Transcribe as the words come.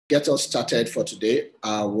get us started for today,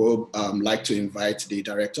 I would like to invite the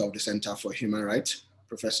Director of the Center for Human Rights,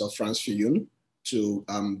 Professor Frans Viljoen, to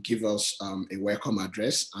give us a welcome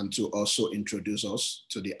address and to also introduce us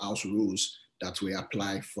to the house rules that we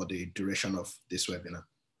apply for the duration of this webinar.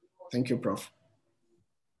 Thank you, Prof.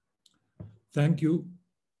 Thank you,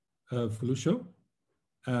 Felucio.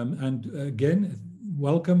 And again,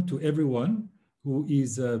 welcome to everyone who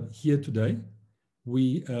is here today.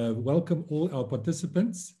 We welcome all our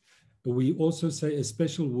participants. We also say a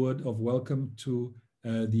special word of welcome to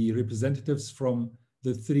the representatives from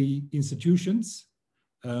the 3 institutions.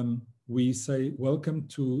 We say welcome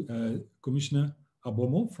to Commissioner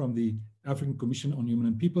Abomo from the African Commission on Human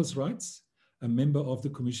and People's Rights, a member of the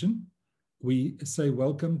Commission. We say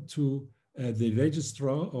welcome to the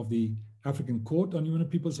Registrar of the African Court on Human and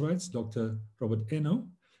People's Rights, Dr. Robert Eno.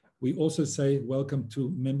 We also say welcome to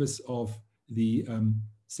members of the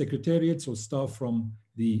secretariats or staff from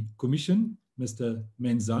the Commission, Mr.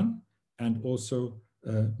 Menzan, and also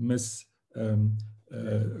Ms.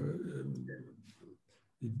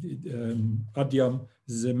 Adyam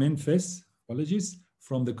Zemenfes, apologies,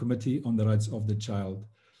 from the Committee on the Rights of the Child.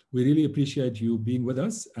 We really appreciate you being with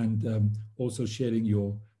us and also sharing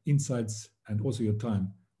your insights and also your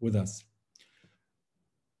time with us.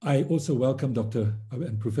 I also welcome Dr.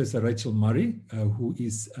 and Professor Rachel Murray, who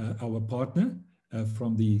is our partner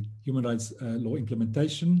from the Human Rights Law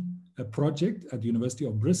Implementation Project at the University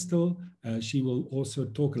of Bristol. She will also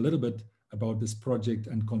talk a little bit about this project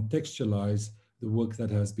and contextualize the work that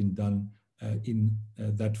has been done in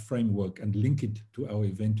that framework and link it to our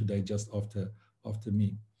event today just after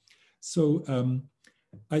me. So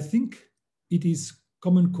I think it is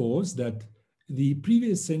common cause that the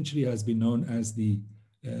previous century has been known as the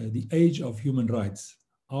age of human rights.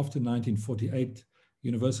 After 1948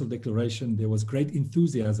 Universal Declaration, there was great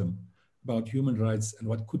enthusiasm about human rights and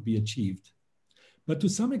what could be achieved. But to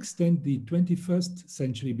some extent, the 21st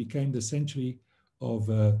century became the century of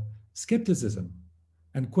skepticism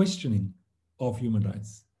and questioning of human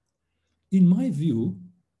rights. In my view,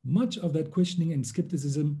 much of that questioning and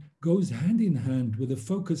skepticism goes hand in hand with the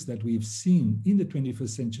focus that we've seen in the 21st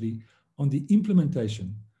century on the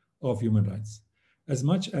implementation of human rights. As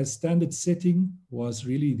much as standard setting was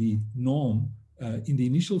really the norm in the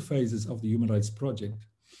initial phases of the Human Rights Project,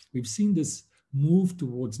 we've seen this move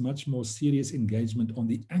towards much more serious engagement on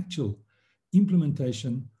the actual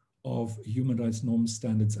implementation of human rights norms,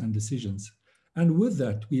 standards, and decisions. And with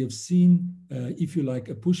that, we have seen, if you like,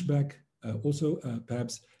 a pushback, also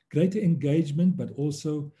perhaps greater engagement, but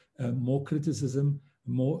also more criticism,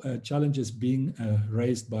 more challenges being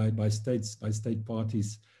raised by state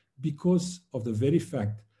parties, because of the very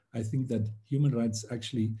fact, I think, that human rights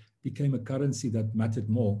actually became a currency that mattered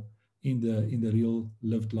more in the real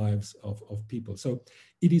lived lives of people. So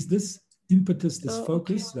it is this impetus, this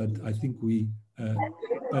focus that I think we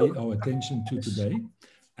pay our attention to today.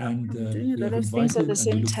 And we have invited and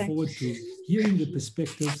we look forward to hearing the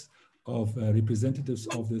perspectives of representatives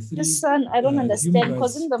of the 3 human rights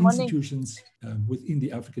institutions within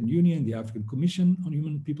the African Union, the African Commission on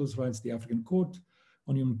Human and People's Rights, the African Court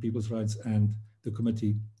on Human and People's Rights, and the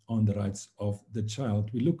Committee on the Rights of the Child.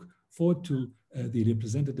 We look forward to the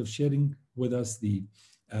representatives sharing with us the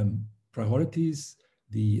priorities,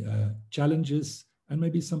 the challenges, and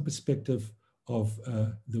maybe some perspective of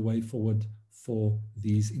the way forward for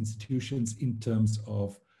these institutions in terms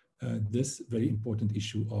of this very important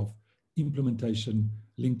issue of implementation,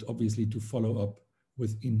 linked obviously to follow up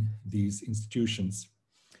within these institutions.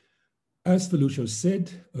 As Felucio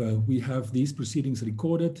said, we have these proceedings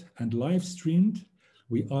recorded and live streamed.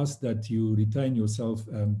 We ask that you retain yourself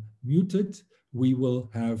muted. We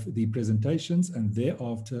will have the presentations, and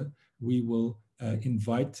thereafter we will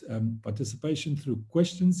invite participation through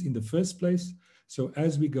questions in the first place. So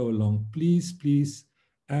as we go along, please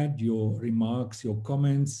add your remarks, your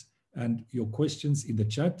comments, and your questions in the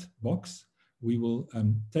chat box. We will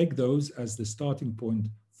take those as the starting point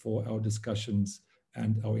for our discussions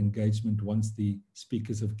and our engagement once the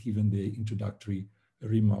speakers have given their introductory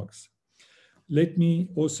remarks. Let me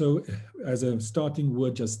also, as a starting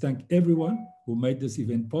word, just thank everyone who made this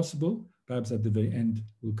event possible. Perhaps at the very end,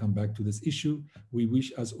 we'll come back to this issue. We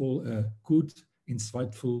wish us all a good,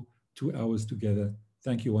 insightful 2 hours together.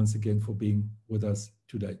 Thank you once again for being with us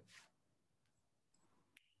today.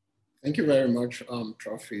 Thank you very much,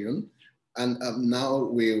 Prof. Viljoen. And now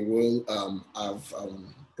we will have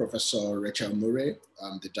Professor Rachel Murray,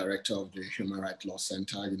 the Director of the Human Rights Law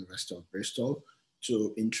Center, University of Bristol,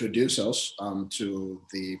 to introduce us to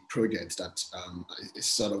the project that is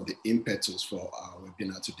sort of the impetus for our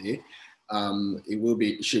webinar today.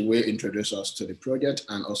 She will introduce us to the project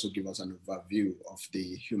and also give us an overview of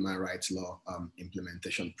the human rights law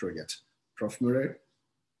implementation project. Prof. Murray.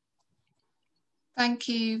 Thank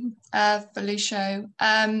you, Felucio,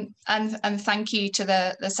 and thank you to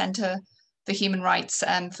the Centre for Human Rights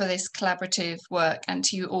for this collaborative work, and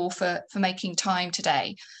to you all for making time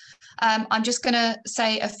today. I'm just going to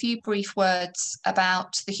say a few brief words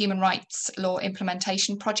about the Human Rights Law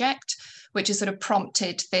Implementation Project, which has sort of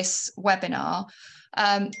prompted this webinar.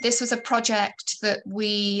 This was a project that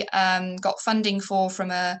we got funding for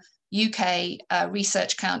from a UK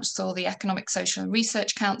research council, the Economic, Social and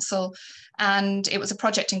Research Council, and it was a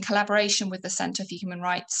project in collaboration with the Centre for Human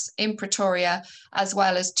Rights in Pretoria, as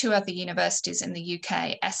well as 2 other universities in the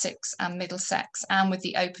UK, Essex and Middlesex, and with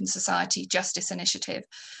the Open Society Justice Initiative.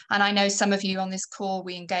 And I know some of you on this call,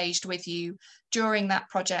 we engaged with you during that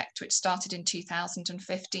project, which started in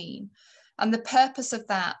 2015. And the purpose of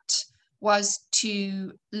that was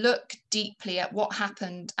to look deeply at what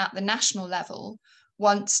happened at the national level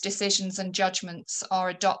once decisions and judgments are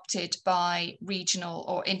adopted by regional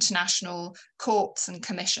or international courts and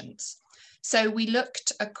commissions. So we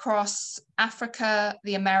looked across Africa,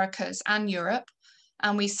 the Americas and Europe,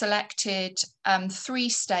 and we selected 3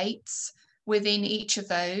 states within each of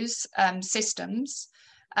those systems.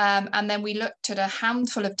 And then we looked at a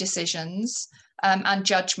handful of decisions and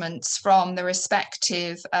judgments from the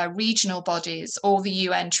respective regional bodies or the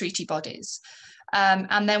UN treaty bodies.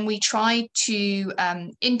 And then we tried to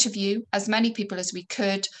interview as many people as we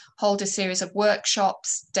could, hold a series of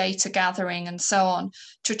workshops, data gathering, and so on,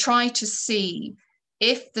 to try to see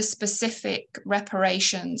if the specific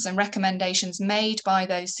reparations and recommendations made by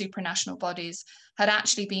those supranational bodies had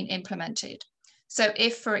actually been implemented. So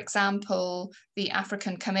if, for example, the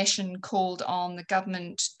African Commission called on the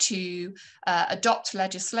government to adopt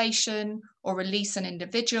legislation or release an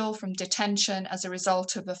individual from detention as a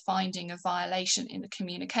result of a finding of violation in the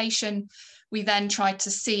communication, we then tried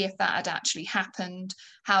to see if that had actually happened,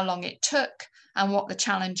 how long it took, and what the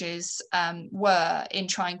challenges were in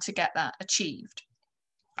trying to get that achieved.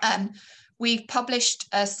 We've published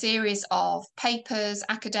a series of papers,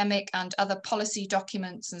 academic and other policy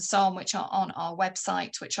documents and so on, which are on our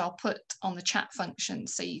website, which I'll put on the chat function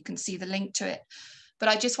so you can see the link to it. But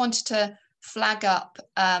I just wanted to flag up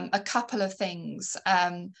a couple of things.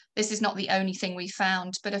 This is not the only thing we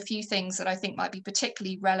found, but a few things that I think might be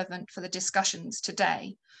particularly relevant for the discussions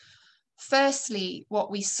today. Firstly, what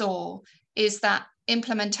we saw is that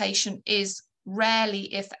implementation is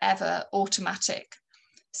rarely, if ever, automatic.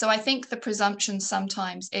 So I think the presumption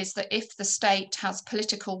sometimes is that if the state has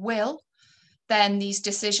political will, then these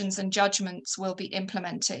decisions and judgments will be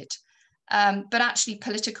implemented. But actually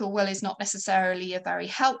political will is not necessarily a very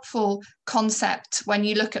helpful concept when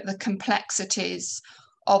you look at the complexities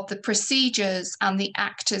of the procedures and the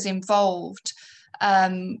actors involved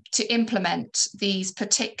to implement these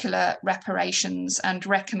particular reparations and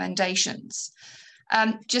recommendations.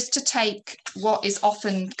 Just to take what is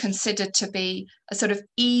often considered to be a sort of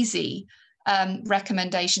easy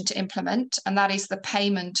recommendation to implement, and that is the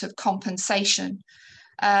payment of compensation.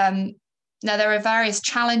 Now, there are various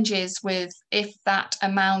challenges with if that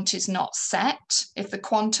amount is not set, if the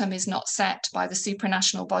quantum is not set by the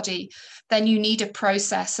supranational body, then you need a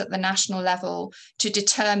process at the national level to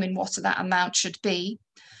determine what that amount should be.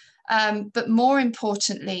 But more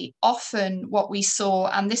importantly, often what we saw,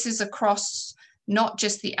 and this is across not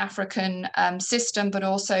just the African system, but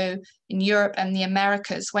also in Europe and the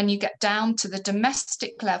Americas, when you get down to the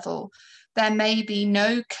domestic level, there may be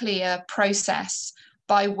no clear process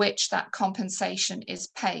by which that compensation is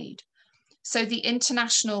paid. So the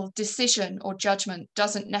international decision or judgment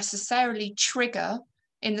doesn't necessarily trigger,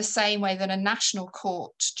 in the same way that a national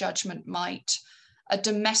court judgment might, a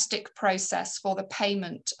domestic process for the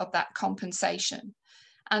payment of that compensation.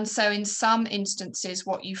 And so in some instances,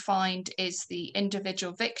 what you find is the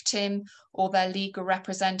individual victim or their legal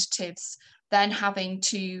representatives then having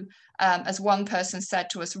to, as one person said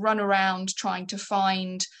to us, run around trying to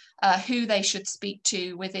find who they should speak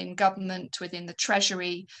to within government, within the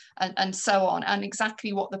Treasury, and so on, and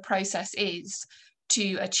exactly what the process is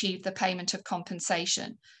to achieve the payment of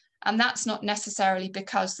compensation. And that's not necessarily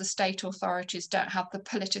because the state authorities don't have the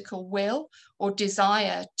political will or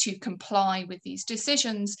desire to comply with these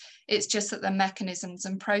decisions. It's just that the mechanisms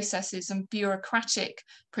and processes and bureaucratic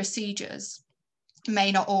procedures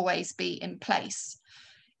may not always be in place.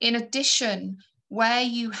 In addition, where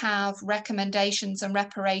you have recommendations and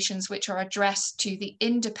reparations which are addressed to the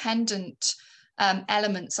independent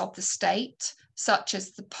elements of the state, such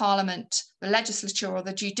as the parliament, the legislature, or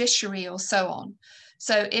the judiciary, or so on.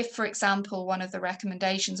 So if, for example, one of the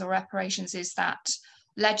recommendations or reparations is that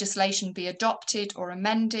legislation be adopted or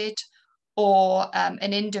amended, or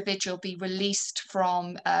an individual be released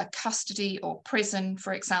from custody or prison,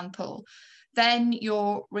 for example, then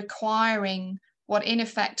you're requiring what in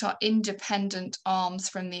effect are independent arms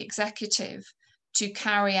from the executive to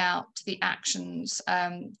carry out the actions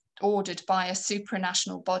ordered by a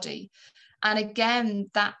supranational body. And again,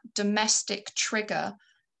 that domestic trigger,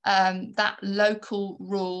 that local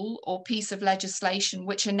rule or piece of legislation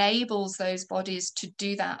which enables those bodies to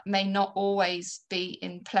do that may not always be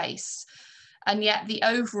in place. And yet the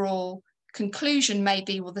overall conclusion may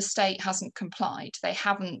be, well, the state hasn't complied. They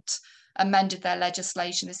haven't amended their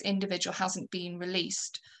legislation. This individual hasn't been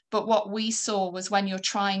released. But what we saw was when you're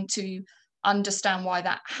trying to understand why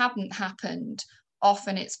that hadn't happened,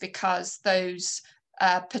 often it's because those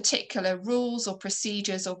particular rules or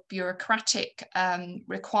procedures or bureaucratic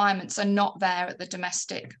requirements are not there at the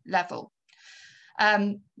domestic level.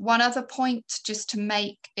 One other point just to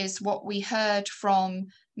make is what we heard from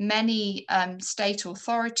many state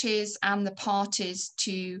authorities and the parties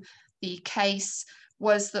to the case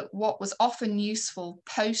was that what was often useful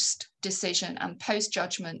post-decision and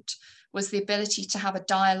post-judgment was the ability to have a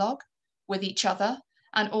dialogue with each other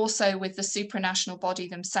and also with the supranational body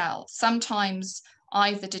themselves, sometimes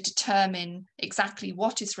either to determine exactly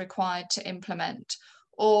what is required to implement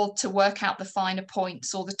or to work out the finer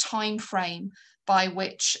points or the time frame by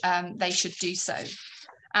which they should do so.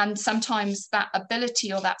 And sometimes that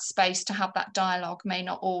ability or that space to have that dialogue may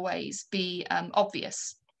not always be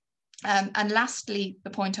obvious. And lastly, the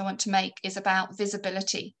point I want to make is about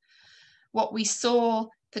visibility. What we saw,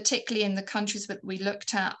 particularly in the countries that we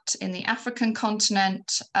looked at in the African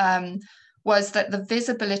continent, was that the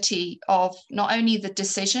visibility of not only the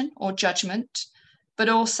decision or judgment, but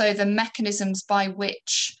also the mechanisms by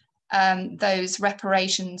which those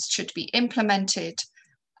reparations should be implemented,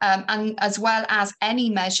 and as well as any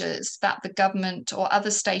measures that the government or other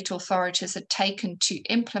state authorities had taken to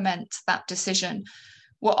implement that decision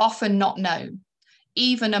were often not known,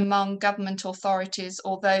 even among government authorities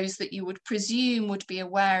or those that you would presume would be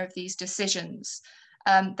aware of these decisions.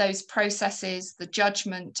 Those processes, the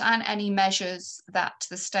judgment, and any measures that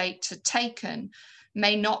the state had taken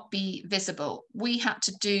may not be visible. We had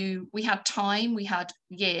time, we had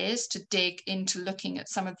years to dig into looking at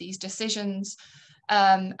some of these decisions.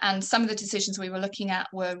 And some of the decisions we were looking at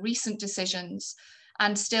were recent decisions.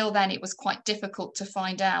 And still then it was quite difficult to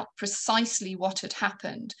find out precisely what had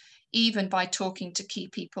happened, even by talking to key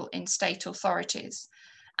people in state authorities.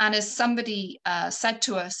 And as somebody said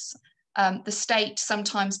to us, the state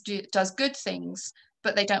sometimes does good things,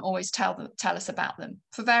 but they don't always tell us about them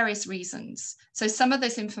for various reasons. So some of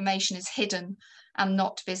this information is hidden and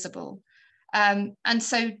not visible. And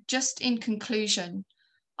so just in conclusion,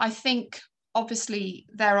 I think obviously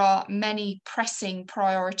there are many pressing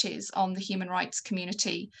priorities on the human rights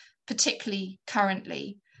community, particularly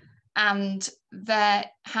currently. And there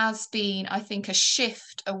has been, I think, a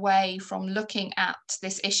shift away from looking at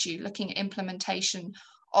this issue, looking at implementation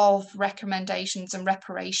of recommendations and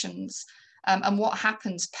reparations, and what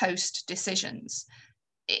happens post decisions.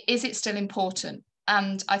 Is it still important?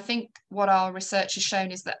 And I think what our research has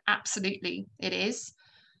shown is that absolutely it is.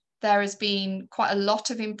 There has been quite a lot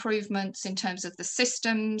of improvements in terms of the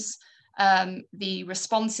systems, the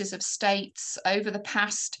responses of states over the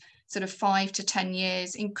past sort of 5 to 10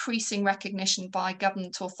 years, increasing recognition by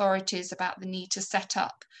government authorities about the need to set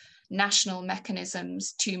up national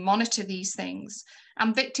mechanisms to monitor these things.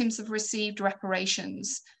 And victims have received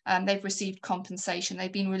reparations, they've received compensation,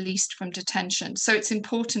 they've been released from detention. So it's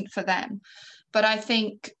important for them. But I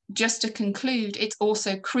think, just to conclude, it's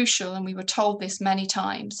also crucial, and we were told this many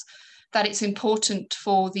times, that it's important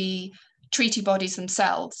for the treaty bodies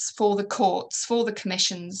themselves, for the courts, for the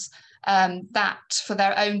commissions, that for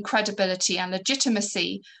their own credibility and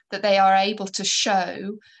legitimacy, that they are able to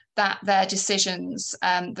show that their decisions,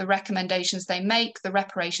 the recommendations they make, the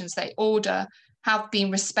reparations they order, have been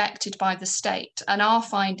respected by the state. And our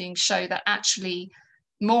findings show that actually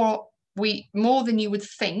more than you would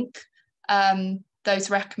think, those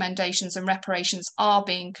recommendations and reparations are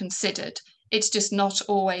being considered. It's just not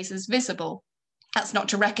always as visible. That's not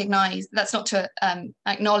to recognize, that's not to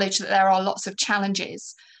acknowledge that there are lots of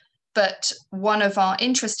challenges. But one of our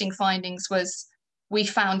interesting findings was we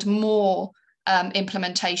found more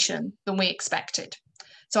implementation than we expected.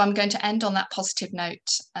 So I'm going to end on that positive note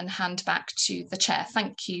and hand back to the chair.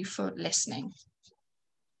 Thank you for listening.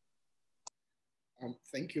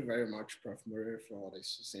 Thank you very much, Prof. Murray, for the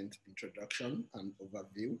succinct introduction and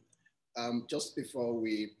overview. Just before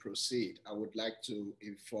we proceed, I would like to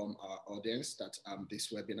inform our audience that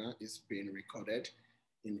this webinar is being recorded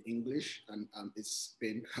in English, and it's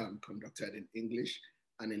being conducted in English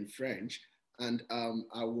and in French. And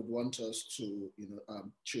I would want us to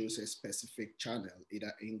choose a specific channel,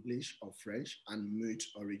 either English or French, and mute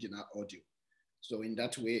original audio. So in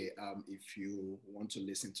that way, if you want to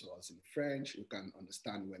listen to us in French, you can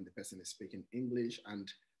understand when the person is speaking English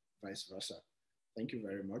and vice versa. Thank you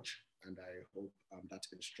very much. And I hope that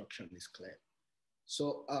instruction is clear.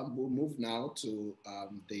 So we'll move now to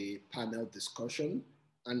the panel discussion.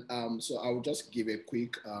 And so I'll just give a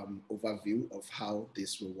quick overview of how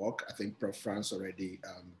this will work. I think Prof. Franz already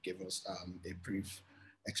gave us a brief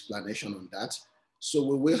explanation on that. So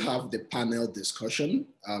we will have the panel discussion.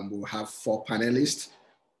 We'll have 4 panelists,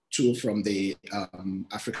 2 from the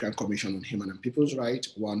African Commission on Human and People's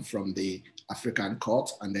Rights, 1 from the African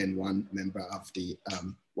Court, and then 1 member of the,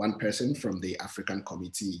 1 person from the African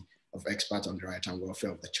Committee of Experts on the Right and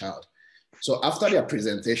Welfare of the Child. So after their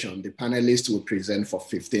presentation, the panelists will present for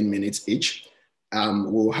 15 minutes each.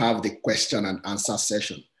 We'll have the question and answer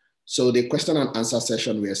session. So the question and answer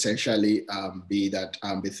session will essentially be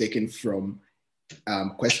taken from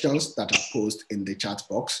questions that are posed in the chat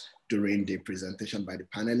box during the presentation by the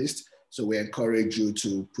panelists. So we encourage you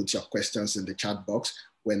to put your questions in the chat box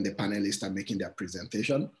when the panelists are making their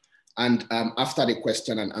presentation. And after the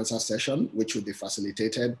question and answer session, which will be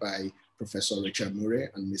facilitated by Professor Rachel Murray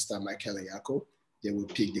and Mr. Michael Nyako, they will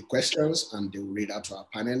pick the questions and they will read out to our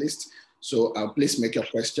panelists. So please make your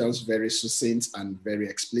questions very succinct and very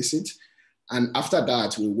explicit. And after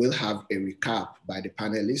that, we will have a recap by the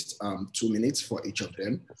panelists, 2 minutes for each of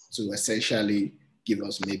them, to essentially give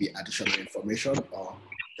us maybe additional information or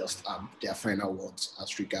just their final words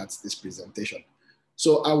as regards this presentation.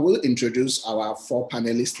 So I will introduce our 4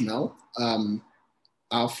 panelists now.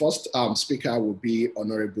 Our first speaker will be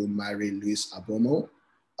Honorable Marie-Louise Abomo.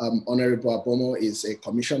 Honorable Abomo is a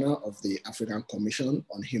commissioner of the African Commission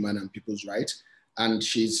on Human and People's Rights, and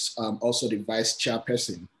she's also the vice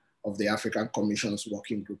chairperson of the African Commission's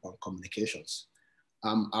Working Group on Communications.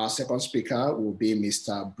 Our second speaker will be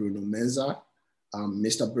Mr. Bruno Menza.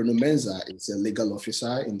 Mr. Bruno Menza is a legal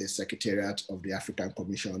officer in the Secretariat of the African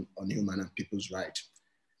Commission on Human and People's Rights.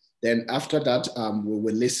 Then after that, we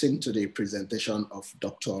will listen to the presentation of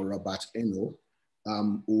Dr. Robert Eno,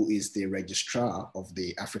 who is the registrar of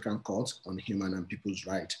the African Court on Human and People's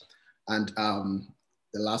Rights. And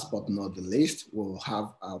the last but not the least, we'll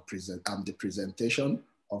have our the presentation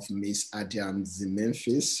of Ms. Adiam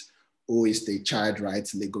Zimemphis, who is the child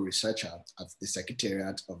rights legal researcher at the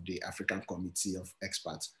Secretariat of the African Committee of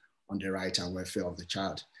Experts on the Right and Welfare of the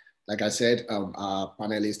Child. Like I said, our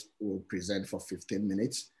panelists will present for 15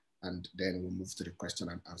 minutes, and then we'll move to the question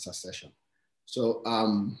and answer session. So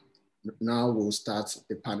now we'll start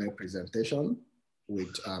the panel presentation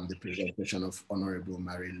with the presentation of Honorable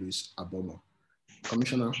Marie-Louise Abomo.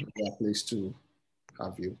 Commissioner, we are pleased to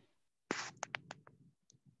have you.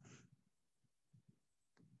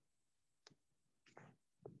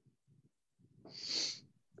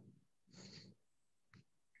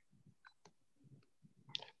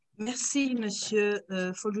 Merci, Monsieur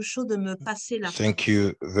Folusho, de me passer la parole. Thank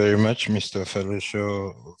you very much, Mr.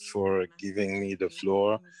 Folusho, for giving me the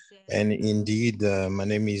floor. And indeed, my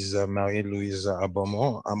name is Marie-Louise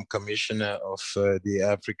Abomo. I'm Commissioner of the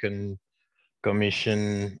African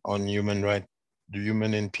Commission on Human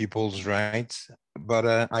and People's Rights. But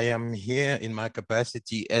I am here in my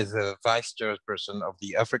capacity as a Vice Chairperson of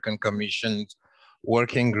the African Commission's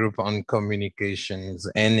Working Group on Communications.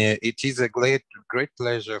 And it is a great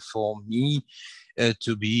pleasure for me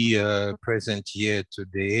to be present here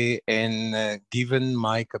today. And given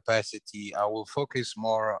my capacity, I will focus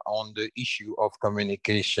more on the issue of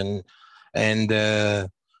communication. And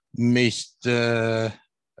Mr.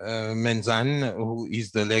 Menzan, who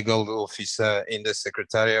is the legal officer in the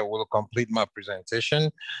Secretariat, will complete my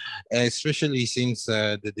presentation, especially since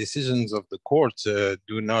the decisions of the court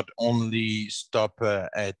do not only stop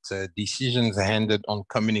at decisions handed on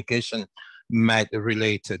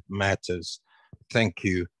communication-related matters. Thank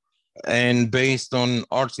you. And based on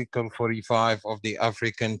Article 45 of the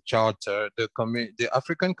African Charter, the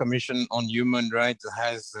African Commission on Human Rights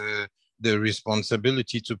has the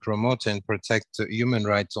responsibility to promote and protect human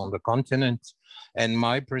rights on the continent. And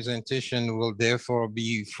my presentation will therefore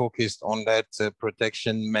be focused on that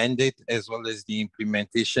protection mandate, as well as the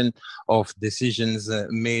implementation of decisions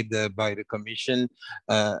made by the Commission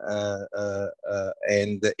and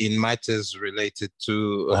in matters related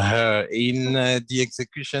to her. In the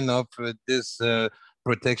execution of this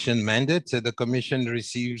protection mandate, the Commission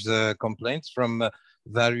receives complaints from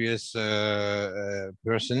various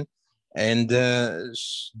persons. And the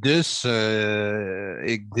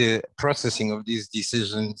processing of these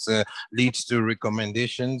decisions leads to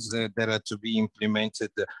recommendations that are to be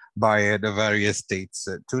implemented by the various states.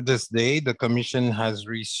 To this day, the Commission has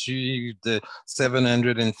received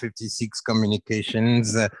 756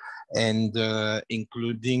 communications and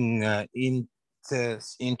including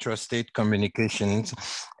intrastate communications,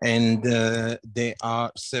 and there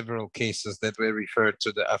are several cases that were referred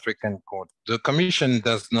to the African Court. The Commission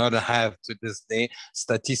does not have to this day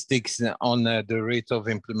statistics on the rate of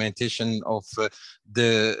implementation of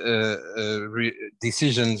the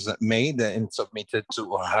decisions made and submitted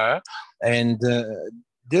to her, and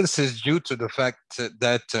this is due to the fact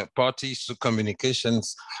that parties to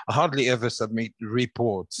communications hardly ever submit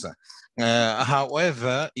reports.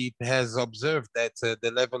 However, it has observed that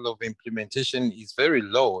the level of implementation is very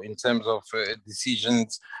low in terms of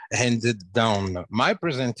decisions handed down. My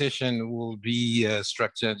presentation will be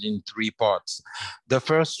structured in three parts. The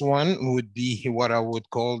first one would be what I would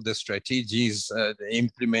call the strategies, the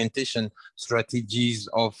implementation strategies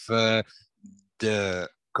of the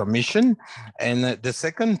Commission, and the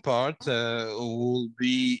second part will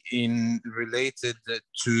be related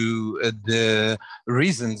to the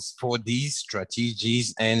reasons for these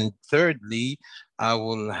strategies, and thirdly, I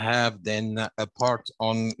will have then a part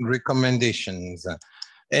on recommendations.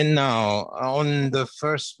 And now, on the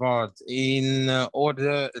first part, in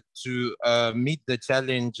order to meet the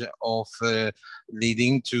challenge of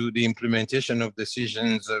leading to the implementation of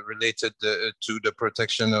decisions related to the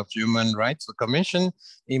protection of human rights, the Commission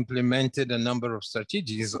implemented a number of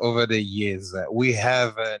strategies over the years. We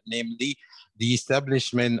have, namely, the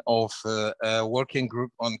establishment of a working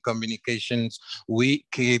group on communications,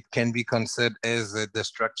 can be considered as the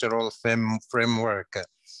structural framework.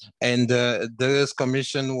 And this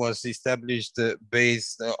commission was established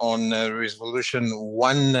based on Resolution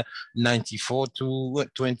 194 to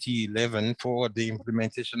 2011 for the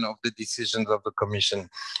implementation of the decisions of the Commission.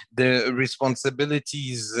 The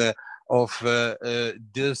responsibilities of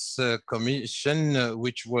this commission,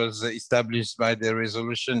 which was established by the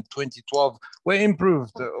Resolution 2012, were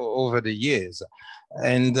improved over the years.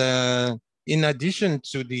 And in addition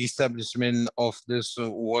to the establishment of this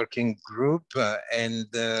working group and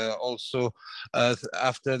also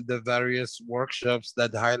after the various workshops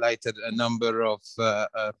that highlighted a number of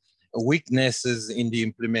weaknesses in the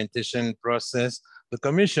implementation process, the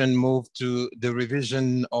Commission moved to the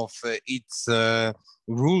revision of its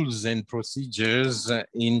rules and procedures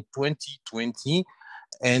in 2020.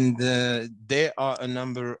 And there are a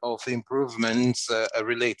number of improvements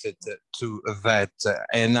related to that.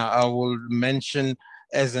 And I will mention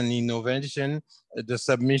as an innovation, the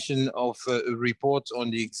submission of reports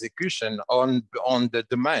on the execution on the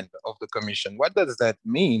demand of the Commission. What does that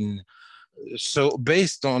mean? So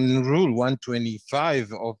based on Rule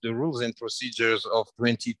 125 of the Rules and Procedures of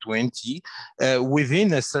 2020,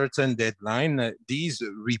 within a certain deadline, these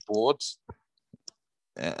reports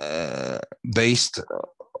based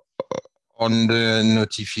on the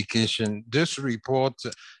notification. This report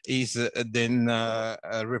is then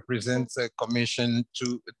represents a commission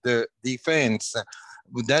to the defense.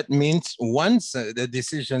 That means once the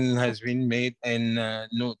decision has been made and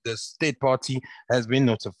the state party has been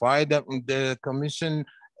notified, the commission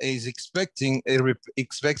is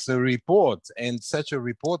expects a report, and such a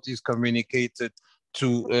report is communicated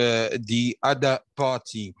to the other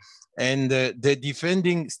party. And the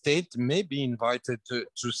defending state may be invited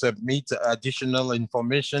to submit additional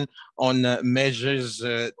information on measures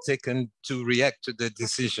taken to react to the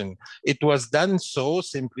decision. It was done so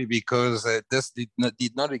simply because this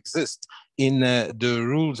did not exist in the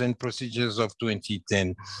rules and procedures of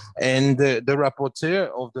 2010. And the rapporteur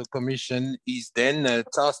of the commission is then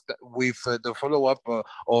tasked with the follow-up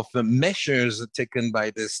of measures taken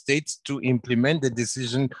by the states to implement the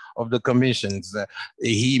decision of the commissions.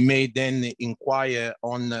 He may then inquire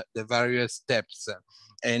on the various steps.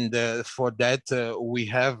 And for that, we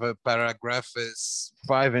have paragraphs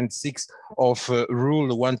 5 and 6 of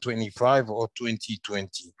Rule 125 or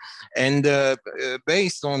 2020. And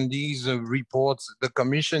based on these reports, the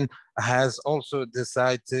Commission has also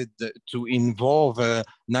decided to involve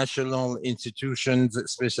national institutions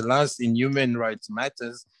specialized in human rights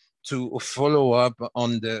matters to follow up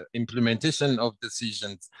on the implementation of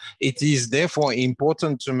decisions. It is therefore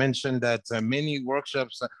important to mention that many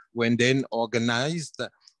workshops were then organized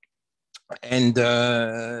and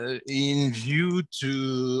in view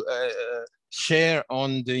to share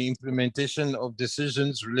on the implementation of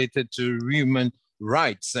decisions related to human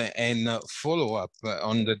rights and follow-up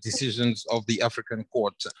on the decisions of the African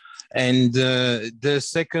Court. And the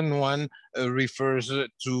second one refers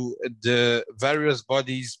to the various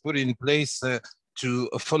bodies put in place to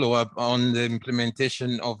follow up on the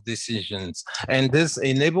implementation of decisions. And this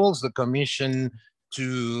enables the Commission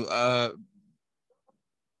to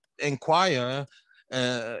inquire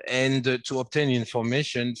and to obtain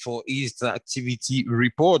information for its activity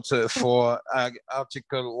report for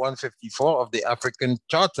Article 154 of the African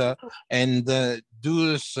Charter, and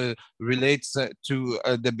thus relates to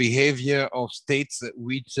the behavior of states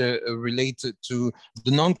which relate to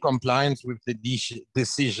the non-compliance with the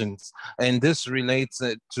decisions. And this relates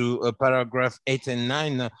to paragraph 8 and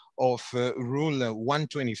 9 of Rule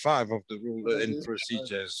 125 of the Rule and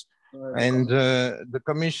Procedures. And the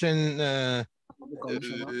Commission,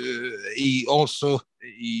 he also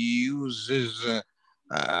uses,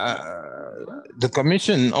 the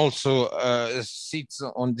Commission also sits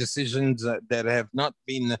on decisions that have not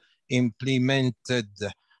been implemented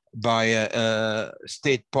by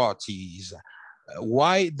state parties.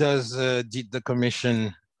 Why did the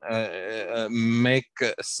Commission make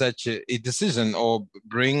such a decision or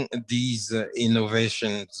bring these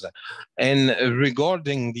innovations? And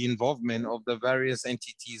regarding the involvement of the various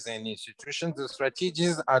entities and institutions, the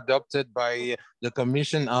strategies adopted by the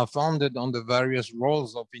Commission are founded on the various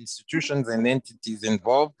roles of institutions and entities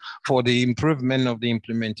involved for the improvement of the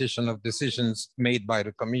implementation of decisions made by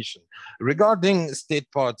the Commission. Regarding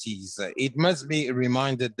state parties, it must be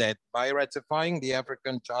reminded that by ratifying the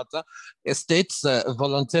African Charter, states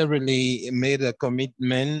voluntarily made a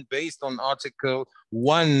commitment based on Article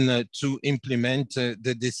 1 to implement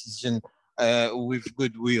the decision with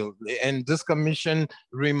goodwill. And this Commission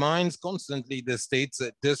reminds constantly the states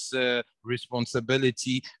that this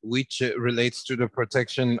responsibility which relates to the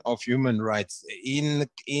protection of human rights. In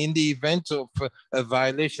the event of a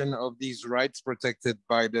violation of these rights protected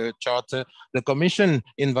by the Charter, the Commission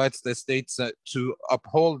invites the states to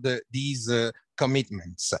uphold these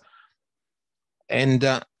commitments. And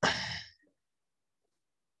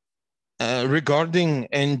regarding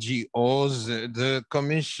NGOs, the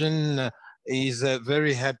Commission is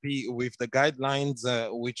very happy with the guidelines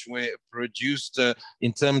which were produced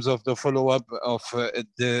in terms of the follow-up of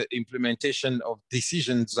the implementation of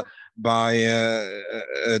decisions by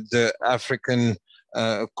the African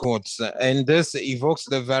courts. And this evokes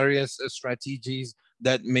the various strategies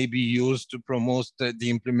that may be used to promote the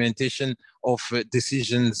implementation of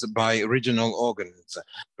decisions by regional organs.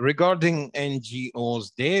 Regarding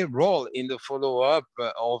NGOs, their role in the follow-up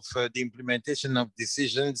of the implementation of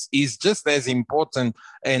decisions is just as important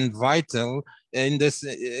and vital, and this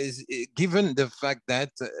is given the fact that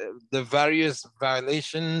the various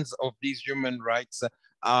violations of these human rights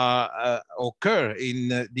occur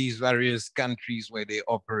in these various countries where they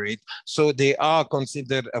operate. So they are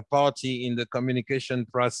considered a party in the communication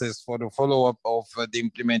process for the follow-up of the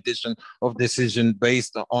implementation of decision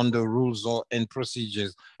based on the rules and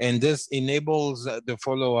procedures. And this enables the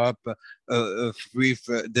follow-up with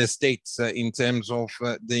the states in terms of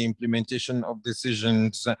the implementation of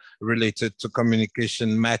decisions related to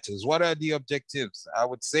communication matters. What are the objectives? I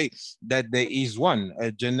would say that there is one,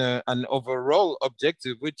 an overall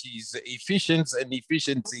objective, which is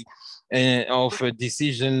efficiency of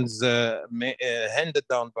decisions handed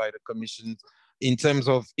down by the Commission in terms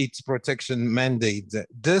of its protection mandate.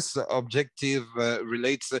 This objective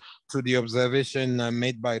relates to the observation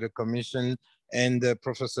made by the Commission, and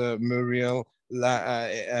Professor Muriel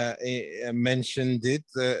mentioned it,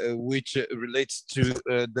 which relates to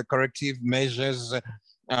the corrective measures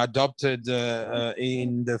adopted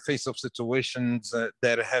in the face of situations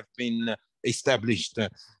that have been established.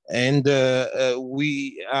 And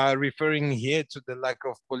we are referring here to the lack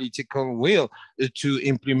of political will to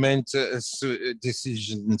implement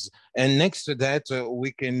decisions. And next to that,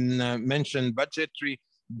 we can mention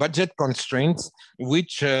budget constraints,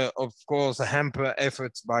 which of course hamper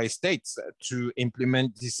efforts by states to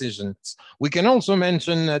implement decisions. We can also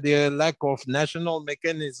mention the lack of national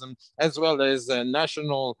mechanism as well as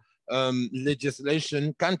national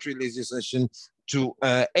legislation, country legislation, to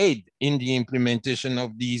aid in the implementation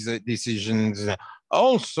of these decisions.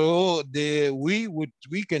 Also,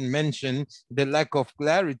 we can mention the lack of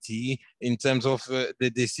clarity in terms of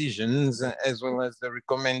the decisions, as well as the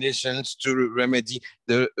recommendations to remedy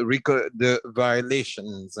the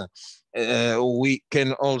violations. We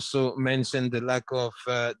can also mention the lack of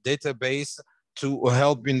database to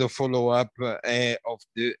help in the follow-up of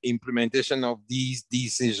the implementation of these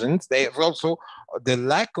decisions. There's also the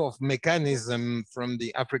lack of mechanism from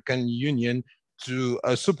the African Union to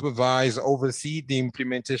supervise, oversee the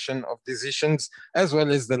implementation of decisions, as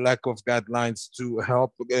well as the lack of guidelines to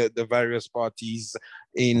help the various parties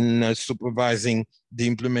in supervising the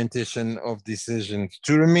implementation of decisions.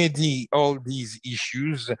 To remedy all these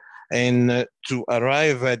issues and to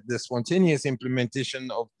arrive at the spontaneous implementation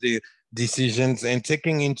of the decisions and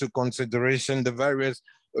taking into consideration the various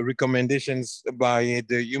recommendations by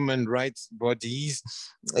the human rights bodies,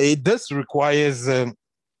 it does requires a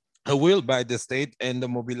will by the state and the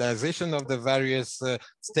mobilization of the various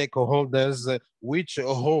stakeholders which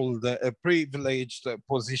hold a privileged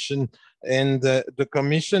position. And the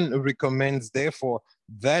Commission recommends, therefore,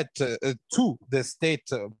 that to the state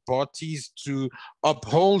parties to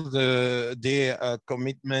uphold their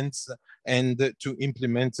commitments and to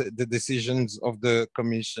implement the decisions of the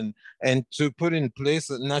Commission, and to put in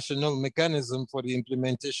place a national mechanism for the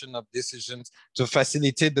implementation of decisions to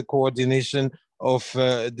facilitate the coordination of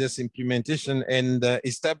this implementation and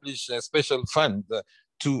establish a special fund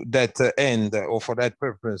to that end or for that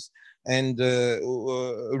purpose. And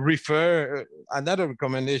another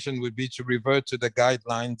recommendation would be to revert to the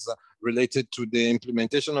guidelines related to the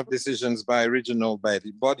implementation of decisions by regional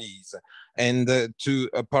bodies, and to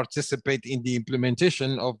participate in the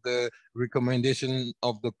implementation of the recommendation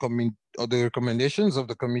of the recommendations of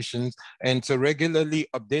the commissions, and to regularly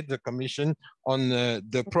update the commission on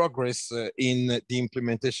the progress in the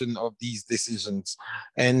implementation of these decisions,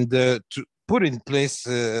 and to put in place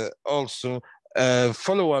also a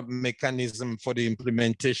follow-up mechanism for the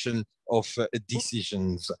implementation of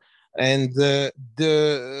decisions. And the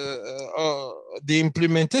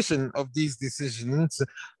implementation of these decisions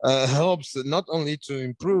helps not only to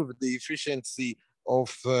improve the efficiency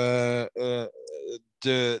of the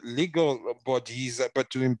legal bodies, but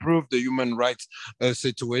to improve the human rights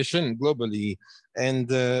situation globally. And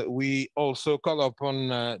we also call upon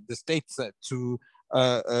the states to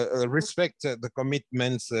respect the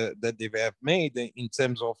commitments that they have made in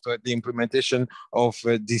terms of the implementation of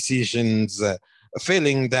decisions.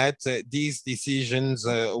 Failing that, these decisions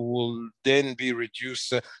will then be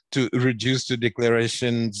reduced to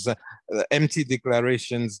declarations, empty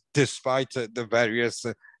declarations, despite the various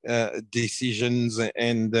decisions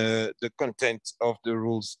and the content of the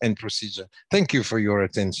rules and procedure. Thank you for your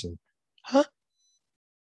attention. Thank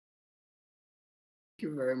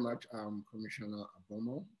you very much, Commissioner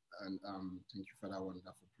Abomo, and thank you for that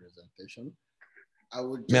wonderful presentation.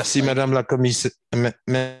 Merci, Madame la Commissaire.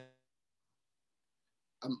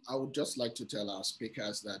 I would just like to tell our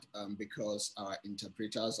speakers that because our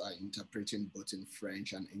interpreters are interpreting both in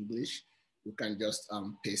French and English, you can just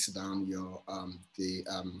paste down your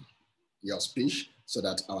speech so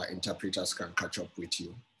that our interpreters can catch up with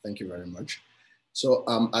you. Thank you very much. So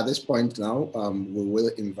at this point now, we will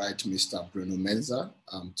invite Mr. Bruno Menza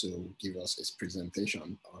to give us his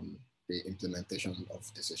presentation on the implementation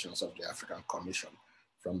of decisions of the African Commission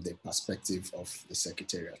from the perspective of the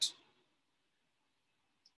Secretariat.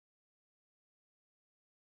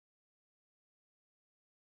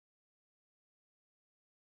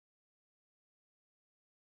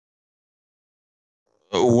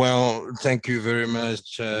 Well, thank you very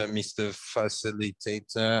much, Mr.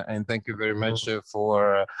 Facilitator, and thank you very much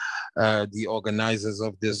for the organizers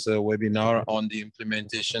of this webinar on the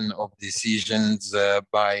implementation of decisions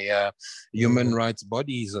by human rights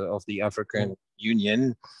bodies of the African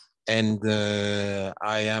Union. And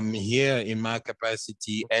I am here in my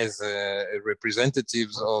capacity as a representative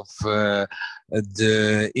of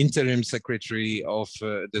the interim secretary of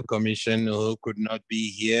the commission, who could not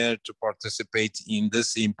be here to participate in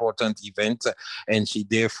this important event, and she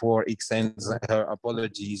therefore extends her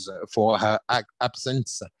apologies for her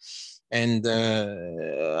absence. And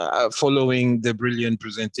following the brilliant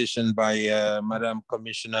presentation by Madam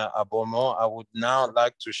Commissioner Abomo, I would now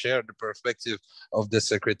like to share the perspective of the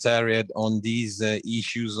Secretariat on these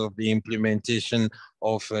issues of the implementation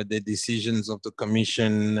of the decisions of the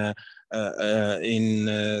Commission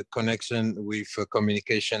in connection with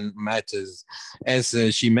communication matters. As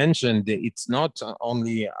she mentioned, it's not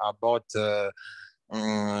only about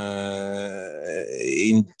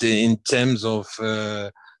in terms of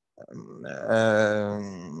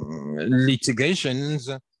litigations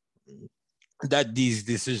that these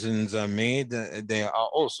decisions are made. There are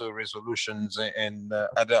also resolutions and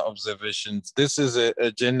other observations. This is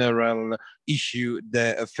a general issue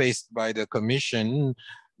that faced by the Commission,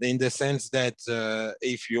 in the sense that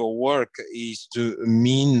if your work is to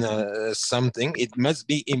mean something, it must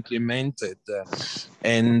be implemented.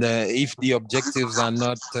 And if the objectives are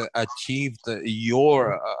not achieved,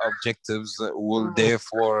 your objectives will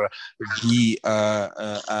therefore be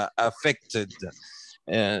affected.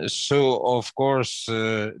 So, of course,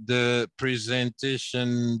 the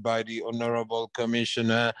presentation by the Honorable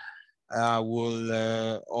Commissioner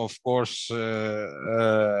will, of course,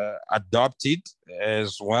 adopt it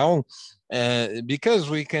as well, because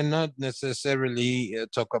we cannot necessarily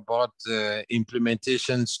talk about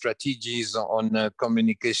implementation strategies on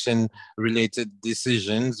communication related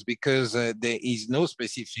decisions, because there is no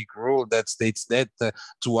specific rule that states that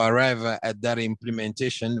to arrive at that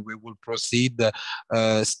implementation, we will proceed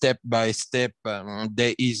step by step.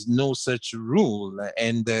 There is no such rule,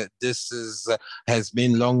 and this has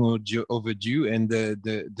been long overdue, and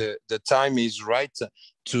the time is right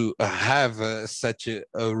to have such a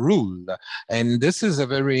rule. And this is a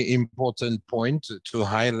very important point to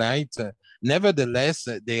highlight. Nevertheless,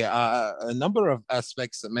 there are a number of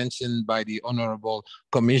aspects mentioned by the Honorable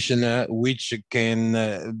Commissioner which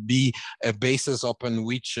can be a basis upon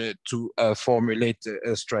which to formulate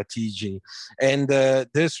a strategy. And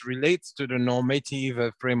this relates to the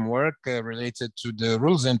normative framework related to the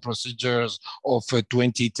rules and procedures of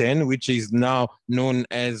 2010, which is now known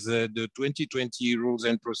as the 2020 rules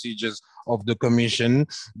and procedures of the Commission.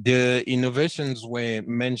 The innovations were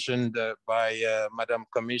mentioned by Madam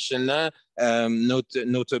Commissioner,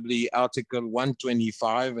 notably Article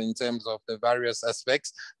 125 in terms of the various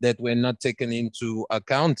aspects that were not taken into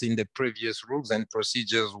account in the previous rules and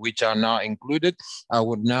procedures, which are now included. I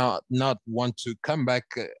would now not want to come back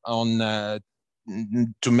on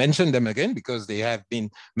to mention them again, because they have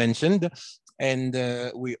been mentioned. And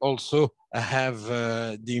we also have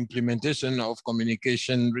the implementation of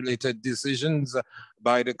communication related decisions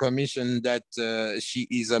by the Commission that she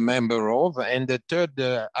is a member of. And the third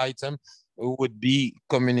item would be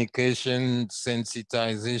communication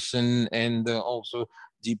sensitization and also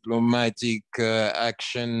diplomatic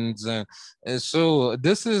actions. So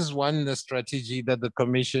this is one strategy that the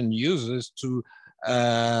Commission uses to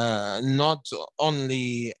not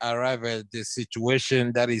only arrive at the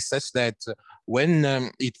situation that is such that when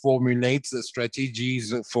it formulates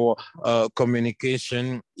strategies for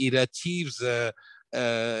communication, it achieves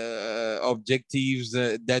objectives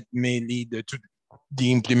that may lead to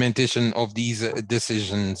the implementation of these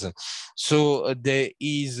decisions. So there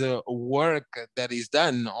is work that is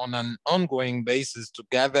done on an ongoing basis to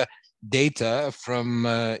gather data from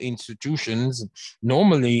institutions.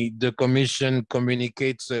 Normally, the Commission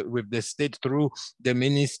communicates with the state through the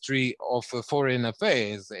Ministry of Foreign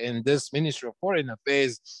Affairs, and this Ministry of Foreign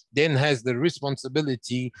Affairs then has the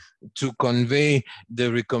responsibility to convey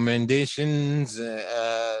the recommendations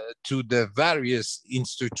to the various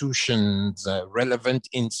institutions, relevant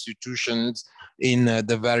institutions in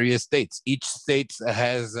the various states. Each state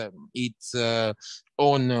has its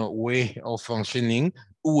own way of functioning.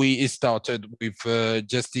 We started with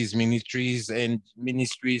justice ministries and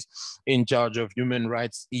ministries in charge of human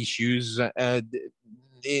rights issues.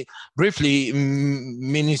 Briefly,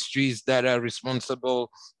 ministries that are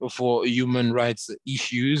responsible for human rights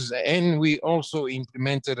issues. And we also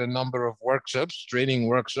implemented a number of workshops, training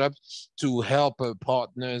workshops, to help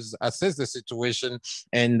partners assess the situation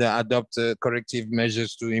and adopt corrective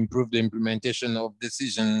measures to improve the implementation of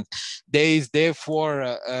decisions. There is therefore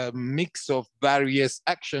a mix of various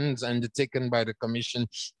actions undertaken by the Commission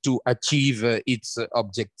to achieve its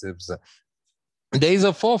objectives. There is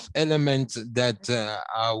a fourth element that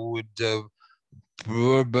I would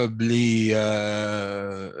probably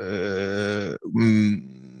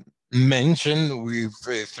mention with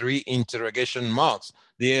three interrogation marks.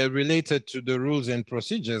 They are related to the rules and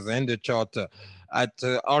procedures and the Charter. At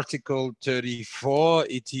Article 34,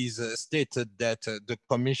 it is stated that the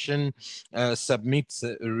Commission submits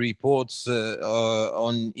reports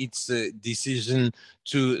on its decision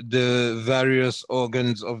to the various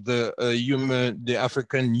organs of the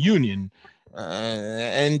African Union.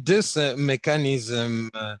 And this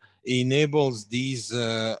mechanism enables these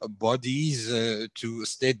bodies to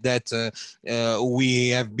state that we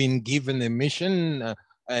have been given a mission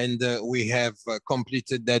and we have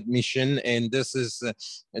completed that mission, and this is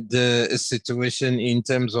the situation in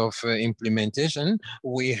terms of implementation.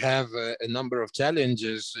 We have a number of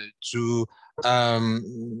challenges to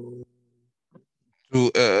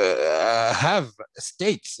have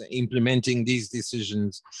states implementing these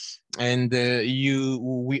decisions. And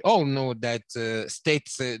we all know that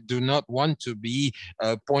states do not want to be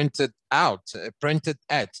pointed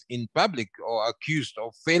at in public or accused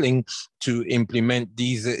of failing to implement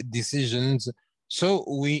these decisions. So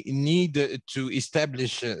we need to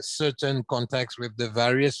establish certain contacts with the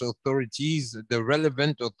various authorities, the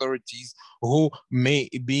relevant authorities who may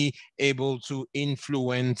be able to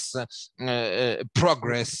influence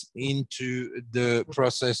progress into the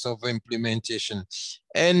process of implementation.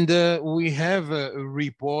 And we have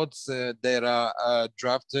reports that are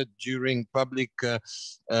drafted during public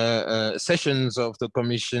sessions of the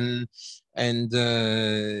Commission, and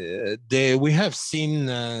we have seen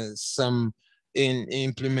some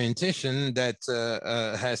implementation that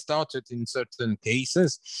has started in certain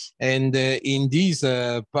cases, and in these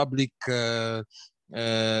public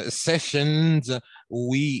sessions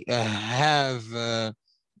we have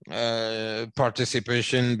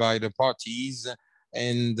participation by the parties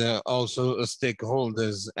and also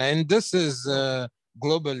stakeholders, and this is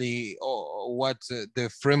globally what the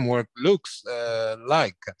framework looks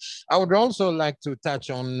like. I would also like to touch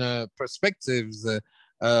on perspectives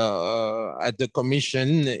at the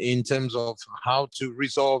Commission in terms of how to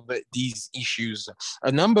resolve these issues.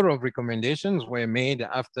 A number of recommendations were made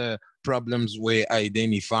after problems were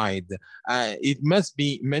identified. It must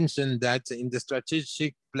be mentioned that in the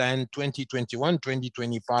strategic plan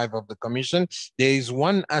 2021-2025 of the Commission, there is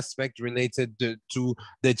one aspect related to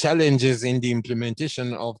the challenges in the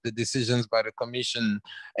implementation of the decisions by the Commission.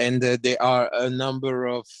 And there are a number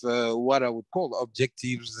of what I would call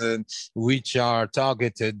objectives which are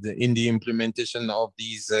targeted in the implementation of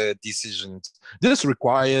these decisions. This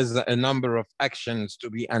requires a number of actions to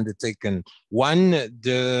be undertaken. One,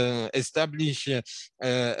 the establish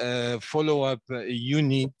a follow-up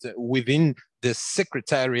unit within the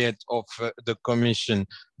Secretariat of the Commission.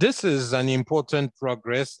 This is an important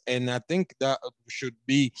progress, and I think that should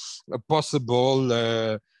be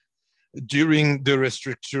possible during the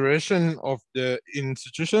restructuration of the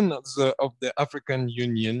institutions of the African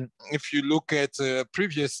Union. If you look at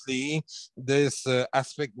previously, this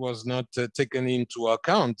aspect was not taken into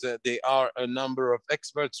account. There are a number of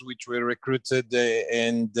experts which were recruited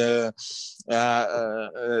and to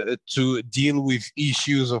deal with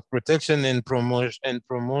issues of protection and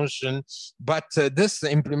promotion, but this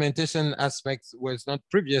implementation aspect was not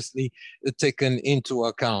previously taken into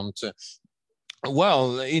account.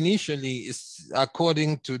 Well, initially,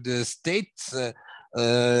 according to the states,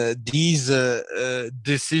 these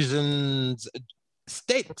decisions,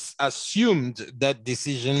 states assumed that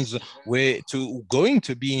decisions were going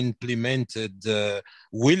to be implemented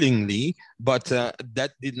willingly, but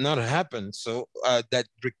that did not happen. So that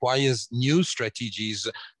requires new strategies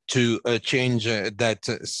to change that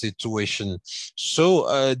situation.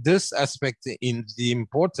 So this aspect is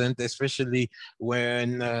important, especially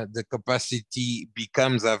when the capacity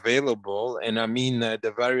becomes available. And I mean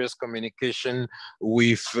the various communications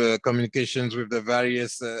with the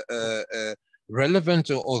various relevant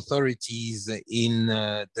authorities in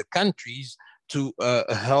the countries to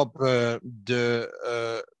help the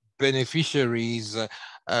beneficiaries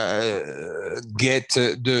get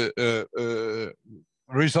the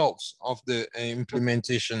results of the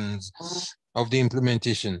implementation.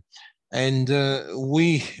 And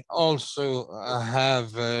we also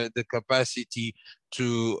have the capacity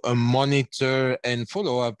to monitor and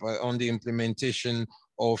follow up on the implementation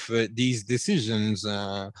of these decisions.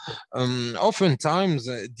 Oftentimes,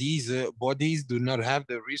 these bodies do not have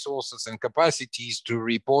the resources and capacities to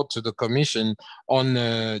report to the Commission on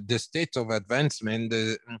the state of advancement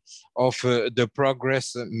of the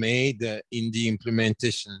progress made in the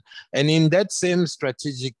implementation. And in that same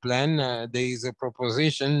strategic plan, there is a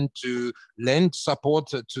proposition to lend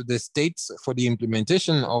support to the states for the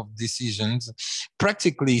implementation of decisions.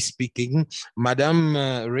 Practically speaking, Madame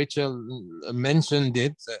Rachel mentioned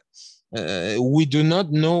it, we do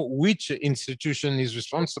not know which institution is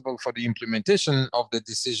responsible for the implementation of the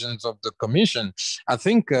decisions of the Commission. I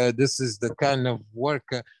think this is the kind of work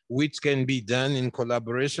which can be done in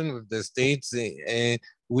collaboration with the states,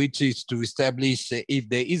 which is to establish if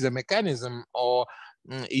there is a mechanism or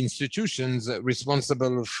institutions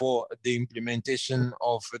responsible for the implementation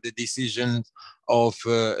of the decisions of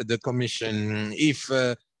the Commission. If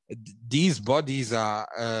these bodies are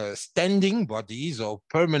standing bodies or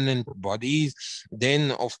permanent bodies,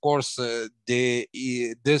 then of course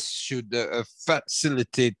this should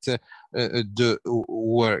facilitate the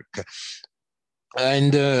work.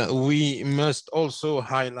 And we must also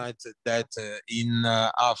highlight that in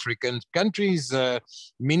African countries,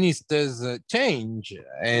 ministers change,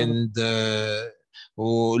 and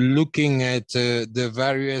looking at the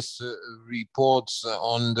various reports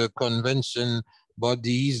on the convention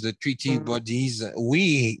bodies, the treaty bodies,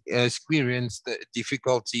 we experienced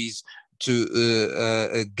difficulties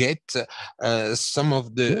to get some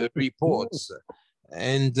of the reports.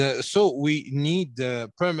 And so we need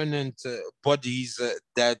permanent bodies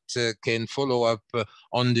that can follow up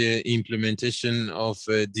on the implementation of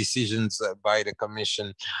decisions by the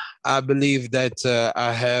Commission. I believe that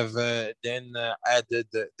I have then added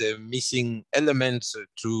the missing elements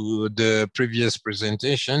to the previous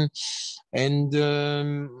presentation. And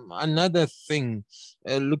another thing,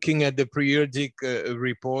 looking at the periodic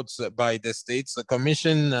reports by the states, the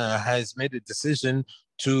Commission has made a decision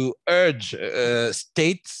to urge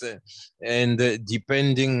states and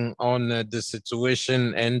depending on the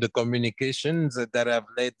situation and the communications that have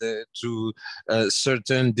led to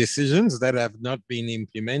certain decisions that have not been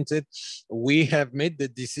implemented, we have made the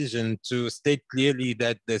decision to state clearly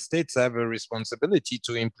that the states have a responsibility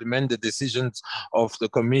to implement the decisions of the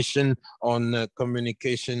Commission on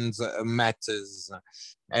communications matters.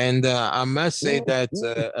 And I must say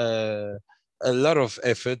that a lot of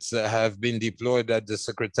efforts have been deployed at the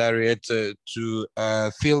Secretariat to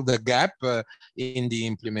fill the gap in the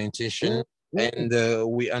implementation. And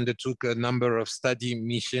we undertook a number of study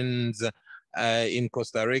missions in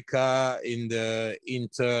Costa Rica, in the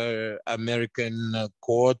Inter-American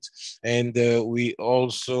Court, and we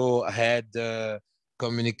also had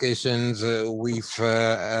communications with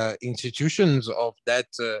institutions of that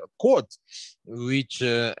court, which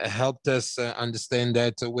helped us understand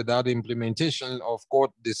that without implementation of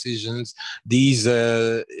court decisions, these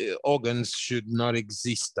organs should not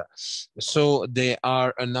exist. So there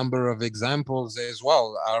are a number of examples as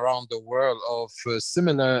well around the world of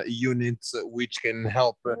similar units which can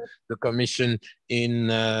help the Commission in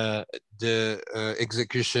the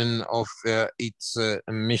execution of its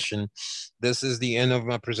mission. This is the end of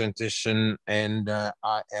my presentation, and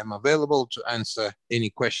I am available to answer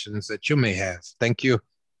any questions that you may have. Thank you.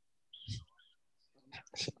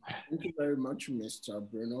 Thank you very much, Mr.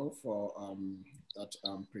 Bruno, for that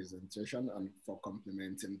presentation and for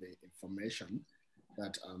complementing the information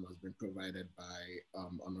that has been provided by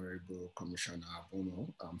Honorable Commissioner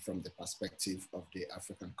Abomo from the perspective of the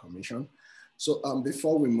African Commission. So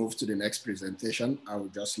before we move to the next presentation, I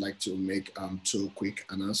would just like to make two quick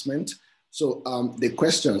announcements. So the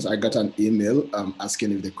questions, I got an email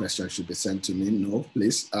asking if the question should be sent to me. No,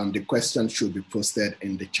 please. The question should be posted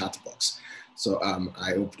in the chat box. So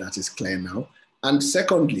I hope that is clear now. And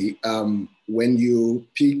secondly, when you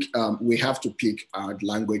pick, we have to pick our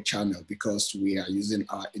language channel because we are using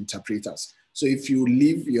our interpreters. So if you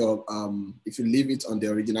leave your, if you leave it on the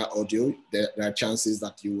original audio, there are chances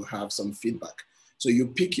that you will have some feedback. So you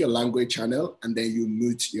pick your language channel and then you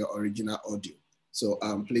mute your original audio. So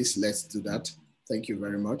please, let's do that. Thank you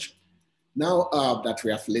very much. Now that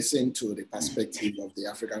we have listened to the perspective of the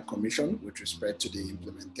African Commission with respect to the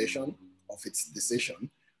implementation of its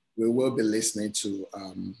decision, we will be listening to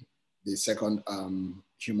the second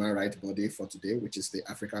human rights body for today, which is the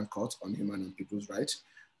African Court on Human and People's Rights.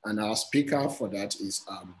 And our speaker for that is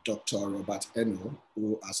Dr. Robert Eno,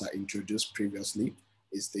 who, as I introduced previously,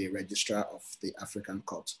 is the registrar of the African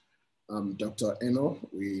Court. Dr. Eno,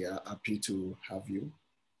 we are happy to have you.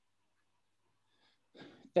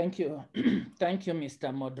 Thank you. Thank you,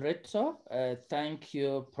 Mr. Moderator. Thank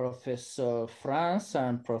you, Professor Franz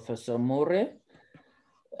and Professor Murray.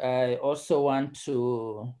 I also want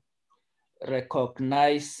to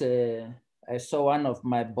recognize, I saw one of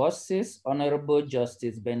my bosses, Honorable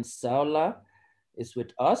Justice Ben Saula, is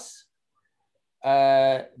with us.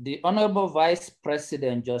 The Honorable Vice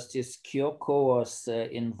President, Justice Kyoko, was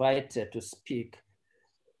invited to speak,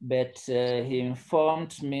 but he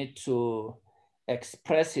informed me to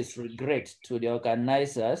express his regret to the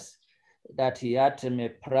organizers that he had a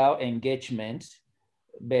prior engagement,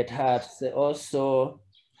 but has also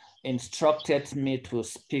instructed me to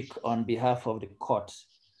speak on behalf of the court.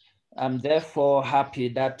 I'm therefore happy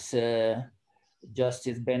that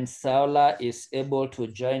Justice Ben Saula is able to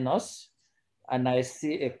join us. And I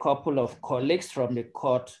see a couple of colleagues from the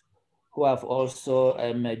court who have also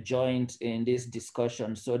joined in this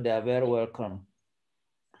discussion, so they are very welcome.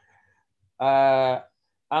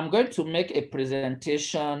 I'm going to make a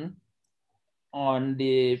presentation on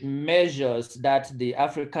the measures that the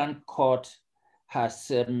African Court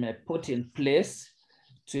has put in place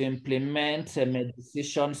to implement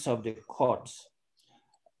decisions of the court.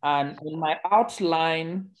 And in my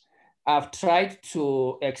outline, I've tried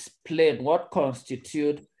to explain what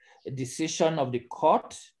constitutes a decision of the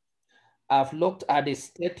court. I've looked at the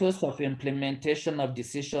status of implementation of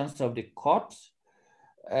decisions of the court.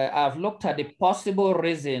 I've looked at the possible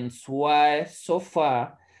reasons why so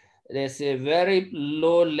far there's a very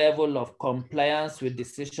low level of compliance with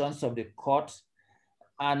decisions of the court.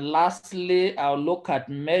 And lastly, I'll look at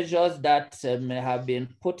measures that may have been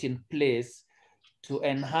put in place to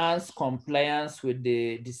enhance compliance with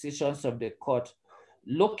the decisions of the court,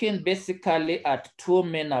 looking basically at two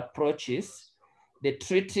main approaches: the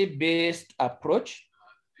treaty-based approach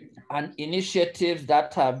and initiatives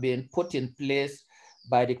that have been put in place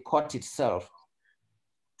by the court itself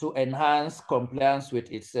to enhance compliance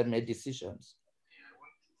with its decisions.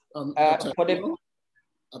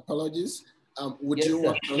 Apologies. Would yes, you sir.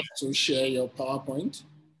 want us to share your PowerPoint?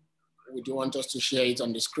 Would you want us to share it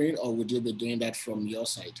on the screen, or would you be doing that from your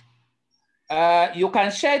side? You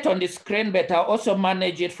can share it on the screen, but I'll also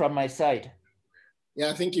manage it from my side. Yeah,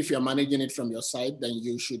 I think if you're managing it from your side, then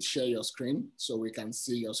you should share your screen so we can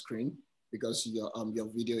see your screen, because your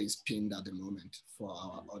video is pinned at the moment for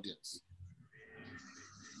our audience.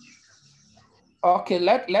 Okay,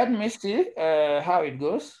 let me see how it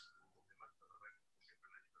goes.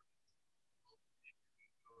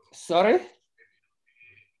 Sorry?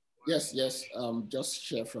 Yes, just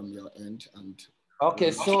share from your end. And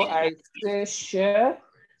okay, so I say share,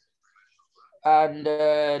 and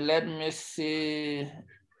let me see.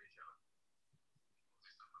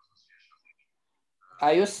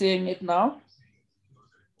 Are you seeing it now?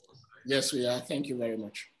 Yes, we are. Thank you very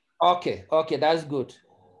much. Okay, that's good.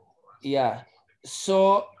 Yeah,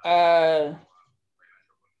 so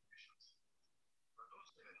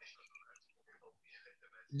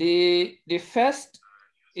the first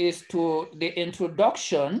is to the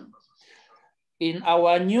introduction in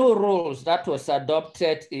our new rules that was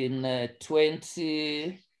adopted in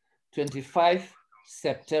 25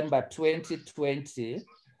 September 2020.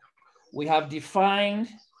 We have defined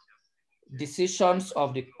decisions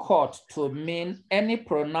of the court to mean any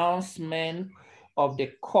pronouncement of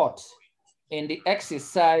the court in the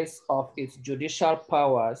exercise of its judicial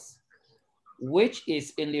powers, which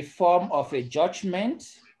is in the form of a judgment,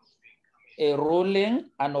 a ruling,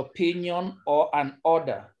 an opinion, or an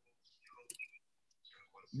order.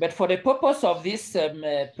 But for the purpose of this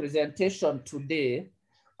presentation today,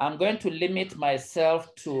 I'm going to limit myself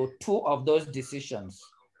to two of those decisions.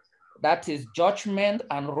 That is judgment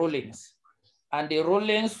and rulings. And the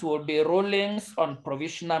rulings will be rulings on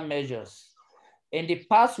provisional measures. In the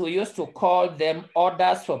past, we used to call them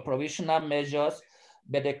orders for provisional measures,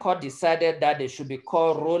 but the court decided that they should be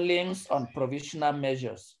called rulings on provisional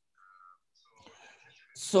measures.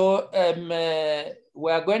 So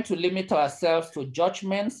we are going to limit ourselves to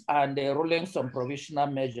judgments and the rulings on provisional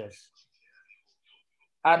measures.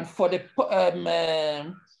 And for the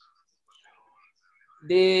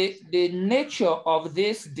nature of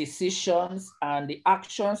these decisions and the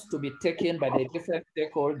actions to be taken by the different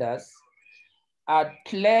stakeholders are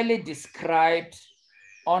clearly described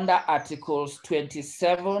under Articles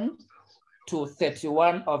 27 to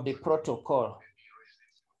 31 of the protocol.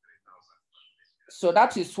 So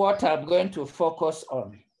that is what I'm going to focus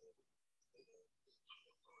on.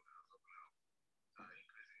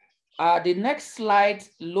 The next slide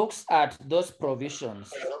looks at those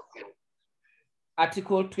provisions.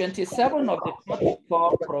 Article 27 of the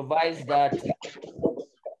protocol provides that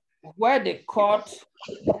where the court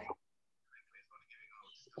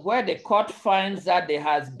finds that there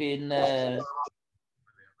has been a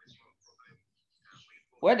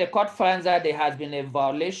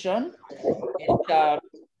violation, it shall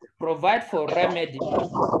provide for remedy,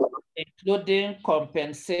 including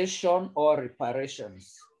compensation or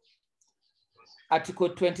reparations. Article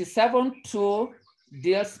 27.2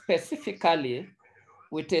 deals specifically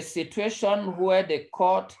with a situation where the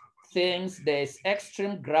court thinks there is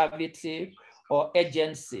extreme gravity or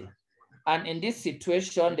urgency. And in this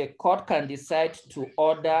situation, the court can decide to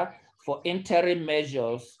order for interim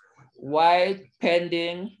measures while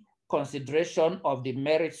pending consideration of the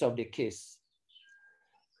merits of the case.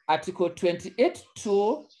 Article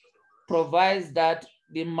 28.2 provides that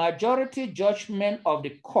the majority judgment of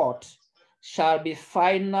the court shall be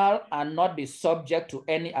final and not be subject to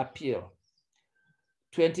any appeal.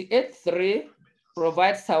 28.3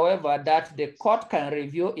 provides, however, that the court can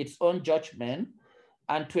review its own judgment,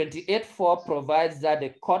 and 28.4 provides that the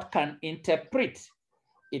court can interpret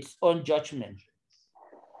its own judgment.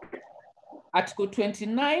 Article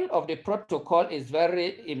 29 of the protocol is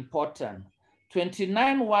very important.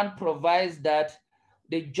 29.1 provides that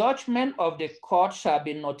the judgment of the court shall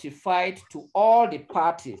be notified to all the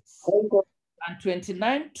parties. And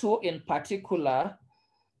 29.2 in particular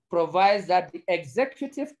provides that the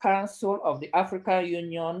Executive Council of the African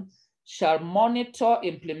Union shall monitor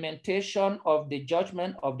implementation of the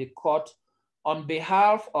judgment of the court on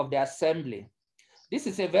behalf of the Assembly. This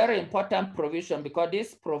is a very important provision because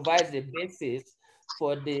this provides the basis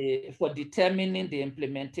for determining the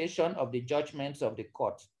implementation of the judgments of the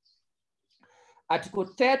court. Article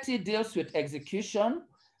 30 deals with execution,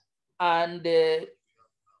 and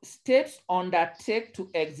states undertake to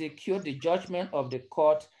execute the judgment of the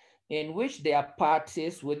court in which they are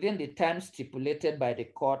parties within the time stipulated by the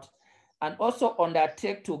court, and also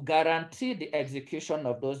undertake to guarantee the execution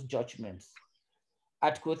of those judgments.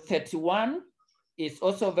 Article 31 is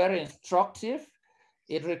also very instructive.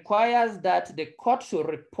 It requires that the court should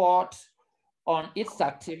report on its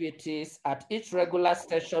activities at each regular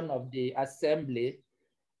session of the assembly.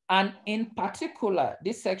 And in particular,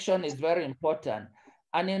 this section is very important,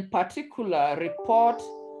 and in particular, report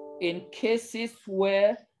in cases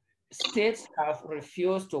where states have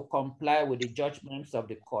refused to comply with the judgments of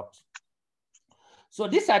the court. So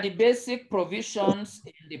these are the basic provisions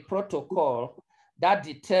in the protocol that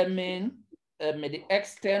determine the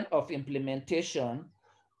extent of implementation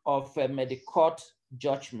of the court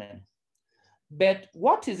judgment. But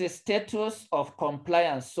what is the status of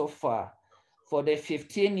compliance so far for the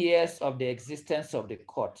 15 years of the existence of the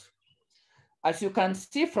court? As you can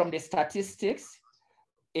see from the statistics,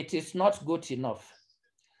 it is not good enough.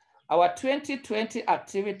 Our 2020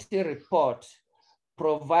 activity report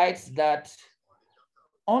provides that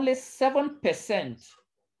only 7%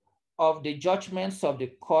 of the judgments of the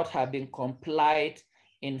court have been complied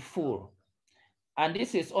in full. And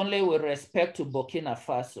this is only with respect to Burkina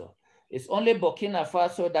Faso. It's only Burkina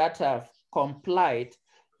Faso that have complied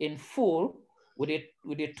in full with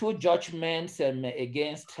the two judgments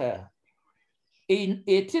against her. In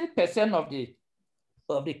 18%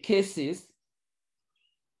 of the cases,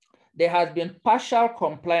 there has been partial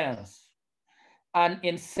compliance. And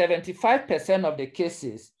in 75% of the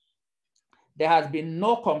cases, there has been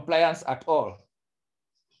no compliance at all.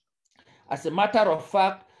 As a matter of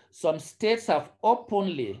fact, some states have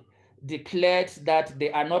openly declared that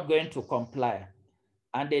they are not going to comply.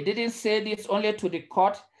 And they didn't say this only to the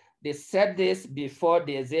court, they said this before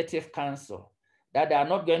the Executive Council, that they are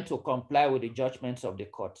not going to comply with the judgments of the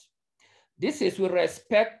court. This is with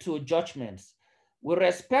respect to judgments. With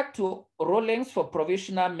respect to rulings for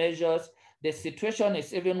provisional measures, the situation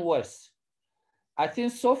is even worse. I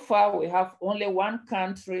think so far we have only one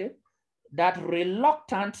country that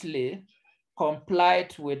reluctantly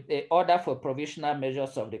complied with the order for provisional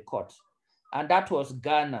measures of the court, and that was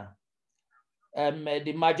Ghana.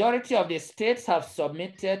 The majority of the states have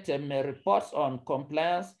submitted reports on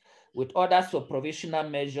compliance with orders for provisional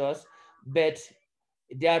measures, but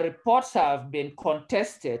their reports have been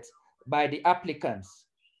contested by the applicants.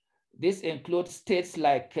 This includes states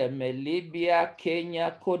like Libya,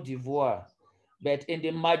 Kenya, Cote d'Ivoire. But in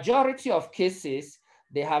the majority of cases,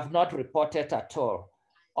 they have not reported at all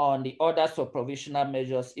on the orders for provisional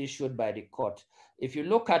measures issued by the court. If you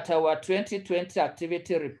look at our 2020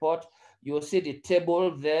 activity report, you'll see the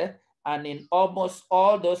table there. And in almost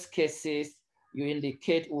all those cases, we've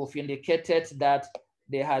indicated that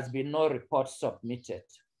there has been no report submitted.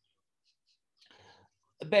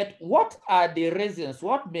 But what are the reasons?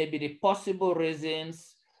 What may be the possible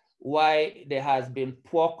reasons why there has been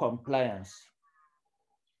poor compliance?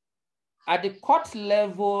 At the court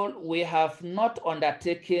level, we have not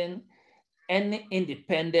undertaken any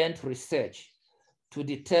independent research to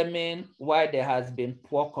determine why there has been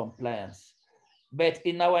poor compliance. But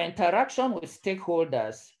in our interaction with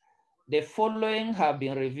stakeholders, the following have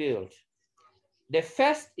been revealed. The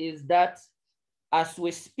first is that as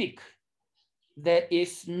we speak, there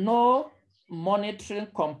is no monitoring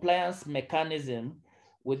compliance mechanism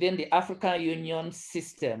within the African Union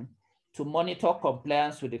system to monitor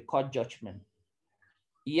compliance with the court judgment.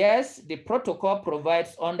 Yes, the protocol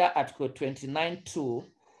provides under Article 29.2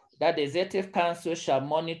 that the Executive Council shall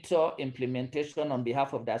monitor implementation on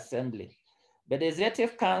behalf of the Assembly. But the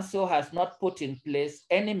Executive Council has not put in place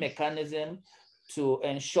any mechanism to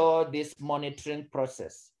ensure this monitoring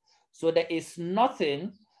process. So there is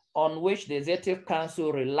nothing on which the Executive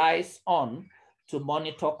Council relies on to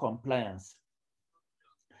monitor compliance.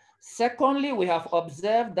 Secondly, we have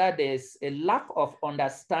observed that there is a lack of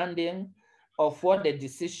understanding of what the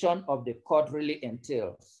decision of the court really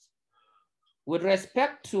entails. With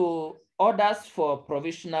respect to orders for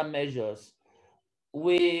provisional measures,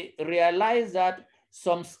 we realize that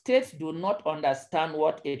some states do not understand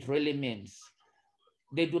what it really means.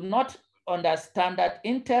 They do not understand that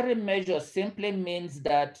interim measures simply means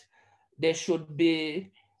that there should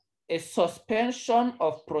be a suspension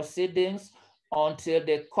of proceedings until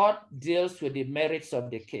the court deals with the merits of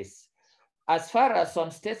the case. As far as some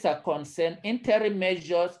states are concerned, interim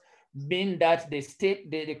measures mean that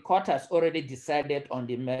the court has already decided on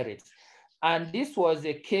the merits. And this was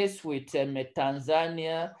the case with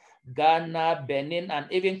Tanzania, Ghana, Benin, and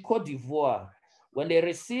even Cote d'Ivoire, When they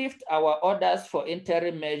received our orders for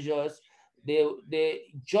interim measures, they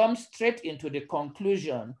jumped straight into the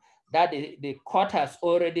conclusion that the court has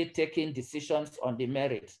already taken decisions on the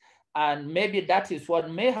merits. And maybe that is what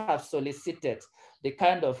may have solicited the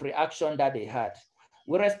kind of reaction that they had.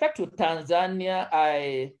 With respect to Tanzania,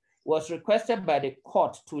 I was requested by the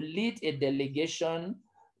court to lead a delegation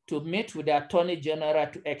to meet with the Attorney General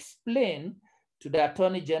to explain to the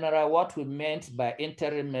Attorney General what we meant by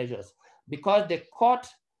interim measures, because the court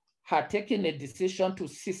had taken a decision to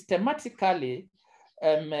systematically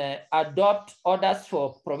adopt orders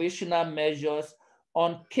for provisional measures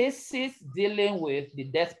on cases dealing with the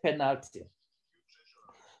death penalty.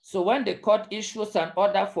 So when the court issues an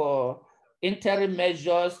order for interim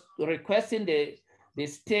measures requesting the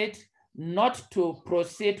state not to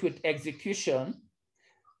proceed with execution,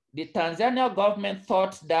 the Tanzania government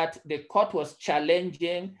thought that the court was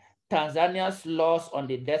challenging Tanzania's laws on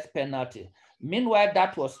the death penalty. Meanwhile,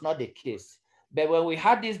 that was not the case. But when we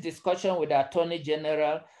had this discussion with the Attorney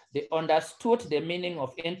General, they understood the meaning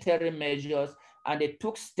of interim measures and they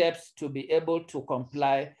took steps to be able to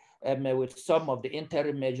comply with some of the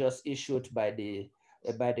interim measures issued by the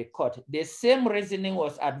court. The same reasoning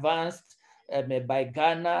was advanced by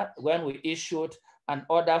Ghana when we issued an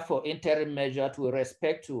order for interim measure with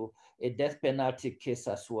respect to a death penalty case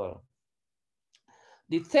as well.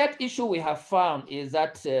 The third issue we have found is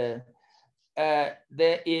that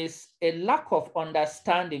there is a lack of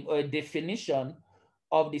understanding or a definition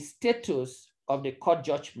of the status of the court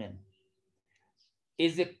judgment.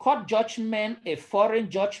 Is a court judgment a foreign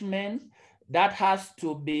judgment that has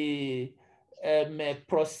to be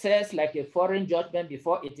processed like a foreign judgment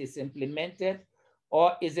before it is implemented?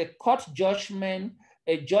 Or is a court judgment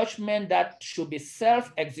a judgment that should be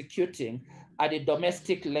self-executing at the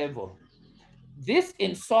domestic level? This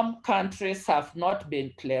in some countries have not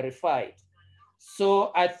been clarified.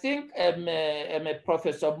 So I think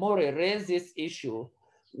Professor Murray raised this issue.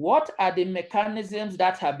 What are the mechanisms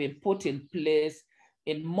that have been put in place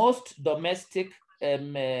in most domestic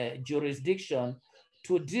jurisdictions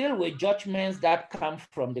to deal with judgments that come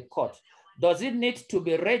from the court? Does it need to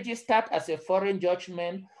be registered as a foreign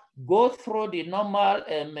judgment, go through the normal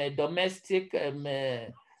domestic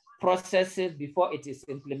processes before it is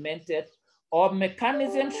implemented, or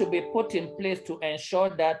mechanisms should be put in place to ensure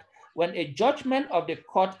that when a judgment of the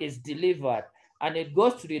court is delivered and it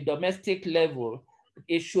goes to the domestic level,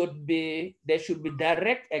 there should be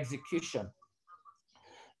direct execution.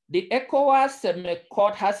 The ECOWAS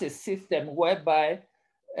court has a system whereby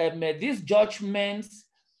these judgments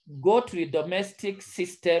go to the domestic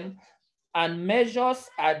system and measures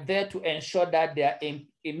are there to ensure that they are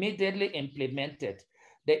immediately implemented.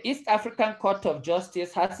 The East African Court of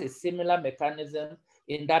Justice has a similar mechanism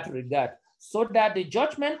in that regard, so that the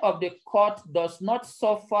judgment of the court does not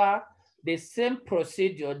suffer the same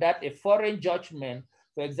procedure that a foreign judgment,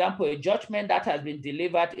 for example, a judgment that has been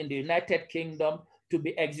delivered in the United Kingdom to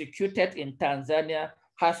be executed in Tanzania,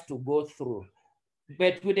 has to go through.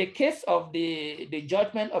 But with the case of the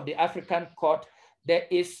judgment of the African court, there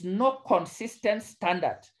is no consistent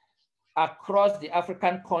standard across the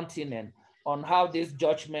African continent on how these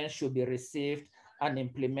judgments should be received and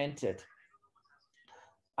implemented.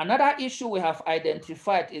 Another issue we have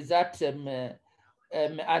identified is that,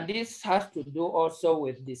 and this has to do also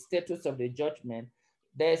with the status of the judgment,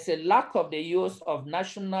 there is a lack of the use of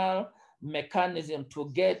national mechanism to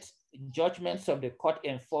get judgments of the court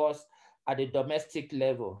enforced at the domestic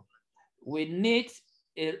level. We need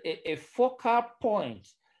a focal point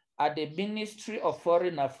at the Ministry of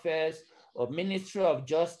Foreign Affairs or Ministry of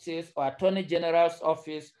Justice or Attorney General's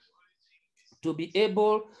office to be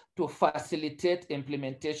able to facilitate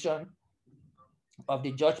implementation of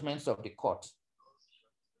the judgments of the court.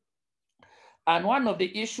 And one of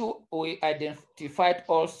the issues we identified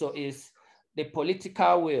also is the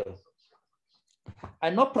political will. I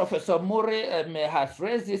know Professor Murray has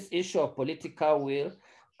raised this issue of political will,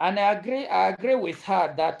 and I agree with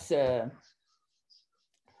her that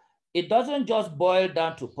it doesn't just boil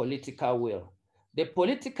down to political will. The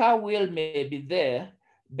political will may be there,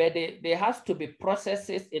 but there has to be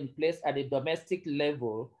processes in place at the domestic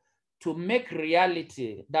level to make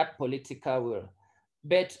reality that political will.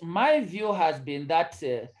 But my view has been that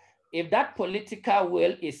if that political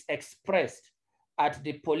will is expressed at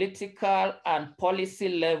the political and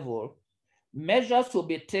policy level, measures will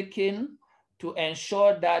be taken to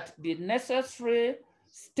ensure that the necessary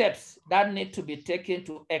steps that need to be taken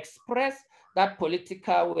to express that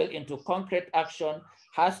political will into concrete action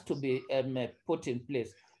has to be put in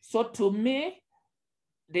place. So to me,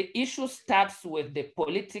 the issue starts with the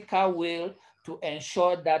political will to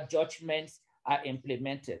ensure that judgments are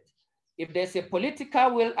implemented. If there's a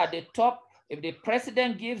political will at the top, if the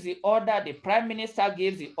president gives the order, the prime minister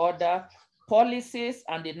gives the order, policies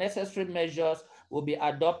and the necessary measures will be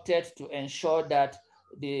adopted to ensure that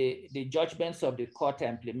the judgments of the court are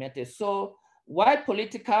implemented. So while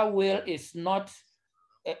political will is not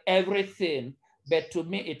everything, but to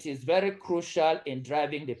me, it is very crucial in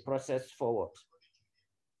driving the process forward.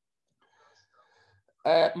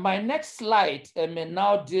 My next slide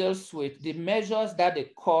now deals with the measures that the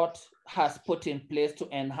court has put in place to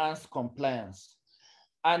enhance compliance.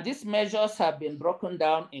 And these measures have been broken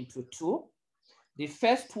down into two. The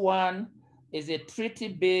first one is a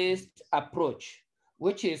treaty-based approach,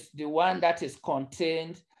 which is the one that is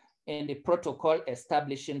contained in the protocol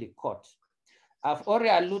establishing the court. I've already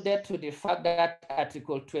alluded to the fact that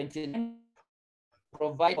Article 29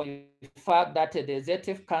 provides for the fact that the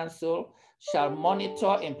Executive Council shall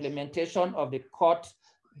monitor implementation of the court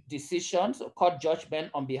decisions, court judgment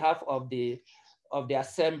on behalf of the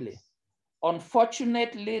Assembly.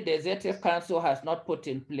 Unfortunately, the Executive Council has not put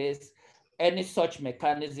in place any such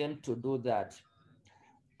mechanism to do that.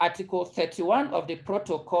 Article 31 of the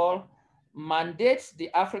protocol mandates the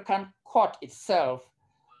African Court itself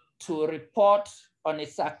to report on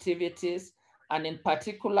its activities and in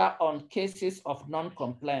particular on cases of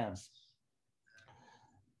non-compliance.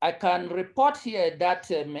 I can report here that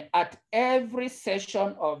at every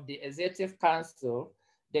session of the Executive Council,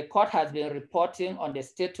 the court has been reporting on the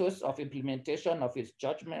status of implementation of its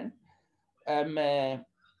judgment. And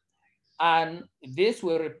this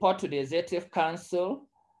will report to the Executive Council.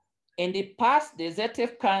 In the past, the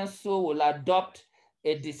Executive Council will adopt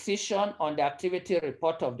a decision on the activity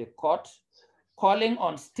report of the court, calling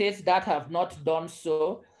on states that have not done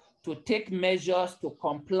so to take measures to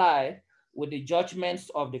comply with the judgments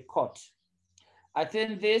of the court. I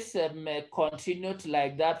think this continued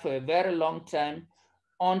like that for a very long time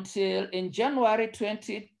until in January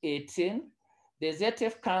 2018, the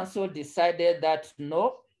Executive Council decided that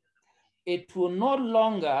no, it will no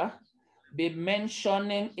longer be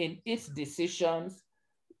mentioning in its decisions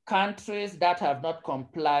countries that have not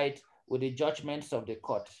complied with the judgments of the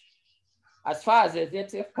court. As far as the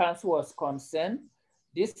Executive Council was concerned,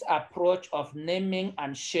 this approach of naming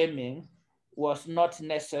and shaming was not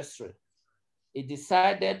necessary. It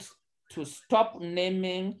decided to stop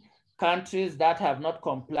naming countries that have not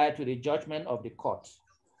complied with the judgment of the court.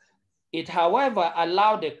 It, however,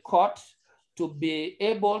 allowed the court to be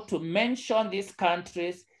able to mention these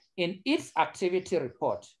countries in its activity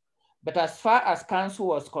report. But as far as council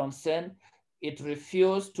was concerned, it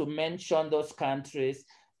refused to mention those countries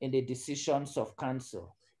in the decisions of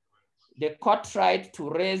council. The court tried to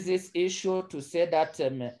raise this issue to say that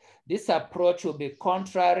this approach will be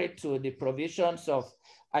contrary to the provisions of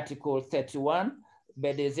Article 31,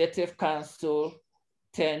 but the Executive Council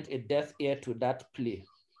turned a deaf ear to that plea.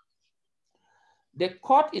 The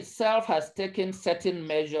court itself has taken certain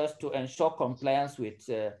measures to ensure compliance with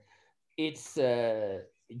its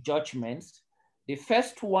judgments. The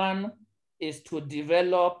first one is to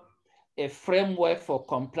develop a framework for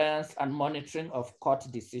compliance and monitoring of court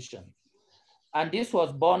decisions. And this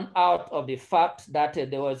was born out of the fact that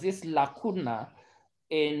there was this lacuna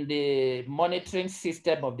in the monitoring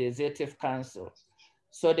system of the Executive Council.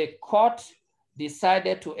 So the court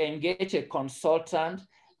decided to engage a consultant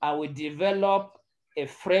and we develop a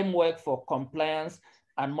framework for compliance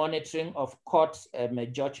and monitoring of court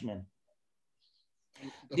judgment.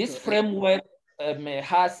 This framework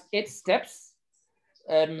has 8 steps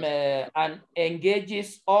and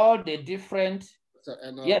engages all the different. So,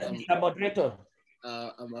 yes, Mr. Moderator.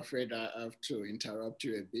 I'm afraid I have to interrupt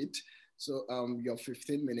you a bit. So your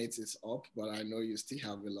 15 minutes is up, but I know you still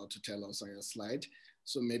have a lot to tell us on your slide.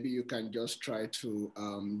 So maybe you can just try to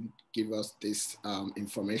give us this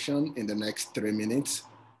information in the next 3 minutes.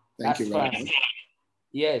 Thank you very much.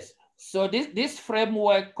 Yes, so this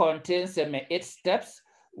framework contains 8 steps,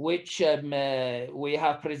 which we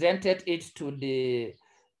have presented it to the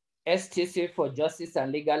STC for Justice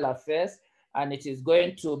and Legal Affairs, and it is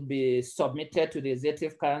going to be submitted to the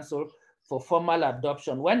Executive Council for formal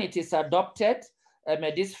adoption. When it is adopted,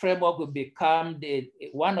 this framework will become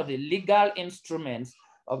one of the legal instruments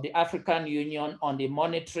of the African Union on the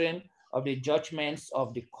monitoring of the judgments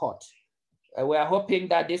of the court. We are hoping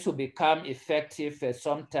that this will become effective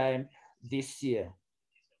sometime this year.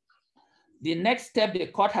 The next step the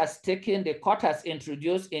court has taken, the court has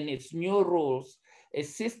introduced in its new rules a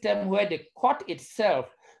system where the court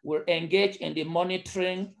itself will engage in the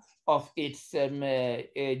monitoring of its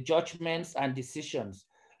judgments and decisions.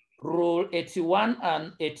 Rule 81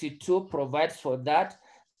 and 82 provides for that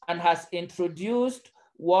and has introduced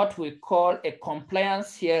what we call a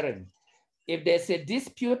compliance hearing. If there's a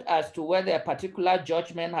dispute as to whether a particular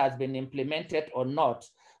judgment has been implemented or not,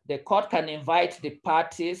 the court can invite the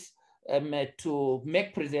parties to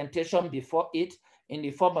make presentation before it in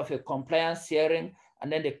the form of a compliance hearing,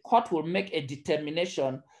 and then the court will make a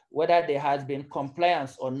determination whether there has been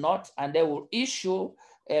compliance or not, and they will issue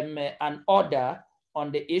an order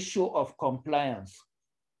on the issue of compliance.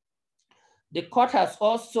 The court has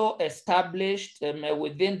also established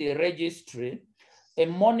within the registry a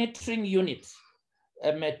monitoring unit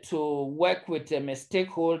to work with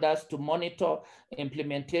stakeholders to monitor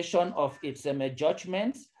implementation of its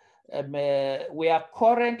judgments. We are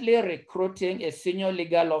currently recruiting a senior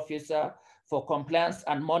legal officer for compliance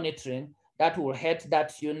and monitoring that will head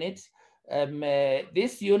that unit.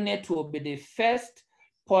 This unit will be the first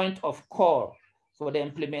point of call for the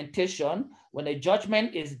implementation. When a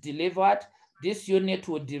judgment is delivered, this unit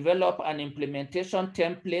will develop an implementation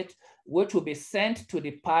template which will be sent to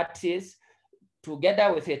the parties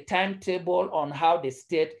together with a timetable on how the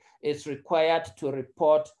state is required to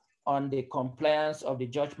report on the compliance of the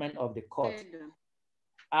judgment of the court.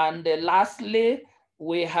 And lastly,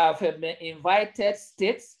 we have invited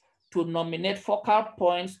states to nominate focal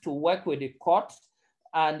points to work with the court.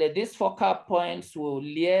 And these focal points will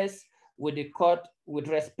liaise with the court with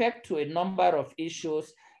respect to a number of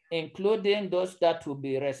issues, including those that will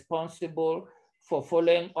be responsible for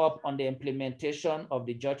following up on the implementation of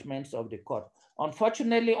the judgments of the court.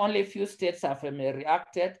 Unfortunately, only a few states have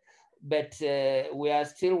reacted, but we are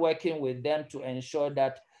still working with them to ensure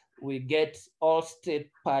that we get all state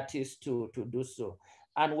parties to do so.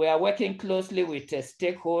 And we are working closely with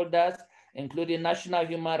stakeholders, including national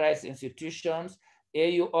human rights institutions,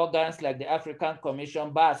 AU organs like the African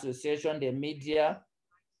Commission, Bar Association, the media,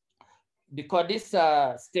 because these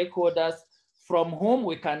are stakeholders from whom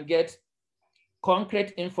we can get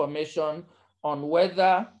concrete information on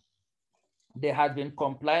whether there has been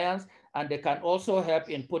compliance, and they can also help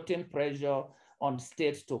in putting pressure on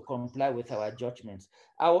states to comply with our judgments.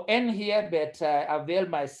 I will end here, but avail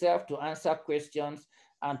myself to answer questions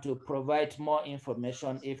and to provide more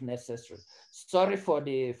information if necessary. Sorry for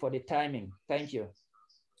the timing. Thank you.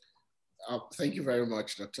 Thank you very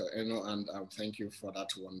much, Dr. Eno, and thank you for that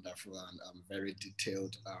wonderful and very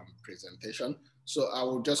detailed presentation. So I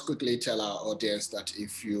will just quickly tell our audience that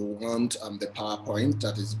if you want the PowerPoint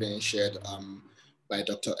that is being shared by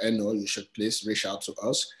Dr. Eno, you should please reach out to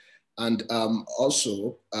us. And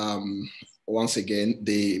also, once again,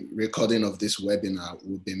 the recording of this webinar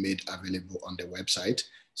will be made available on the website.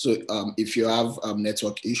 So if you have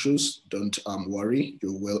network issues, don't worry,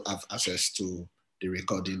 you will have access to the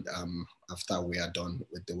recording after we are done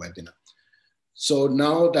with the webinar. So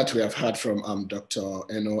now that we have heard from Dr.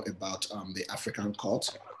 Eno about the African Court,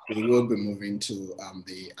 we will be moving to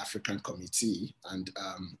the African Committee and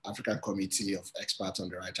African Committee of Experts on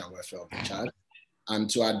the Right and Welfare of the Child. And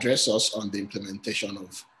to address us on the implementation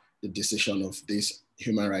of the decision of this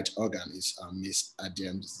human rights organ is Ms.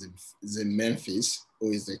 Adiem Memphis,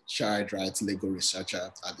 who is the Child Rights Legal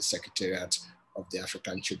Researcher at the Secretariat of the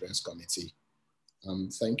African Children's Committee.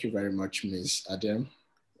 Thank you very much, Ms. Adiem.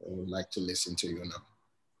 I would like to listen to you now.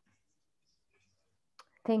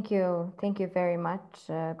 Thank you very much.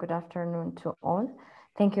 Good afternoon to all.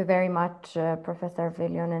 Thank you very much, Professor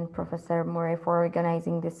Villion and Professor Murray, for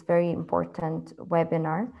organizing this very important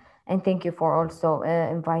webinar. And thank you for also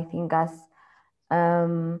inviting us.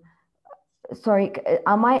 Sorry,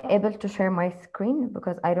 am I able to share my screen?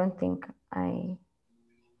 Because I don't think I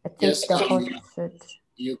think yes, the host should.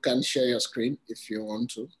 You can share your screen if you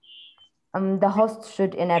want to. The host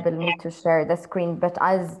should enable me to share the screen, but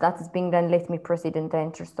as that is being done, let me proceed in the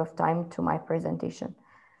interest of time to my presentation.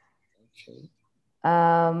 Okay.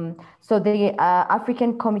 So the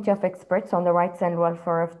African Committee of Experts on the Rights and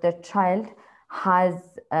Welfare of the Child has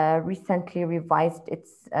recently revised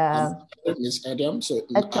its... Ms. Adiem, so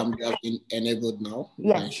you have been enabled now.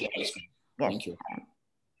 Yes. Yes. Thank you.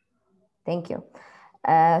 Thank you.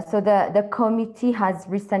 So the committee has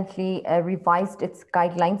recently revised its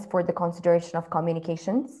guidelines for the consideration of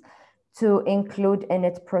communications to include in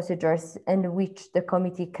its procedures in which the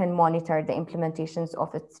committee can monitor the implementations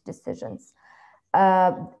of its decisions.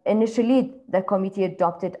 Initially, the committee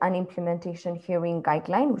adopted an implementation hearing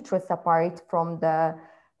guideline, which was separate from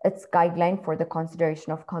its guideline for the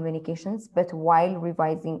consideration of communications. But while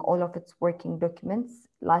revising all of its working documents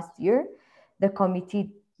last year, the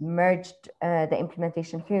committee merged the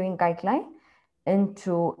implementation hearing guideline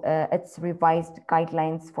into its revised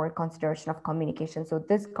guidelines for consideration of communication. So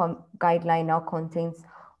this guideline now contains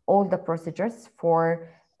all the procedures for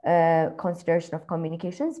consideration of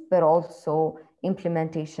communications, but also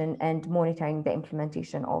implementation and monitoring the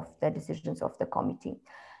implementation of the decisions of the committee.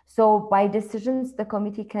 So by decisions, the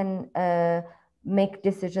committee can make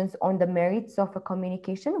decisions on the merits of a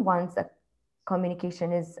communication once a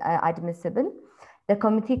communication is admissible. The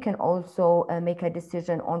committee can also make a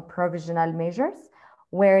decision on provisional measures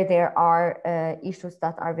where there are issues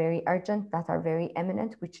that are very urgent, that are very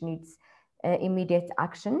imminent, which needs immediate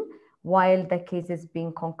action, while the case is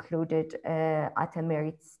being concluded at a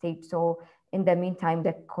merit stage. So in the meantime,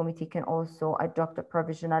 the committee can also adopt a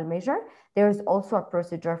provisional measure. There is also a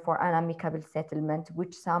procedure for an amicable settlement,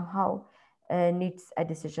 which somehow needs a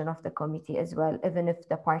decision of the committee as well, even if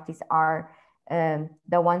the parties are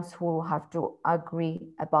the ones who have to agree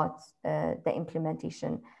about the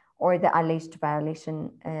implementation or the alleged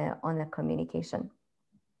violation on the communication.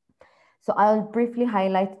 So I'll briefly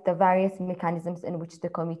highlight the various mechanisms in which the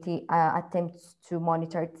committee attempts to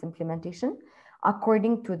monitor its implementation.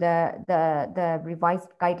 According to the revised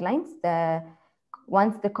guidelines,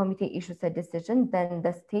 once the committee issues a decision, then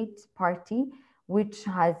the state party which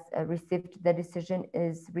has received the decision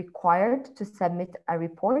is required to submit a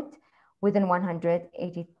report within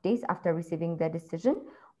 180 days after receiving the decision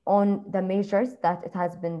on the measures that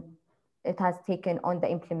it has taken on the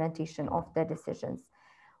implementation of the decisions.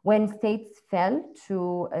 When states fail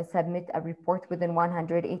to submit a report within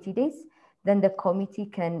 180 days, then the committee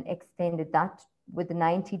can extend that with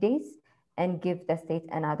 90 days and give the state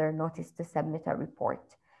another notice to submit a report.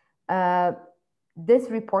 This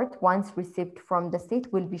report, once received from the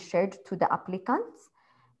state, will be shared to the applicants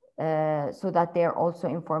so that they're also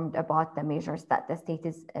informed about the measures that the state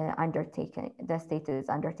is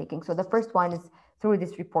undertaking. So the first one is through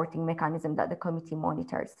this reporting mechanism that the committee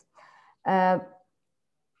monitors.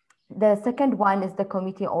 The second one is the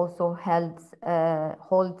committee also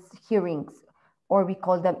holds hearings, or we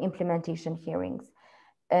call them implementation hearings.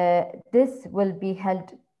 This will be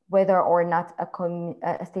held whether or not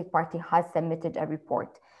a state party has submitted a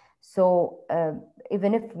report. So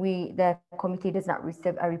even if the committee does not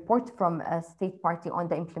receive a report from a state party on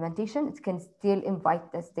the implementation, it can still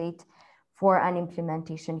invite the state for an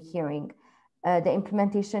implementation hearing. The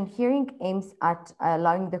implementation hearing aims at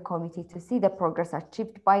allowing the committee to see the progress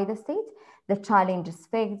achieved by the state, the challenges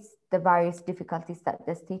faced, the various difficulties that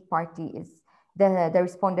the state party the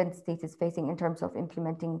respondent state is facing in terms of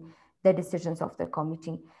implementing the decisions of the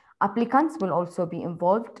committee. Applicants will also be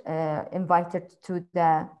invited to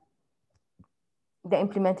the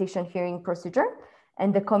implementation hearing procedure,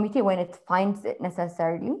 and the committee, when it finds it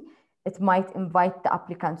necessary, it might invite the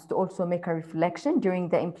applicants to also make a reflection during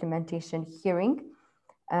the implementation hearing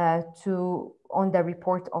on the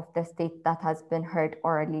report of the state that has been heard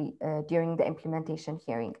orally during the implementation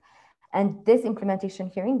hearing. And this implementation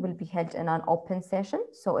hearing will be held in an open session,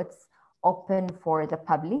 so it's open for the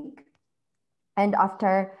public. And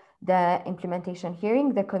after the implementation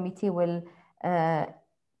hearing, the committee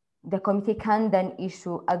can then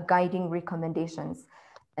issue a guiding recommendations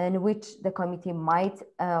in which the committee might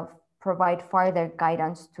provide further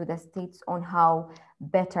guidance to the states on how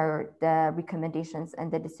better the recommendations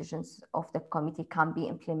and the decisions of the committee can be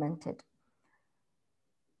implemented.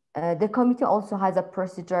 The committee also has a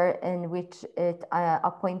procedure in which it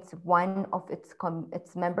appoints one of its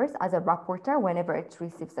members as a rapporteur whenever it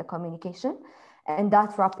receives a communication. And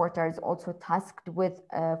that rapporteur is also tasked with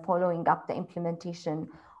following up the implementation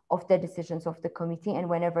of the decisions of the committee. And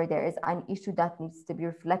whenever there is an issue that needs to be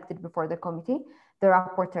reflected before the committee, the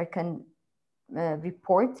rapporteur can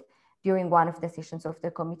report during one of the sessions of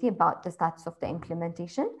the committee about the status of the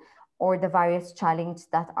implementation or the various challenges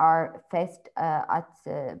that are faced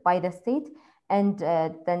by the state. And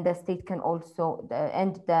then the state can also,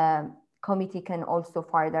 the committee can also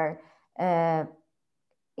further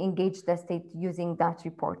engage the state using that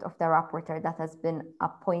report of the rapporteur that has been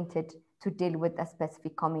appointed to deal with a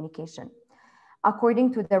specific communication.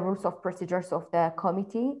 According to the rules of procedures of the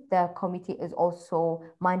committee is also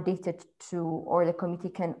mandated to, or the committee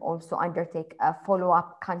can also undertake a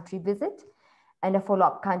follow-up country visit. And a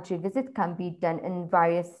follow-up country visit can be done in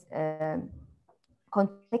various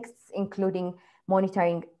contexts, including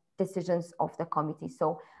monitoring decisions of the committee.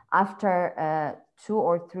 So after 2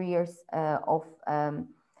 or 3 years of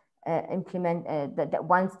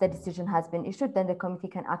once the decision has been issued, then the committee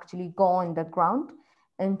can actually go on the ground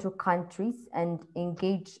into countries and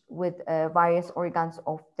engage with various organs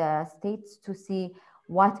of the states to see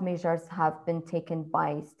what measures have been taken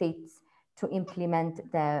by states to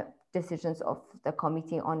implement the decisions of the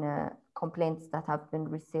committee on complaints that have been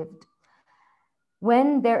received.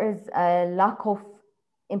 When there is a lack of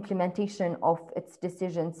implementation of its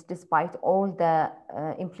decisions, despite all the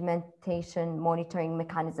implementation monitoring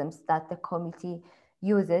mechanisms that the committee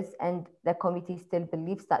uses, and the committee still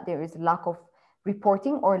believes that there is lack of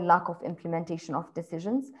reporting or lack of implementation of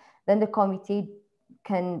decisions, then the committee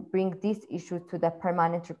can bring these issues to the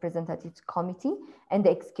Permanent Representatives Committee and the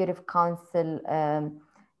Executive Council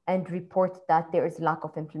and report that there is lack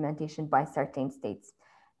of implementation by certain states.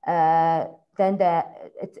 Then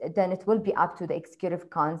it will be up to the Executive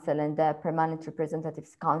Council and the Permanent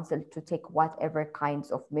Representatives Council to take whatever kinds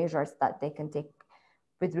of measures that they can take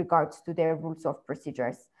with regards to their rules of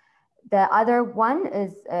procedures. The other one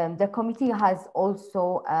is the committee has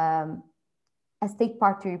also a state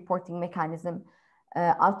party reporting mechanism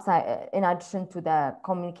outside, in addition to the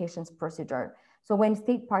communications procedure. So when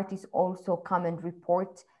state parties also come and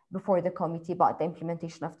report before the committee about the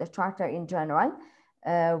implementation of the charter in general,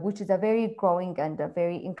 which is a very growing and a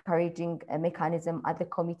very encouraging mechanism at the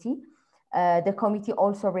committee. The committee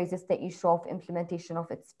also raises the issue of implementation of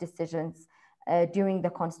its decisions during the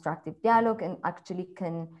constructive dialogue, and actually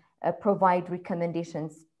can provide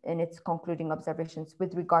recommendations in its concluding observations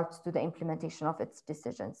with regards to the implementation of its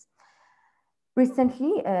decisions.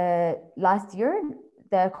 Recently, last year,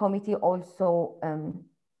 the committee also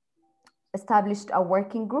established a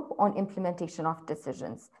working group on implementation of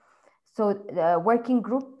decisions. So the working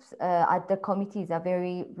groups at the committee is a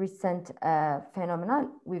very recent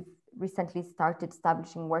phenomenon. We've recently started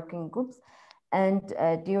establishing working groups, and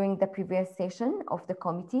during the previous session of the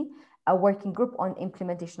committee, a working group on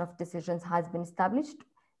implementation of decisions has been established.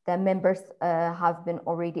 The members have been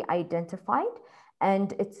already identified,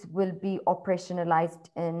 and it will be operationalized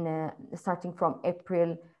in starting from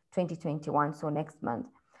April 2021, so next month.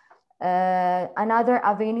 Another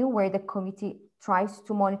avenue where the committee tries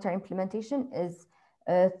to monitor implementation is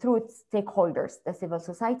through its stakeholders, the civil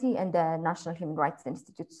society and the National Human Rights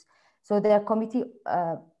Institutes. So the committee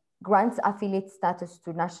grants affiliate status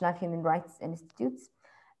to National Human Rights Institutes.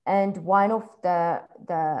 And one of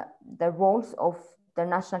the roles of the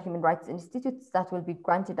National Human Rights Institutes that will be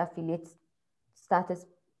granted affiliate status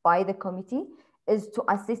by the committee is to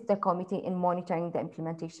assist the committee in monitoring the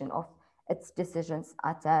implementation of its decisions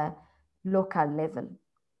at a local level.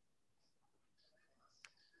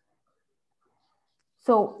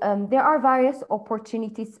 So there are various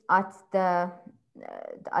opportunities at the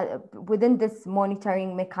within this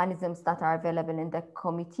monitoring mechanisms that are available in the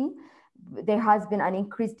committee. There has been an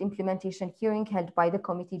increased implementation hearing held by the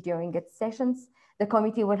committee during its sessions. The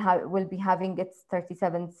committee will be having its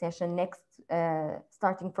 37th session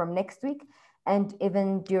starting from next week, and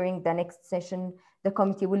even during the next session, the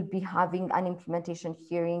committee will be having an implementation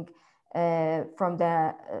hearing from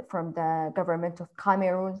the government of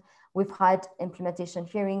Cameroon. We've had implementation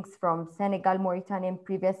hearings from Senegal, Mauritania in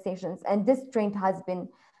previous sessions, and this trend has been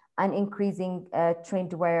an increasing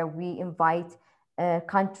trend where we invite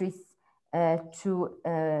countries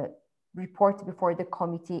to report before the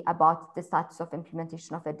committee about the status of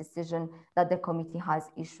implementation of a decision that the committee has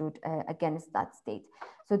issued against that state.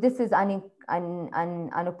 So this is an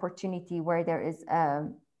opportunity where there is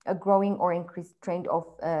a growing or increased trend of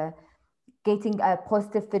getting a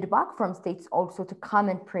positive feedback from states also to come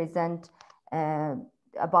and present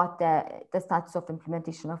about the status of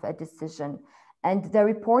implementation of a decision. And the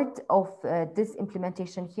report of this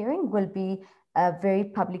implementation hearing will be a very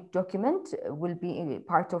public document, will be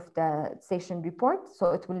part of the session report,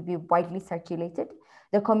 so it will be widely circulated.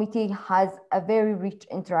 The committee has a very rich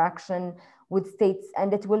interaction with states,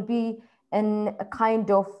 and it will be in a kind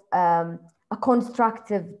of a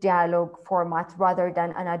constructive dialogue format rather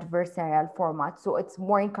than an adversarial format. So it's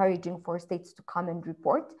more encouraging for states to come and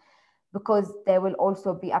report, because they will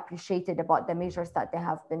also be appreciated about the measures that they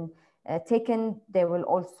have been taken. They will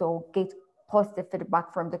also get positive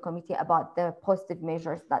feedback from the committee about the positive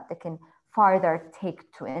measures that they can further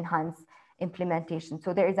take to enhance implementation.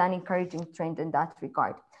 So there is an encouraging trend in that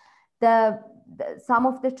regard. Some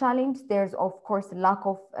of the challenge, there's of course lack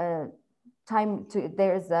of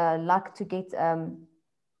there's a lack to get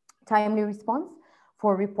timely response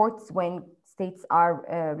for reports when states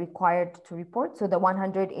are required to report. So the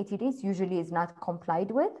 180 days usually is not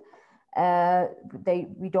complied with.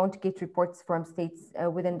 We don't get reports from states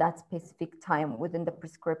within that specific time, within the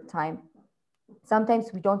prescribed time.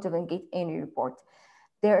 Sometimes we don't even get any report.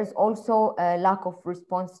 There is also a lack of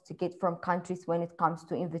response to get from countries when it comes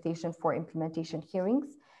to invitation for implementation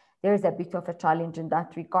hearings. There is a bit of a challenge in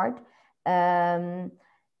that regard.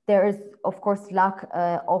 There is, of course, lack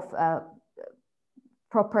of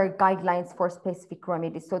proper guidelines for specific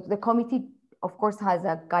remedies. So the committee, of course, has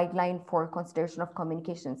a guideline for consideration of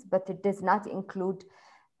communications, but it does not include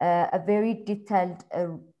a very detailed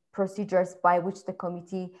procedures by which the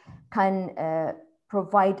committee can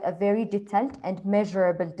provide a very detailed and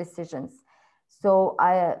measurable decisions. So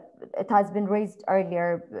it has been raised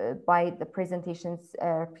earlier by the presentations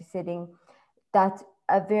preceding that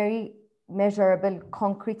a very measurable,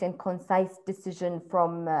 concrete and concise decision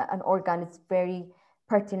from an organ is very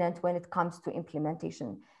pertinent when it comes to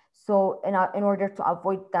implementation. So in order to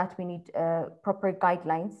avoid that, we need proper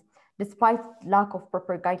guidelines. Despite lack of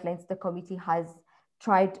proper guidelines, the committee has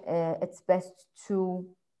tried its best to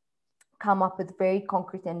come up with very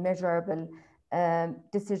concrete and measurable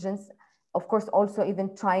decisions. Of course, also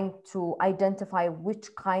even trying to identify which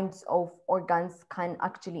kinds of organs can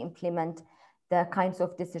actually implement the kinds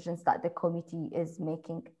of decisions that the committee is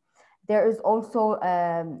making. There is also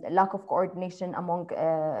lack of coordination among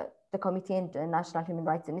the committee and the National Human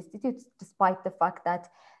Rights Institutes, despite the fact that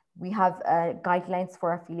we have guidelines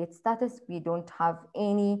for affiliate status. We don't have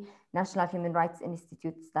any National Human Rights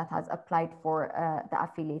Institutes that has applied for the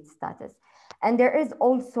affiliate status. And there is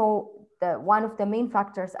also one of the main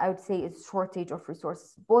factors I would say is shortage of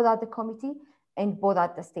resources, both at the committee and both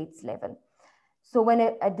at the states level. So when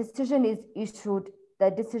a decision is issued, the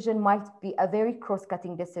decision might be a very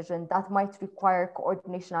cross-cutting decision that might require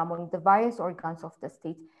coordination among the various organs of the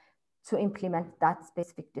state to implement that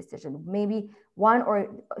specific decision. Maybe one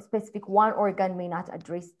organ may not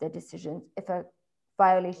address the decision if a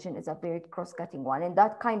violation is a very cross-cutting one. And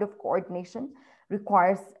that kind of coordination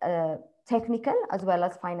requires technical as well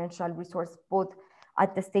as financial resource, both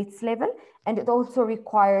at the states level. And it also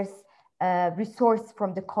requires resource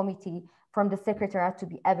from the committee, from the secretariat, to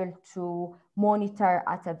be able to monitor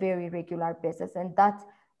at a very regular basis. And that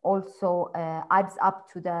also adds up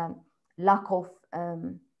to the lack of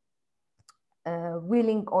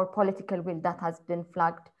willing or political will that has been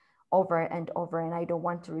flagged over and over, and I don't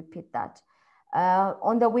want to repeat that.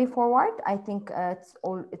 On the way forward, I think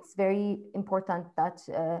it's very important that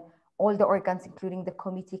all the organs, including the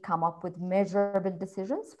committee, come up with measurable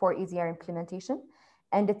decisions for easier implementation.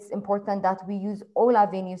 And it's important that we use all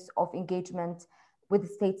avenues of engagement with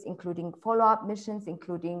states, including follow-up missions,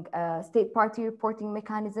 including state party reporting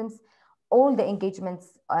mechanisms, all the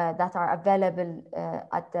engagements that are available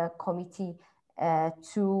at the committee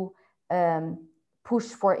to push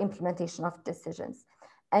for implementation of decisions.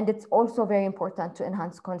 And it's also very important to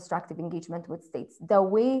enhance constructive engagement with states. The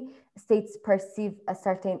way states perceive a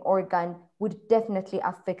certain organ would definitely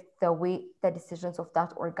affect the way the decisions of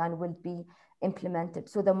that organ will be implemented.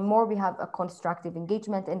 So the more we have a constructive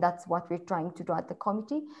engagement, and that's what we're trying to do at the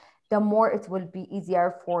committee, the more it will be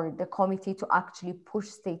easier for the committee to actually push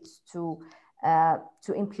states to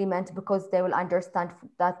implement, because they will understand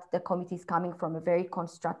that the committee is coming from a very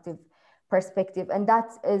constructive perspective. And that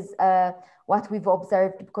is what we've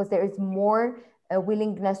observed, because there is more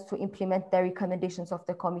willingness to implement the recommendations of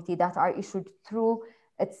the committee that are issued through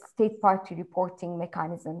its state party reporting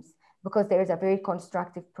mechanisms, because there is a very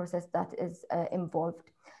constructive process that is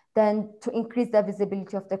involved. Then to increase the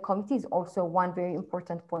visibility of the committee is also one very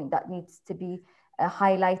important point that needs to be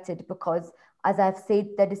highlighted, because as I've said,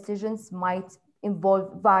 the decisions might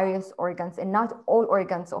involve various organs, and not all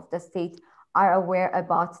organs of the state are aware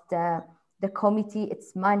about the committee,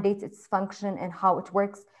 its mandate, its function, and how it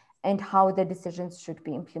works, and how the decisions should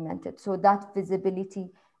be implemented. So that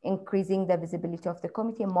visibility, increasing the visibility of the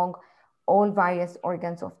committee among all various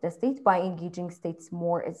organs of the state by engaging states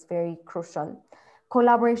more, is very crucial.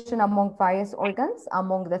 Collaboration among various organs,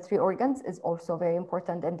 among the three organs, is also very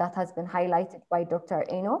important, and that has been highlighted by Dr.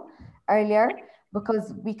 Eno earlier,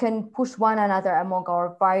 because we can push one another among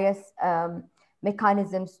our various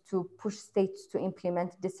mechanisms to push states to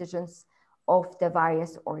implement decisions of the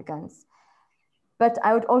various organs. But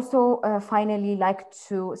I would also finally like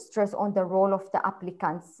to stress on the role of the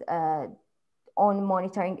applicants on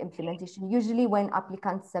monitoring implementation. Usually when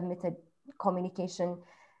applicants submitted communication,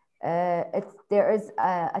 there is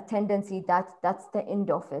a tendency that that's the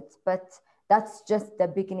end of it, but that's just the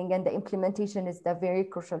beginning, and the implementation is the very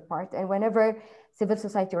crucial part. And whenever civil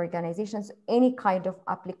society organizations, any kind of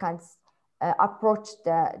applicants approach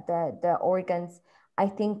the organs, I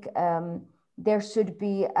think there should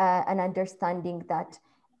be an understanding that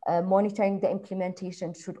monitoring the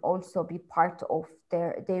implementation should also be part of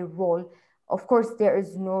their role. Of course, there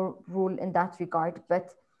is no rule in that regard,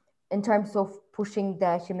 but in terms of pushing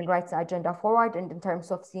the human rights agenda forward, and in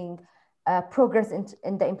terms of seeing progress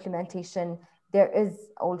in the implementation, there is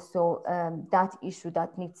also that issue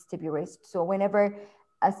that needs to be raised. So whenever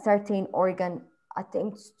a certain organ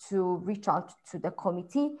attempts to reach out to the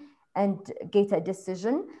committee and get a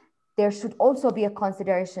decision, there should also be a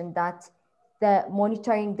consideration that the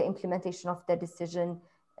monitoring the implementation of the decision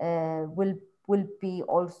will be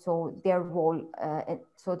also their role,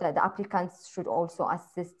 so that the applicants should also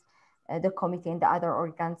assist the committee and the other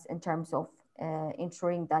organs in terms of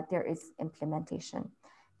ensuring that there is implementation.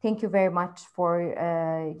 Thank you very much for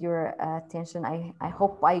your attention. I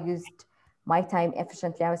hope I used my time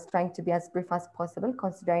efficiently. I was trying to be as brief as possible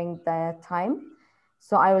considering the time.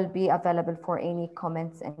 So I will be available for any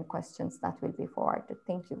comments and questions that will be forwarded.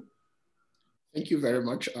 Thank you. Thank you very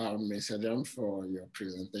much, Ms. Adam, for your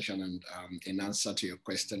presentation. And in answer to your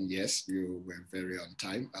question, yes, you were very on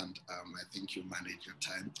time, and I think you managed your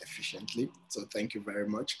time efficiently. So thank you very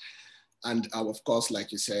much. And of course,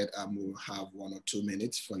 like you said, we'll have 1 or 2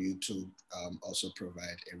 minutes for you to also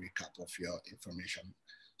provide a recap of your information.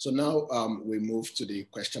 So now we move to the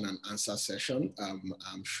question and answer session.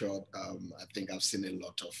 I'm sure, I think I've seen a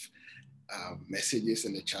lot of messages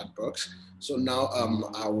in the chat box. So now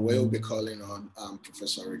I will be calling on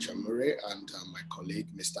Professor Richard Murray and my colleague,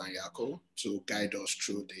 Mr. Anyako, to guide us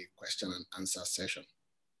through the question and answer session.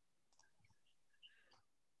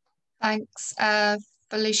 Thanks,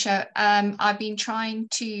 Felicia. I've been trying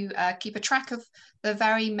to keep a track of the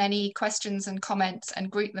very many questions and comments and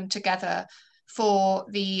group them together for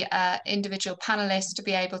the individual panelists to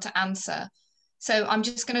be able to answer. So I'm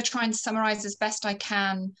just going to try and summarize as best I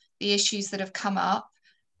can the issues that have come up.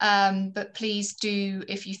 But please do,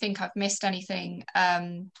 if you think I've missed anything,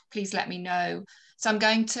 please let me know. So I'm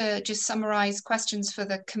going to just summarize questions for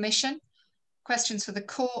the Commission, questions for the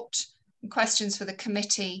Court, and questions for the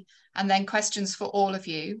Committee, and then questions for all of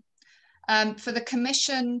you. For the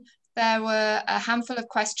Commission, there were a handful of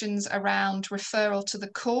questions around referral to the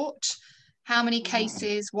Court. How many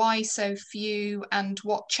cases, why so few, and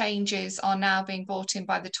what changes are now being brought in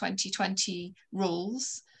by the 2020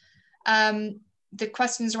 rules? The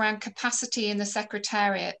questions around capacity in the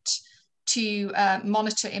Secretariat to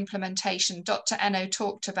monitor implementation. Dr. Eno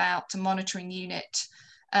talked about the monitoring unit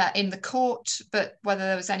in the Court, but whether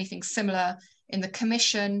there was anything similar in the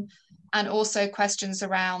Commission, and also questions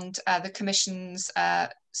around the Commission's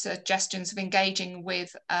suggestions of engaging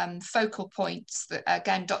with focal points. That,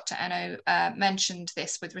 again, Dr. Eno mentioned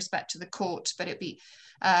this with respect to the Court, but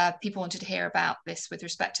people wanted to hear about this with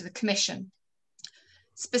respect to the Commission.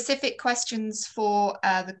 Specific questions for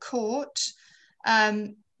the Court.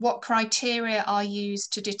 What criteria are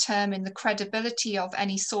used to determine the credibility of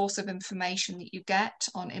any source of information that you get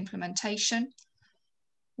on implementation?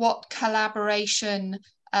 What collaboration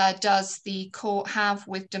does the Court have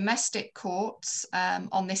with domestic courts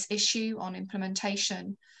on this issue, on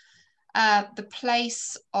implementation? The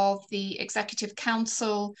place of the Executive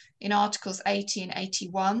Council in Articles 80 and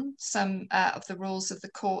 81, some of the rules of the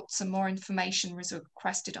Court, some more information was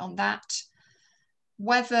requested on that.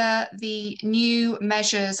 Whether the new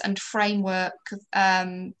measures and framework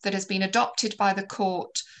that has been adopted by the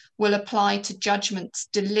Court will apply to judgments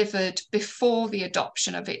delivered before the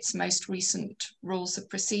adoption of its most recent rules of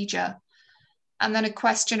procedure. And then a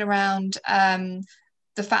question around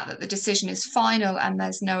the fact that the decision is final and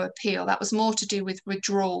there's no appeal. That was more to do with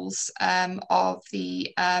withdrawals of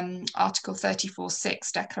the Article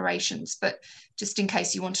 34.6 declarations, but just in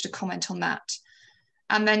case you wanted to comment on that.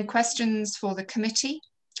 And then questions for the committee.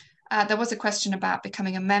 There was a question about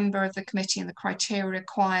becoming a member of the committee and the criteria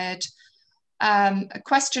required. A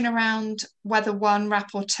question around whether one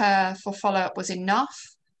rapporteur for follow-up was enough,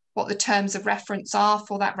 what the terms of reference are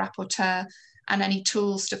for that rapporteur, and any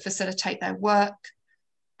tools to facilitate their work.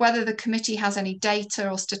 Whether the committee has any data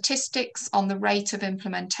or statistics on the rate of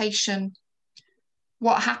implementation.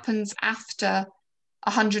 What happens after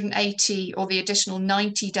 180 or the additional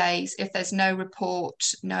 90 days if there's no report,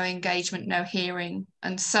 no engagement, no hearing,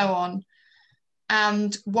 and so on.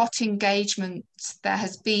 And what engagement there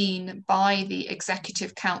has been by the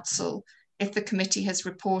Executive Council if the committee has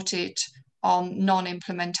reported on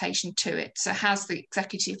non-implementation to it. So has the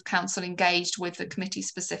Executive Council engaged with the committee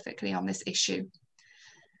specifically on this issue?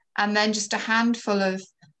 And then just a handful of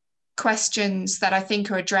questions that I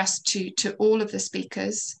think are addressed to all of the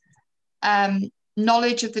speakers.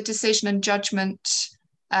 Knowledge of the decision and judgment,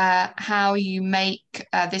 how you make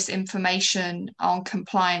this information on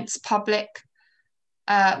compliance public,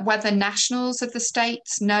 whether nationals of the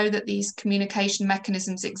states know that these communication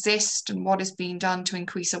mechanisms exist and what is being done to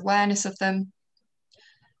increase awareness of them.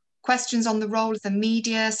 Questions on the role of the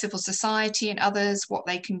media, civil society and others, what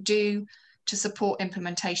they can do to support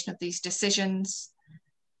implementation of these decisions.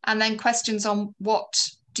 And then questions on what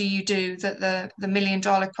do you do, the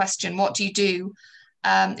million-dollar question, what do you do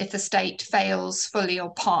if the state fails fully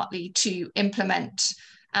or partly to implement?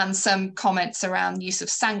 And some comments around use of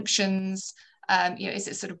sanctions, is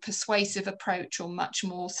it sort of persuasive approach or much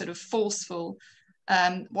more sort of forceful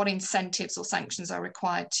what incentives or sanctions are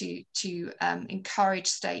required to encourage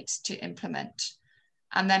states to implement.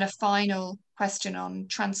 And then a final question on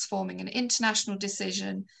transforming an international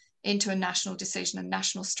decision into a national decision and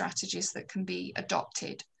national strategies that can be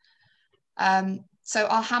adopted. So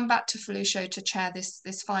I'll hand back to Felucio to chair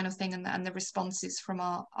this final thing and the responses from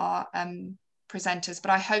our presenters.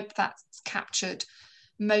 But I hope that's captured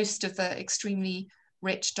most of the extremely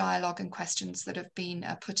rich dialogue and questions that have been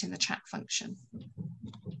put in the chat function.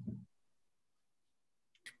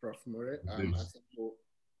 Prof. Murray,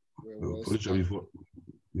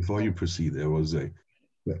 before you proceed,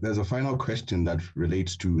 there's a final question that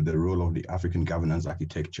relates to the role of the African governance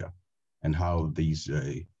architecture and how these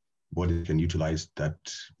bodies can utilize that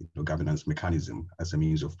governance mechanism as a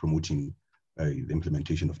means of promoting the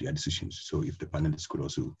implementation of their decisions. So if the panelists could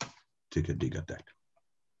also take a dig at that.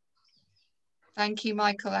 Thank you,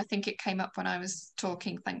 Michael. I think it came up when I was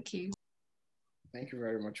talking. Thank you. Thank you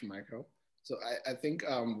very much, Michael. So I think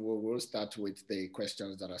we'll start with the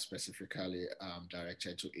questions that are specifically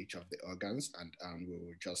directed to each of the organs, and we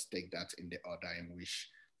will just take that in the order in which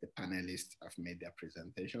the panelists have made their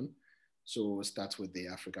presentation. So we'll start with the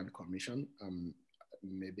African Commission.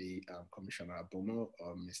 Maybe Commissioner Abomo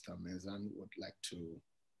or Mr. Menzan would like to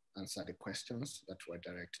answer the questions that were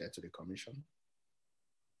directed to the Commission.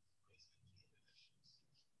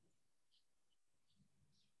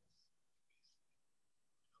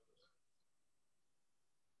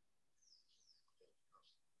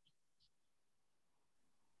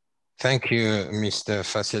 Thank you, Mr.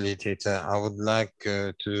 Facilitator. I would like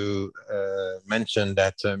to mention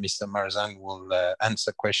that Mr. Marzan will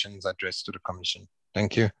answer questions addressed to the Commission.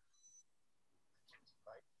 Thank you.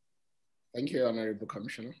 Thank you, Honorable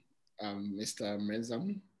Commissioner. Mr.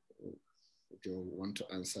 Menzan, would you want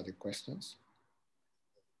to answer the questions?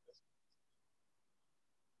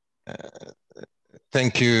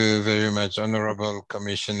 Thank you very much, Honorable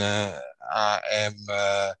Commissioner. I am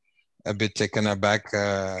a bit taken aback.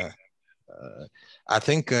 I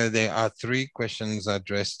think there are three questions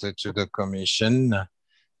addressed to the Commission.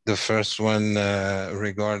 The first one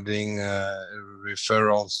regarding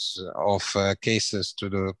referrals of cases to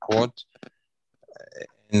the court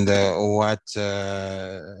and what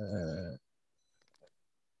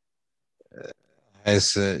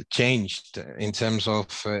has changed in terms of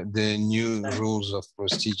the new rules of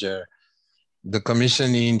procedure. The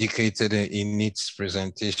Commission indicated in its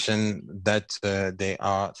presentation that there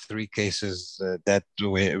are three cases that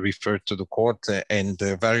were referred to the court and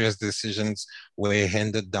various decisions were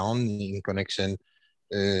handed down in connection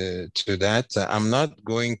to that. I'm not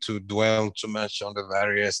going to dwell too much on the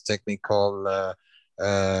various technical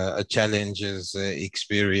challenges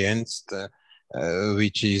experienced,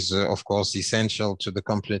 which is, of course, essential to the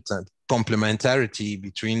complementarity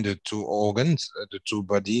between the two organs, the two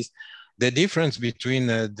bodies. The difference between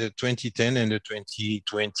the 2010 and the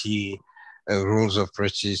 2020 rules of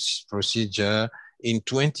procedure, in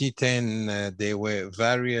 2010, there were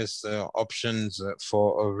various options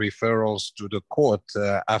for referrals to the court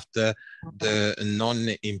after the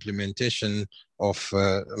non-implementation of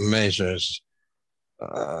measures.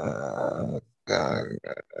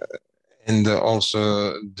 And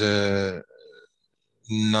also the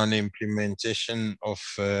non-implementation of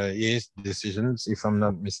decisions, if I'm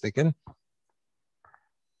not mistaken.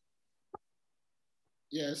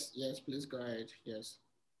 Yes, please go ahead, yes.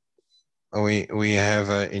 We have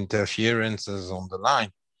interferences on the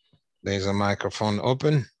line. There's a microphone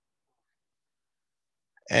open.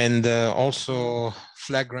 And also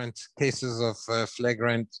flagrant cases of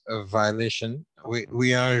flagrant violation.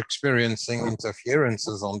 We are experiencing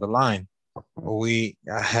interferences on the line. We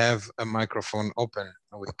have a microphone open.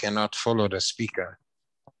 We cannot follow the speaker.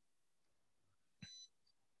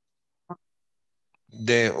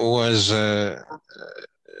 There was a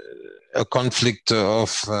conflict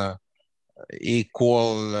of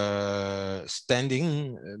equal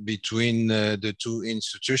standing between the two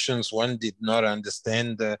institutions. One did not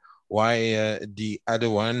understand why the other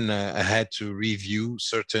one had to review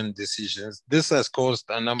certain decisions. This has caused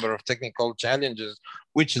a number of technical challenges,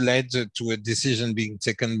 which led to a decision being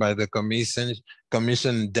taken by the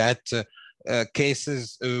commission that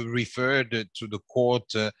cases referred to the court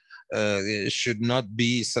should not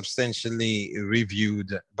be substantially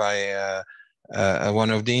reviewed by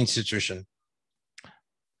one of the institutions.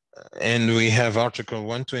 And we have Article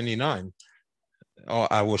 129,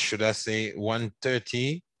 or should I say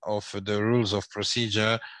 130 of the rules of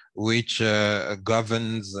procedure, which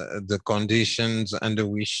governs the conditions under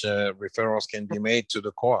which referrals can be made to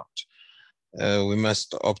the court. We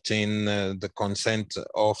must obtain the consent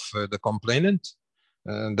of the complainant.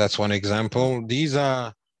 That's one example. These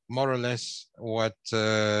are more or less what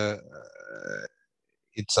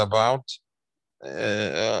it's about.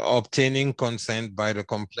 Obtaining consent by the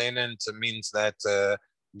complainant means that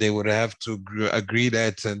they would have to agree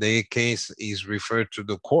that their case is referred to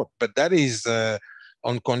the court, but that is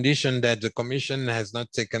on condition that the commission has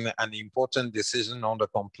not taken an important decision on the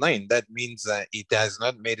complaint. That means it has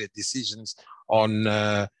not made a decision on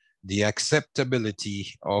the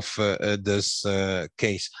acceptability of this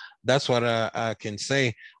case. That's what I can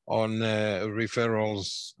say on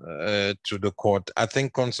referrals to the court. I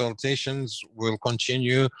think consultations will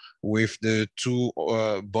continue with the two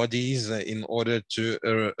bodies in order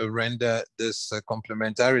to render this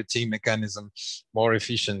complementarity mechanism more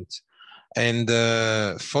efficient. And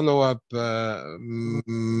follow-up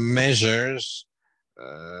measures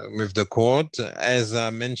with the court, as I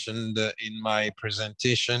mentioned in my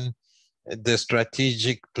presentation, the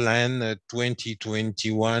strategic plan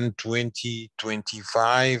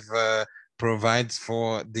 2021-2025 provides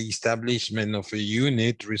for the establishment of a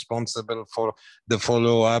unit responsible for the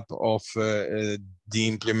follow-up of the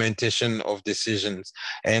implementation of decisions.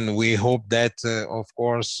 And we hope that, of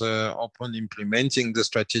course, upon implementing the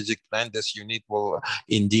strategic plan, this unit will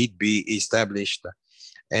indeed be established.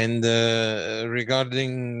 And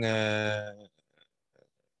regarding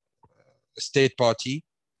state parties,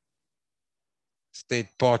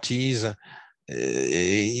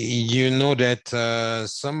 you know that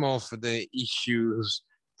some of the issues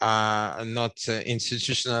are not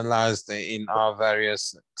institutionalized in our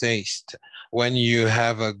various tastes. When you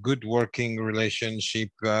have a good working relationship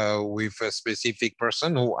with a specific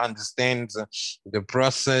person who understands the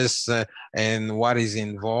process and what is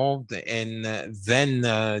involved, and then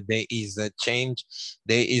there is a change,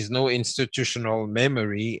 there is no institutional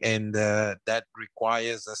memory, and that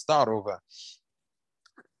requires a start over.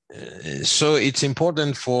 So it's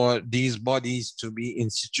important for these bodies to be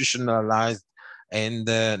institutionalized and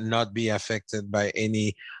not be affected by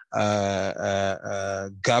any government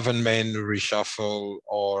reshuffle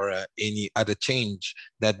or any other change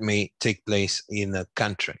that may take place in a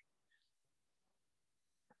country.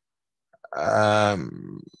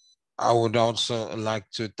 I would also like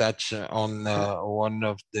to touch on one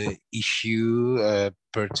of the issues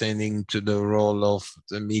pertaining to the role of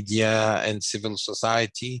the media and civil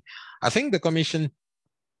society. I think the Commission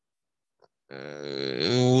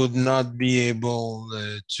would not be able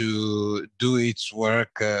to do its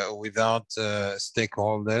work without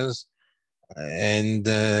stakeholders, and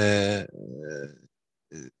the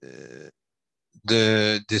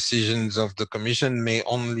decisions of the Commission may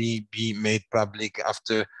only be made public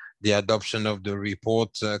after the adoption of the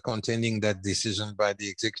report containing that decision by the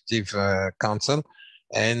Executive Council.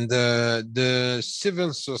 And the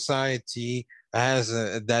civil society has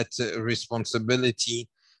that responsibility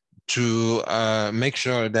to make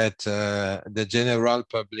sure that the general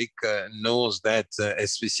public knows that a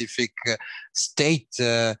specific state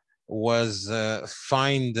was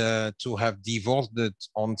found to have devolved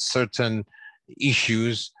on certain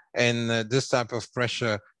issues, and this type of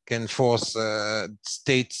pressure can force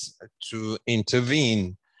states to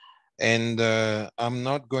intervene. And I'm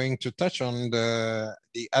not going to touch on the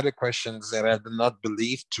other questions that I do not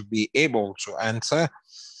believe to be able to answer.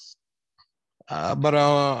 But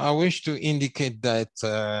I wish to indicate that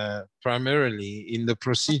primarily in the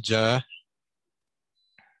procedure,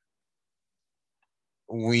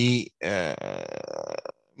 we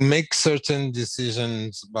make certain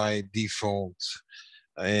decisions by default.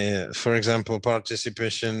 For example,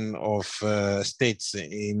 participation of states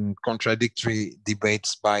in contradictory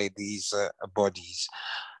debates by these bodies.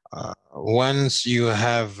 Once you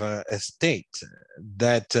have a state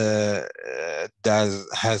that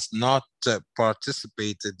has not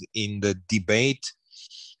participated in the debate,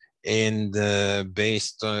 and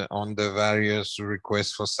based on the various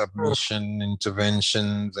requests for submission,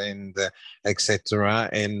 interventions, and etc.,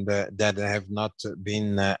 and that have not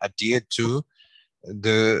been adhered to,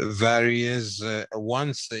 the various,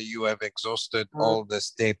 once you have exhausted all the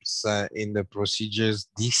steps in the procedures,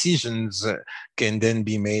 decisions can then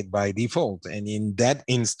be made by default. And in that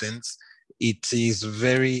instance, it is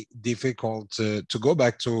very difficult to go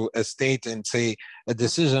back to a state and say a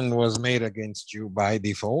decision was made against you by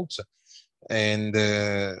default. And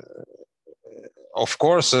of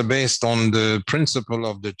course, based on the principle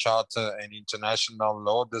of the Charter and international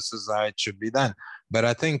law, this is how it should be done. But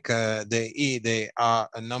I think there are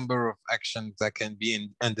a number of actions that can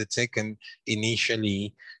be undertaken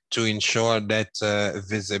initially to ensure that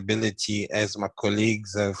visibility, as my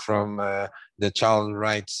colleagues from the Child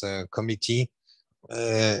Rights Committee,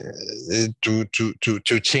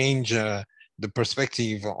 to change the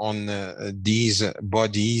perspective on these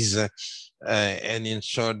bodies and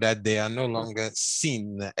ensure that they are no longer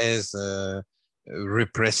seen as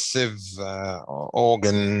repressive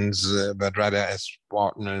organs, but rather as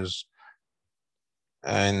partners.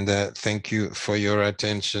 And thank you for your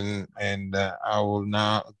attention. And I will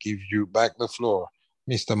now give you back the floor,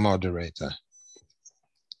 Mr. Moderator.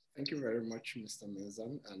 Thank you very much, Mr.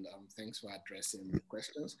 Menzan, and thanks for addressing the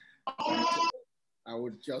questions. I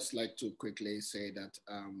would just like to quickly say that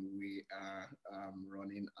we are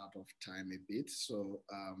running out of time a bit, so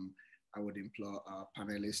I would implore our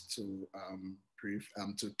panelists to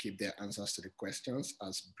to keep their answers to the questions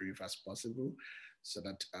as brief as possible, so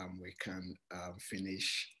that we can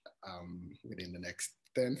finish within the next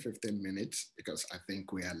 10-15 minutes, because I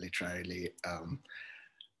think we are literally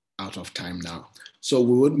out of time now. So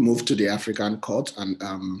we would move to the African Court, and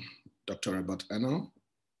Dr. Robert Eno,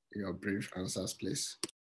 your brief answers, please.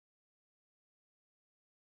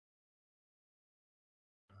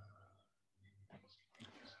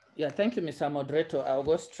 Yeah, thank you, Mr. Moderator. I'll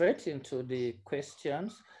go straight into the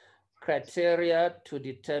questions. Criteria to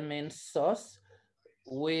determine source.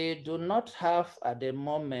 We do not have at the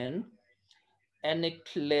moment any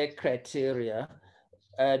clear criteria.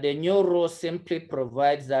 The new rule simply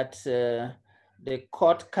provides that the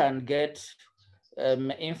court can get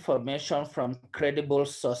information from credible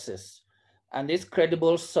sources. And these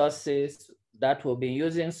credible sources that we've been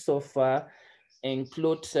using so far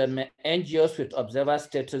include NGOs with observer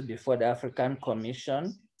status before the African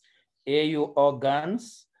Commission, AU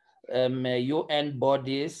organs, UN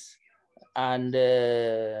bodies, and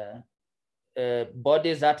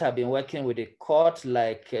bodies that have been working with the court,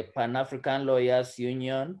 like Pan-African Lawyers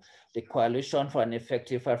Union, the Coalition for an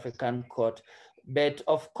Effective African Court. But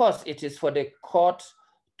of course, it is for the court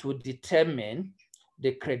to determine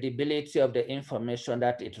the credibility of the information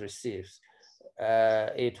that it receives.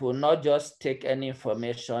 It will not just take any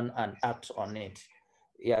information and act on it.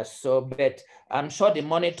 Yes, so, but I'm sure the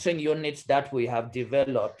monitoring units that we have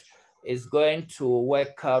developed is going to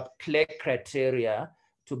work out clear criteria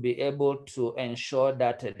to be able to ensure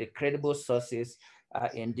that the credible sources are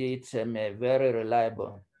indeed very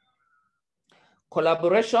reliable.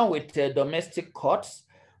 Collaboration with domestic courts.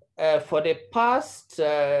 For the past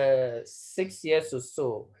 6 years or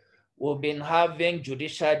so, we've been having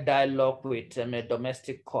judicial dialogue with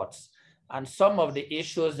domestic courts. And some of the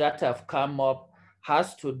issues that have come up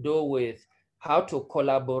has to do with how to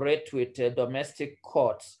collaborate with domestic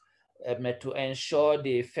courts to ensure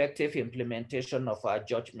the effective implementation of our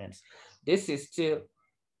judgments. This is still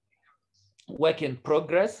work in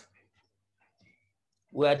progress.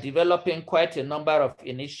 We are developing quite a number of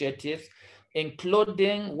initiatives,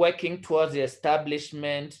 including working towards the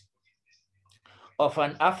establishment of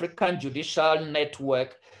an African judicial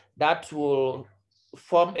network that will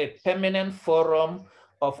form a permanent forum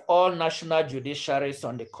of all national judiciaries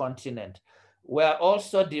on the continent. We're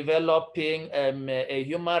also developing a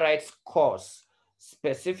human rights course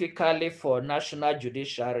specifically for national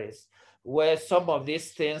judiciaries, where some of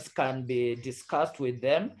these things can be discussed with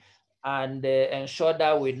them and ensure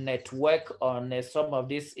that we network on some of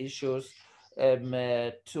these issues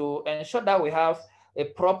to ensure that we have a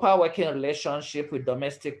proper working relationship with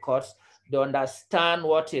domestic courts to understand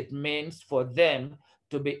what it means for them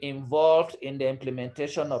to be involved in the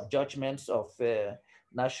implementation of judgments of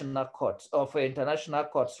national courts, of international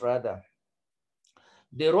courts rather.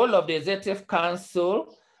 The role of the Executive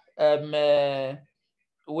Council,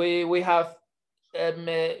 we have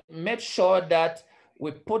made sure that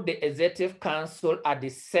we put the Executive Council at the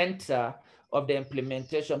center of the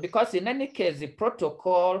implementation, because in any case, the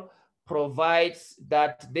protocol provides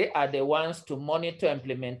that they are the ones to monitor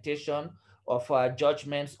implementation of our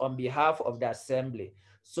judgments on behalf of the Assembly.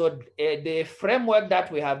 So the framework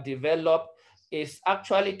that we have developed is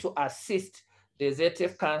actually to assist the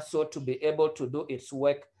Executive Council to be able to do its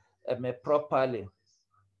work properly.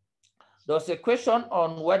 There was a question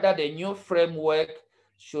on whether the new framework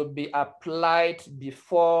should be applied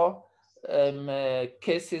before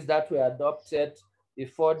cases that were adopted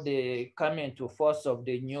before the coming into force of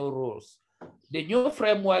the new rules. The new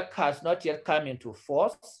framework has not yet come into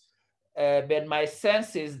force, but my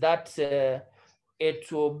sense is that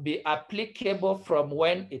it will be applicable from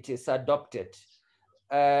when it is adopted.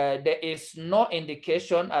 There is no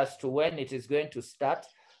indication as to when it is going to start,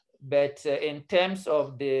 but in terms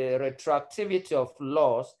of the retroactivity of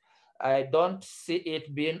laws, I don't see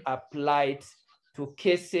it being applied to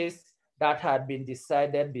cases that had been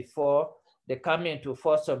decided before the coming into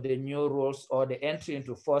force of the new rules or the entry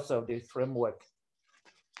into force of the framework.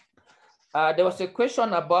 There was a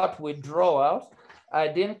question about withdrawals. I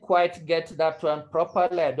didn't quite get that one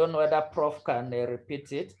properly. I don't know whether Prof can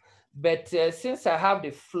repeat it. But since I have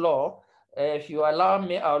the floor, if you allow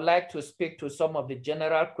me, I would like to speak to some of the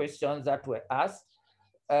general questions that were asked.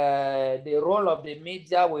 The role of the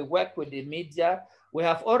media, we work with the media. We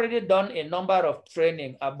have already done a number of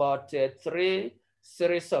training, about 3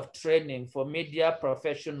 series of training for media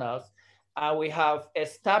professionals. And we have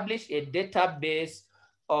established a database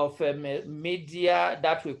of media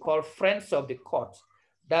that we call Friends of the Court,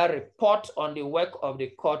 that report on the work of the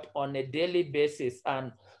court on a daily basis.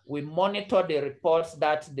 And we monitor the reports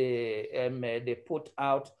that they put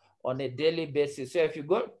out on a daily basis. So if you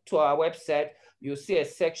go to our website, you see a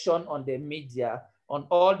section on the media, on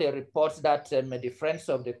all the reports that the Friends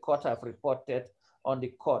of the Court have reported on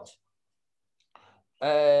the court.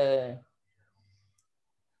 There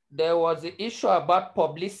was the issue about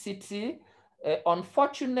publicity.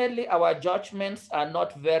 Unfortunately, our judgments are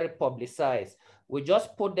not very publicized. We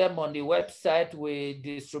just put them on the website, we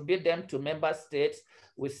distribute them to member states,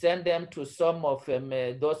 we send them to some of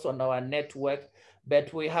those on our network,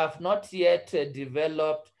 but we have not yet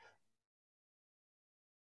developed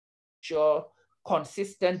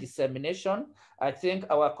consistent dissemination. I think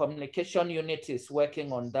our communication unit is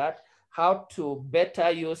working on that, how to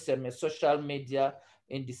better use social media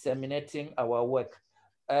in disseminating our work.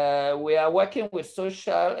 We are working with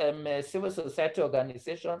social civil society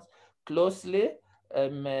organizations closely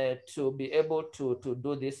to be able to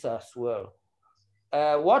do this as well.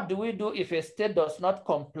 What do we do if a state does not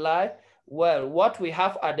comply? Well, what we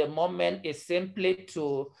have at the moment is simply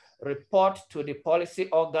to report to the policy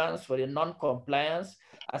organs for the non-compliance.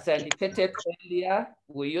 As I indicated earlier,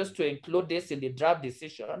 we used to include this in the draft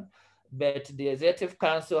decision, but the Executive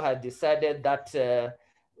Council has decided that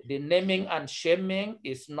the naming and shaming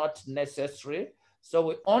is not necessary. So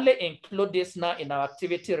we only include this now in our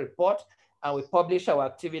activity report, and we publish our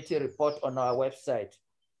activity report on our website.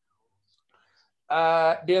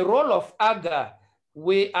 The role of AGA,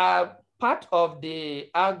 we are part of the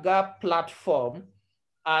AGA platform,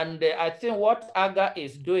 and I think what AGA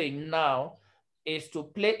is doing now is to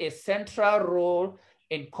play a central role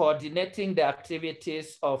in coordinating the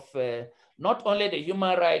activities of not only the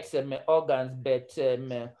human rights organs, but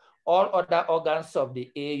all other organs of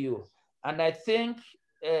the AU. And I think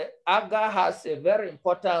AGA has a very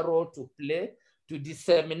important role to play to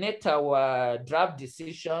disseminate our draft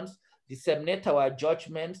decisions, disseminate our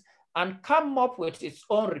judgments, and come up with its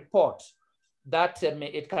own report that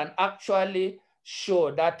it can actually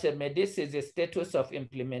show that this is the status of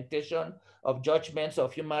implementation of judgments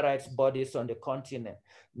of human rights bodies on the continent.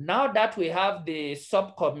 Now that we have the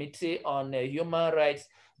subcommittee on human rights,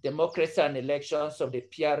 democracy and elections of the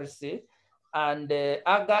PRC, and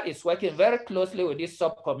AGA is working very closely with this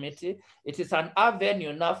subcommittee. It is an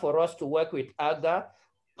avenue now for us to work with AGA,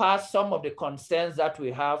 pass some of the concerns that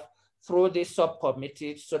we have through this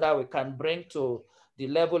subcommittee so that we can bring to the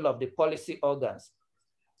level of the policy organs.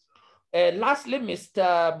 Lastly,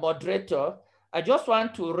 Mr. Moderator, I just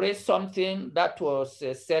want to raise something that was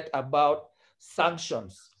said about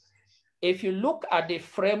sanctions. If you look at the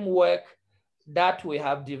framework that we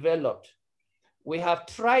have developed, we have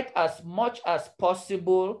tried as much as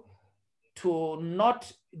possible to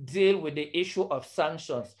not deal with the issue of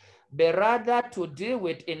sanctions, but rather to deal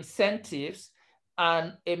with incentives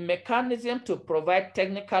and a mechanism to provide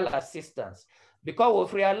technical assistance.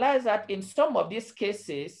 Because we've realized that in some of these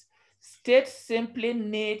cases, states simply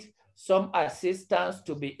need some assistance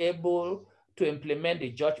to be able to implement the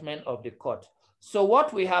judgment of the court. So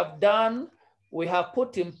what we have done, we have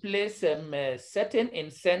put in place certain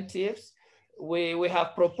incentives. We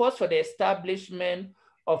have proposed for the establishment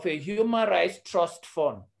of a human rights trust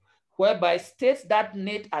fund, whereby states that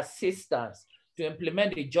need assistance to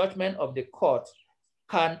implement the judgment of the court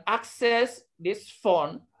can access this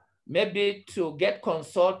fund, maybe to get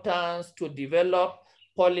consultants, to develop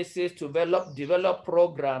policies, to develop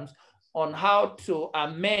programs on how to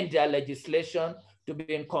amend their legislation to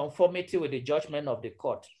be in conformity with the judgment of the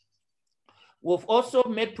court. We've also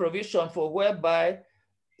made provision for whereby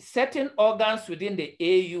certain organs within the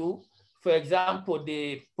AU, for example,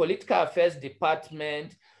 the Political Affairs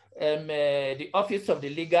Department, the Office of the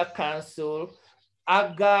Legal Counsel,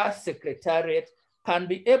 AGA Secretariat, can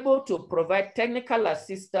be able to provide technical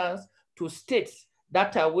assistance to states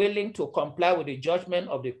that are willing to comply with the judgment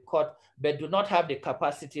of the court, but do not have the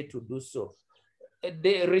capacity to do so.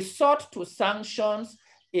 The resort to sanctions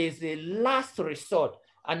is the last resort,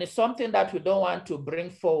 and it's something that we don't want to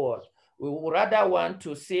bring forward. We would rather want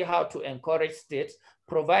to see how to encourage states,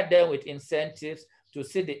 provide them with incentives to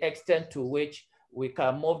see the extent to which we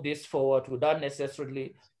can move this forward without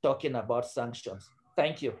necessarily talking about sanctions.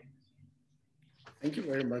 Thank you. Thank you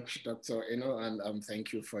very much, Dr. Eno, and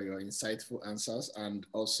thank you for your insightful answers and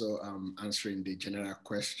also answering the general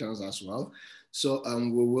questions as well. So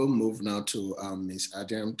we will move now to Ms.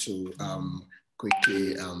 Adam to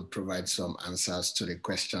quickly provide some answers to the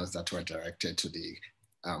questions that were directed to the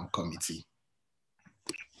committee.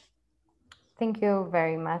 Thank you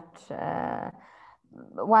very much.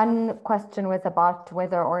 One question was about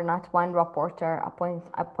whether or not one rapporteur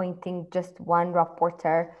appointing just one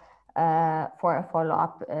rapporteur for a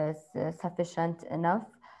follow-up is sufficient enough.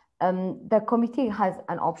 The committee has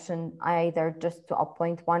an option either just to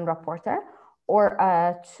appoint one rapporteur or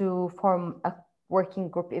to form a working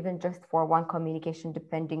group, even just for one communication,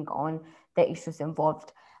 depending on the issues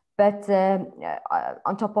involved. But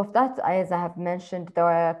on top of that, as I have mentioned,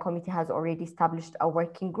 the committee has already established a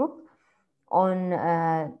working group on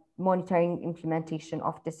monitoring implementation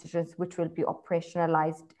of decisions, which will be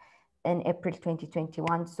operationalized in April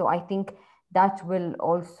 2021. So I think that will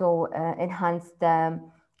also enhance the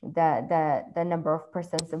number of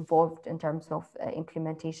persons involved in terms of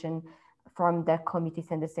implementation from the committees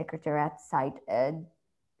and the secretariat side.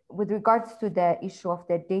 With regards to the issue of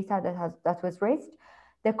the data that was raised,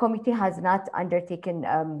 the committee has not undertaken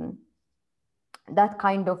that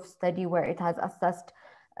kind of study where it has assessed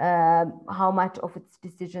how much of its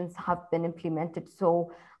decisions have been implemented.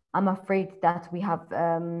 So I'm afraid that we have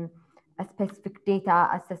a specific data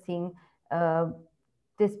assessing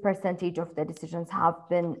this percentage of the decisions have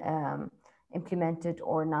been implemented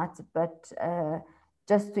or not. But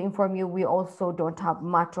just to inform you, we also don't have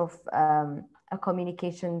much of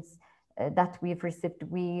communications that we've received.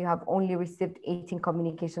 We have only received 18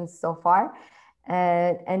 communications so far,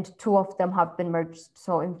 and 2 of them have been merged.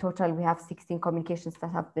 So in total, we have 16 communications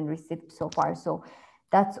that have been received so far. So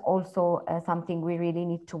that's also something we really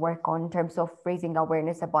need to work on in terms of raising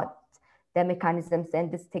awareness about the mechanisms.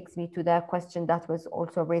 And this takes me to the question that was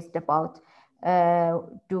also raised about,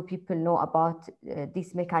 do people know about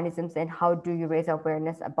these mechanisms and how do you raise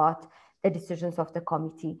awareness about the decisions of the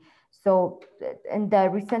committee? So in the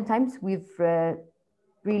recent times, we've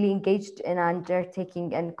really engaged in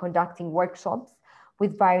undertaking and conducting workshops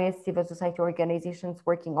with various civil society organizations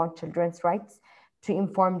working on children's rights to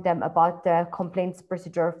inform them about the complaints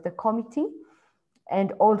procedure of the committee,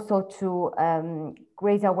 and also to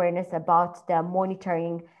raise awareness about the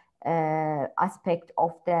monitoring aspect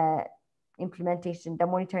of the implementation, the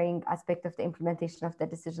monitoring aspect of the implementation of the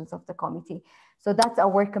decisions of the committee. So that's a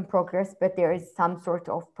work in progress, but there is some sort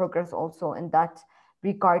of progress also in that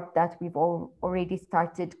regard, that we've already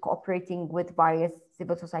started cooperating with various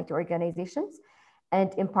civil society organizations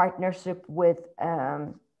and in partnership with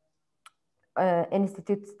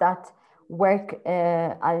institutes that work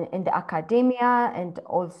in the academia and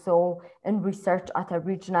also in research at a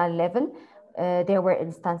regional level. There were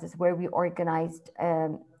instances where we organized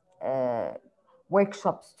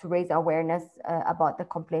workshops to raise awareness about the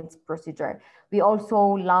complaints procedure. We also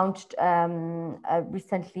launched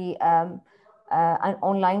recently an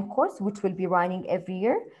online course which will be running every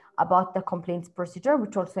year about the complaints procedure,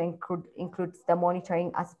 which also includes the monitoring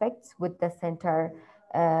aspects with the center,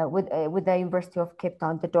 with the University of Cape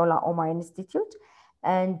Town, the Dola Omar Institute.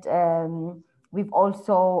 And we've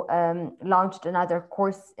also launched another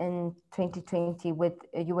course in 2020 with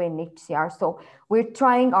UNHCR. So we're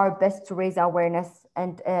trying our best to raise awareness.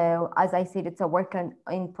 And as I said, it's a work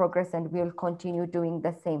in progress and we'll continue doing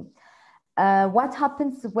the same. What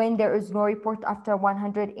happens when there is no report after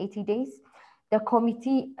 180 days? The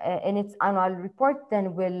committee in its annual report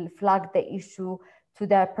then will flag the issue to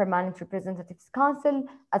the Permanent Representatives Council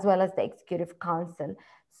as well as the Executive Council.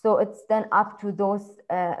 So it's then up to those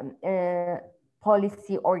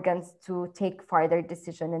policy organs to take further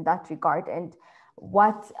decision in that regard. And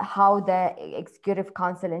how the Executive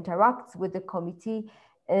Council interacts with the committee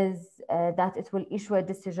is that it will issue a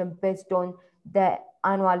decision based on the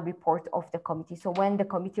annual report of the committee. So when the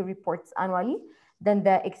committee reports annually, then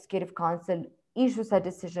the Executive Council issues a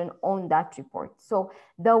decision on that report. So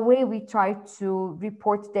the way we try to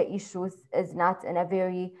report the issues is not in a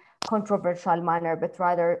very controversial manner, but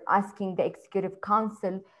rather asking the Executive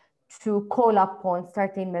Council to call upon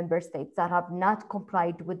certain member states that have not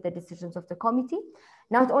complied with the decisions of the committee,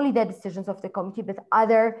 not only the decisions of the committee, but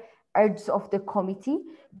other urges of the committee.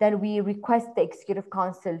 Then we request the Executive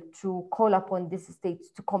Council to call upon these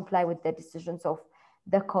states to comply with the decisions of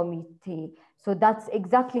the committee. So that's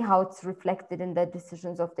exactly how it's reflected in the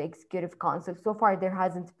decisions of the Executive Council. So far, there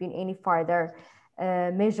hasn't been any further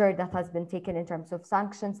measure that has been taken in terms of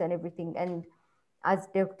sanctions and everything. And as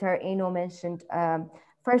Dr. Eno mentioned,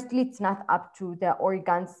 firstly, it's not up to the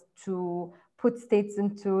organs to put states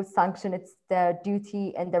into sanction. It's the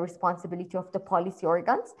duty and the responsibility of the policy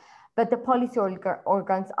organs. But the policy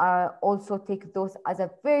organs also take those as a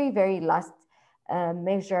very, very last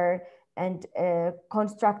measure, and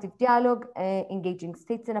constructive dialogue, engaging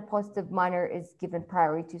states in a positive manner is given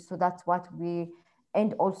priority. So that's what we,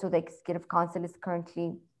 and also the Executive Council is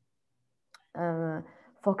currently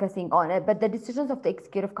focusing on it. But the decisions of the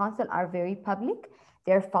Executive Council are very public.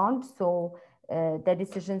 They're found. So the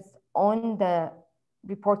decisions on the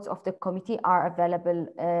reports of the committee are available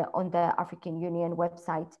on the African Union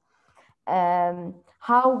website.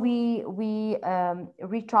 How we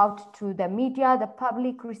reach out to the media, the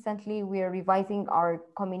public. Recently, we are revising our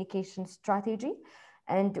communication strategy,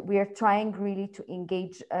 and we are trying really to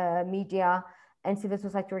engage media and civil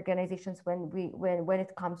society organizations when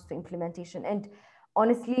it comes to implementation. And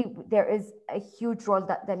honestly, there is a huge role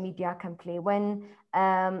that the media can play. When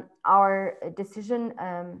our decision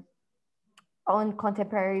on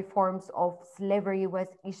contemporary forms of slavery was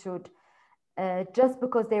issued, just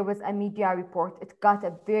because there was a media report, it got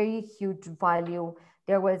a very huge value.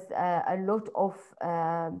 There was a lot of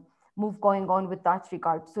move going on with that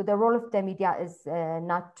regard. So the role of the media is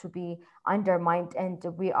not to be undermined, and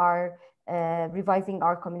we are revising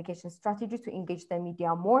our communication strategy to engage the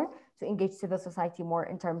media more, to engage civil society more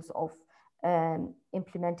in terms of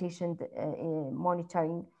implementation,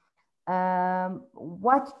 monitoring.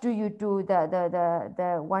 What do you do?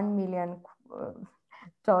 The $1 million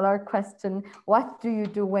question. What do you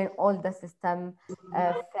do when all the system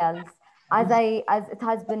fails? As it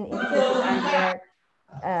has been indicated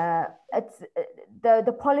earlier, it's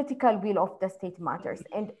the political will of the state matters,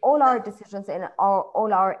 and all our decisions and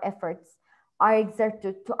all our efforts are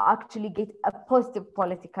exerted to actually get a positive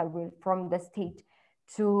political will from the state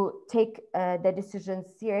to take the decisions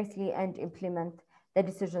seriously and implement the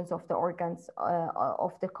decisions of the organs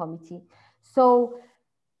of the committee. So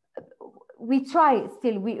we try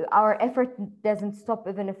still, our effort doesn't stop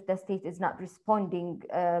even if the state is not responding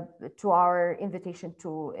to our invitation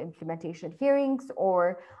to implementation hearings,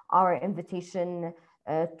 or our invitation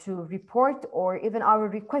to report, or even our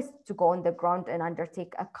request to go on the ground and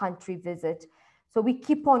undertake a country visit. So we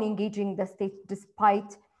keep on engaging the state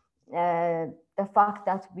despite the fact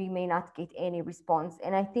that we may not get any response.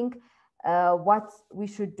 And I think what we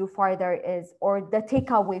should do further is, or the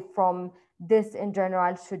takeaway from this in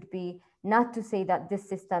general should be, not to say that these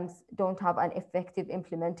systems don't have an effective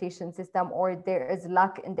implementation system or there is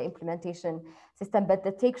lack in the implementation system, but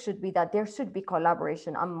the take should be that there should be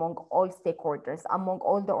collaboration among all stakeholders, among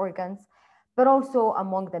all the organs, but also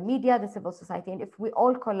among the media, the civil society. And if we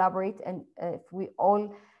all collaborate and if we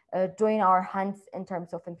all join our hands in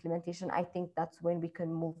terms of implementation, I think that's when we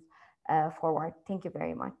can move forward. Thank you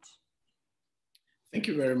very much. Thank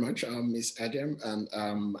you very much, Ms. Adam. And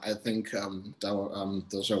I think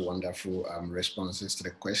those are wonderful responses to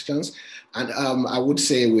the questions. And I would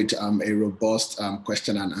say with a robust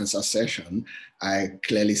question and answer session, I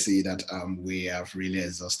clearly see that we have really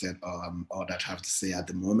exhausted all that I have to say at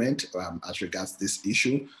the moment as regards this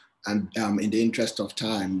issue. And in the interest of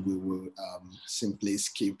time, we will simply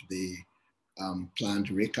skip the planned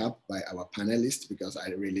recap by our panelists, because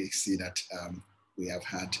I really see that we have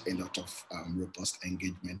had a lot of robust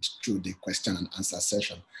engagement through the question and answer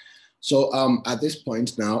session. So at this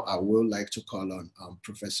point now, I would like to call on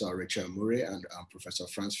Professor Rachel Murray and Professor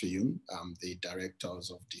Franz Fiyun, the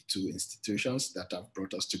directors of the two institutions that have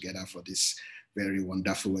brought us together for this very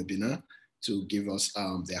wonderful webinar, to give us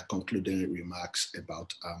their concluding remarks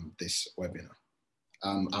about this webinar.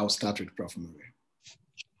 I'll start with Prof. Murray.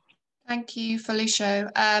 Thank you,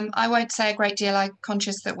 Felicio. I won't say a great deal. I'm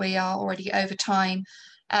conscious that we are already over time,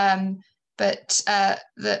 but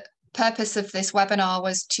the purpose of this webinar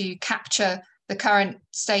was to capture the current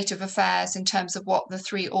state of affairs in terms of what the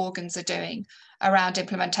three organs are doing around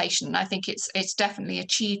implementation. And I think it's definitely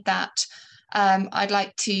achieved that. I'd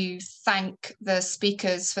like to thank the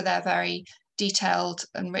speakers for their very detailed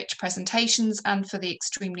and rich presentations, and for the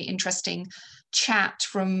extremely interesting chat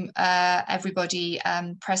from everybody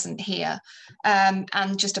present here.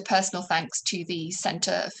 And just a personal thanks to the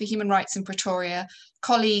Centre for Human Rights in Pretoria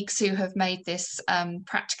colleagues who have made this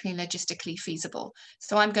practically and logistically feasible.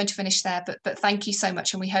 So I'm going to finish there, but thank you so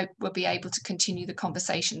much, and we hope we'll be able to continue the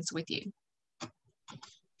conversations with you.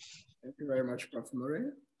 Thank you very much, Prof.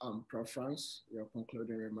 Murray. Prof. Franz, your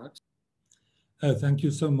concluding remarks. Thank you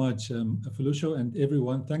so much, Felicio, and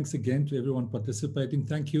everyone. Thanks again to everyone participating.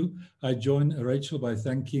 Thank you. I join Rachel by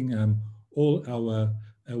thanking all our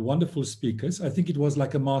wonderful speakers. I think it was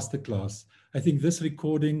like a masterclass. I think this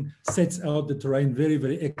recording sets out the terrain very,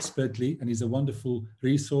 very expertly and is a wonderful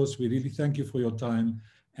resource. We really thank you for your time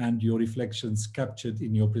and your reflections captured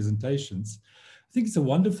in your presentations. I think it's a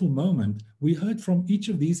wonderful moment. We heard from each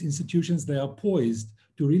of these institutions, they are poised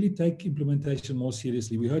to really take implementation more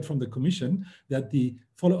seriously. We heard from the Commission that the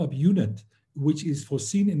follow-up unit, which is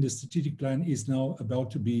foreseen in the strategic plan, is now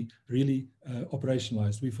about to be really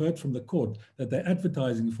operationalized. We've heard from the court that they're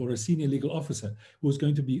advertising for a senior legal officer who's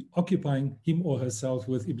going to be occupying him or herself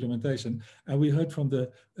with implementation. And we heard from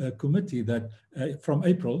the committee that from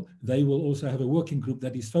April, they will also have a working group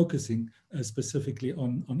that is focusing specifically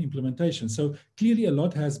on implementation. So clearly a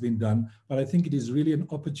lot has been done, but I think it is really an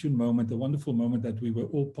opportune moment, a wonderful moment that we were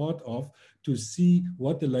all part of, to see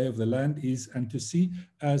what the lay of the land is and to see,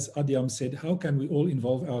 as Adiam said, how can we all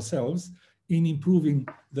involve ourselves in improving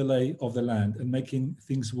the lay of the land and making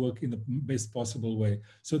things work in the best possible way.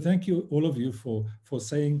 So thank you, all of you, for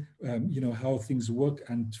saying, how things work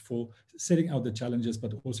and for setting out the challenges,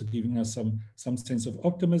 but also giving us some sense of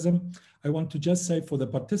optimism. I want to just say for the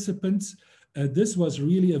participants, this was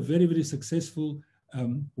really a very, very successful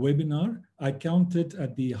webinar. I counted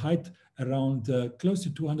at the height around close to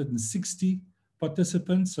 260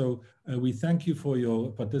 participants. So we thank you for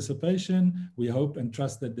your participation. We hope and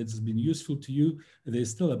trust that this has been useful to you. There's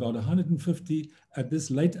still about 150 at this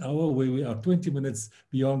late hour where we are 20 minutes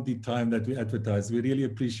beyond the time that we advertised. We really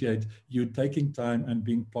appreciate you taking time and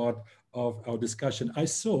being part of our discussion. I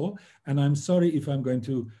saw, and I'm sorry if I'm going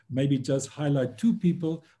to maybe just highlight two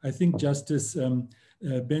people. I think Justice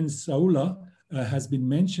Ben Saula has been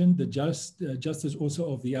mentioned, the Justice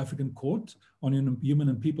also of the African Court on Human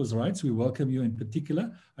and People's Rights. We welcome you in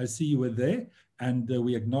particular. I see you were there and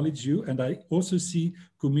we acknowledge you. And I also see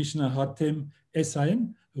Commissioner Hatem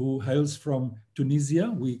Essayen, who hails from Tunisia.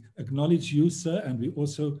 We acknowledge you, sir, and we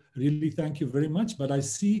also really thank you very much. But I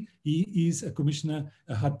see he is, Commissioner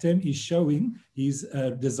Hatem is showing his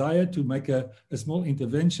desire to make a small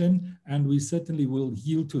intervention, and we certainly will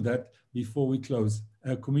yield to that before we close.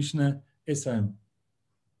 Commissioner Essayen.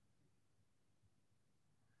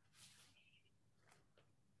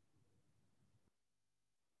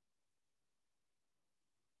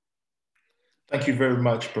 Thank you very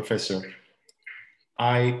much, Professor.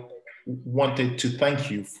 I wanted to thank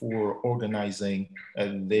you for organizing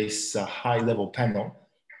this high-level panel.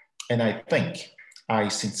 And I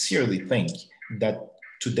sincerely think that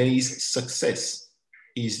today's success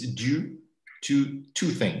is due to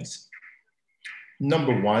two things.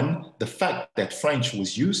 Number one, the fact that French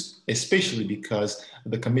was used, especially because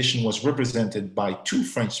the Commission was represented by 2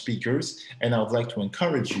 French speakers. And I would like to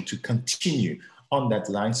encourage you to continue on that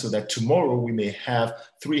line so that tomorrow we may have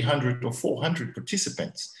 300 or 400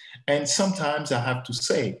 participants. And sometimes I have to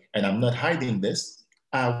say, and I'm not hiding this,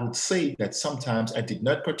 I would say that sometimes I did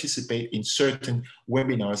not participate in certain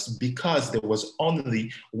webinars because there was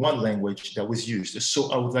only one language that was used.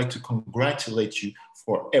 So I would like to congratulate you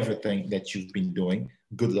for everything that you've been doing.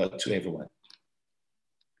 Good luck to everyone.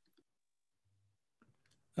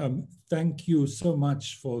 Thank you so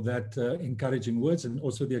much for that encouraging words and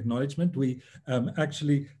also the acknowledgement. We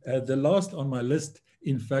actually, the last on my list,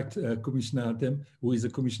 in fact, Commissioner Hatem, who is the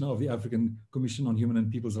Commissioner of the African Commission on Human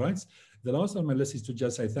and People's Rights, the last on my list is to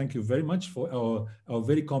just say thank you very much for our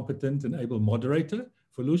very competent and able moderator,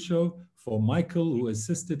 Felusho, for Michael, who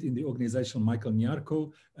assisted in the organization, Michael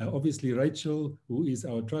Nyarko, obviously Rachel, who is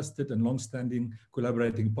our trusted and long-standing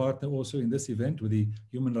collaborating partner also in this event with the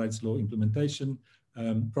Human Rights Law Implementation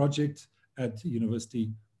project at the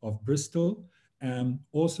University of Bristol.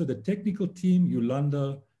 Also the technical team,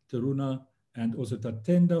 Yolanda, Taruna, and also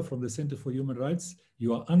Tatenda from the Center for Human Rights.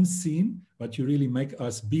 You are unseen, but you really make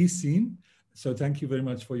us be seen. So thank you very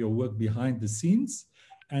much for your work behind the scenes.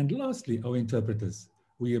 And lastly, our interpreters.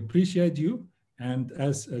 We appreciate you. And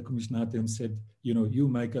as Commissioner Hatem said, you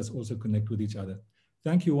make us also connect with each other.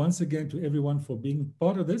 Thank you once again to everyone for being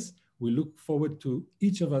part of this. We look forward to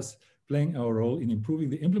each of us playing our role in improving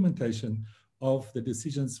the implementation of the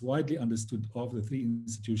decisions widely understood of the 3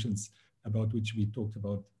 institutions about which we talked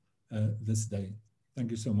about this day.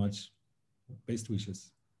 Thank you so much. Best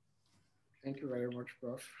wishes. Thank you very much,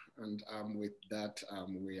 Prof. And with that,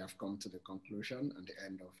 we have come to the conclusion and the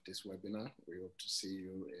end of this webinar. We hope to see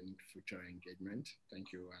you in future engagement.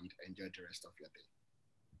 Thank you and enjoy the rest of your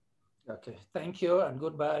day. Okay, thank you and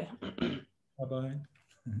goodbye. Bye-bye.